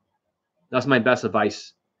 That's my best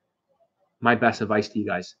advice. My best advice to you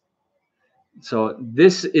guys. So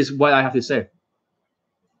this is what I have to say.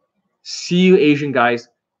 See you Asian guys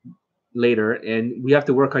later. And we have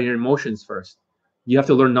to work on your emotions first. You have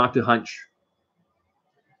to learn not to hunch.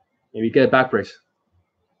 Maybe get a back brace.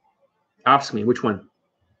 Ask me which one.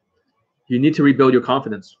 You need to rebuild your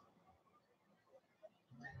confidence.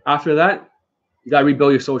 After that, you got to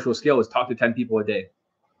rebuild your social skills. Talk to 10 people a day.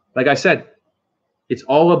 Like I said, it's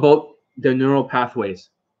all about the neural pathways.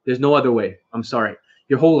 There's no other way. I'm sorry.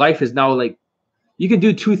 Your whole life is now like, you can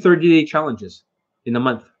do 2 30-day challenges in a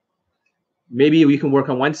month. Maybe we can work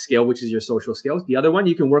on one skill, which is your social skills. The other one,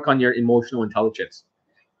 you can work on your emotional intelligence,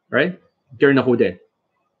 right? During the whole day.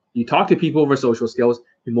 You talk to people over social skills,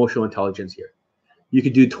 emotional intelligence here. You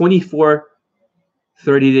could do 24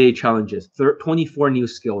 30-day challenges, 24 new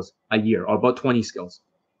skills a year, or about 20 skills.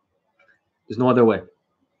 There's no other way.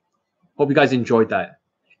 Hope you guys enjoyed that.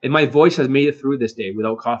 And my voice has made it through this day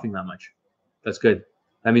without coughing that much. That's good.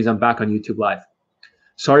 That means I'm back on YouTube Live.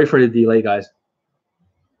 Sorry for the delay, guys.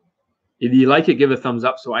 If you like it, give it a thumbs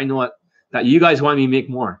up so I know that you guys want me to make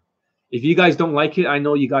more. If you guys don't like it, I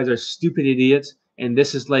know you guys are stupid idiots. And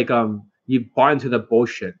this is like, you bought into the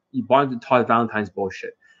bullshit. You bought into Todd Valentine's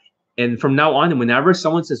bullshit. And from now on, whenever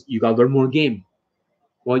someone says, you got to learn more game,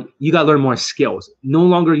 well, you got to learn more skills. No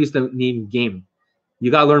longer use the name game.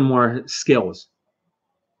 You got to learn more skills.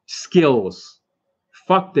 Skills.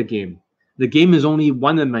 Fuck the game. The game is only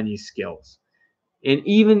one of many skills. And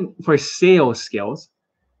even for sales skills,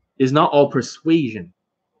 is not all persuasion.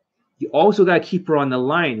 You also got to keep her on the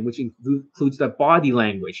line, which includes the body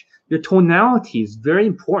language. Your tonality is very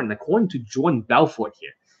important, according to Jordan Belfort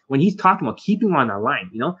here. When he's talking about keeping on the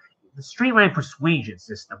line, the straight line persuasion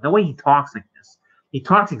system, the way he talks like this. He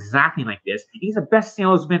talks exactly like this. He's the best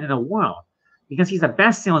salesman in the world. Because he's the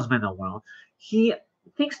best salesman in the world, he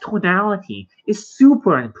thinks tonality is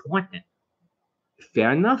super important.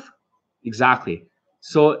 Fair enough? Exactly.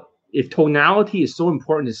 So if tonality is so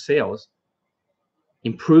important in sales,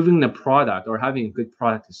 improving the product or having a good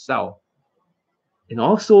product to sell, and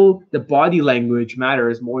also the body language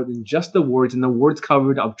matters more than just the words, and the words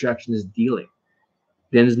covered objection is dealing,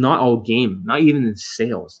 then it's not all game, not even in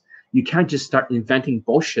sales. You can't just start inventing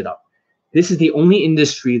bullshit up. This is the only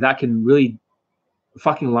industry that can really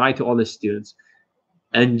fucking lie to all the students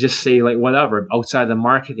and just say like whatever outside the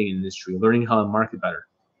marketing industry, learning how to market better.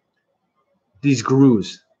 These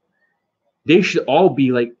gurus, they should all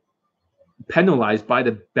be like penalized by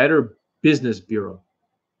the Better Business Bureau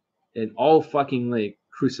and all fucking like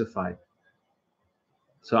crucified.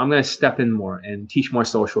 So I'm going to step in more and teach more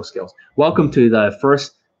social skills. Welcome to the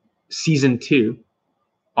first season 2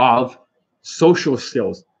 of social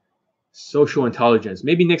skills, social intelligence.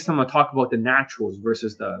 Maybe next time I'll talk about the naturals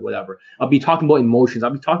versus the whatever. I'll be talking about emotions.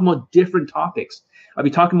 I'll be talking about different topics. I'll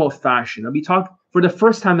be talking about fashion. I'll be talking, for the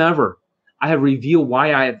first time ever, I have revealed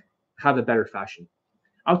why I have a better fashion.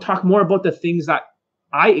 I'll talk more about the things that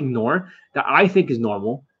I ignore, that I think is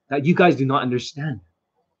normal, that you guys do not understand.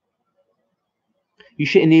 You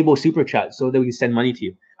should enable super chat so that we can send money to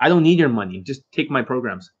you. I don't need your money. Just take my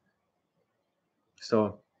programs.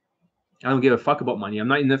 So I don't give a fuck about money. I'm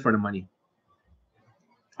not in it for the money.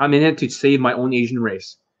 I'm in it to save my own Asian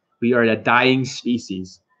race. We are a dying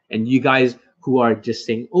species. And you guys who are just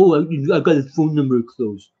saying, oh, I got a phone number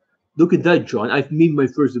closed. Look at that, John. I've made my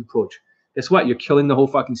first approach. Guess what? You're killing the whole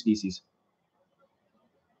fucking species.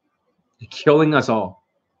 You're killing us all.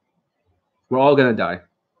 We're all going to die.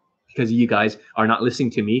 Because you guys are not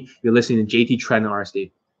listening to me. You're listening to JT Trent and RSD.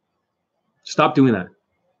 Stop doing that.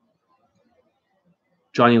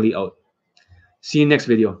 Johnny Lee out. See you next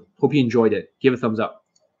video. Hope you enjoyed it. Give a thumbs up.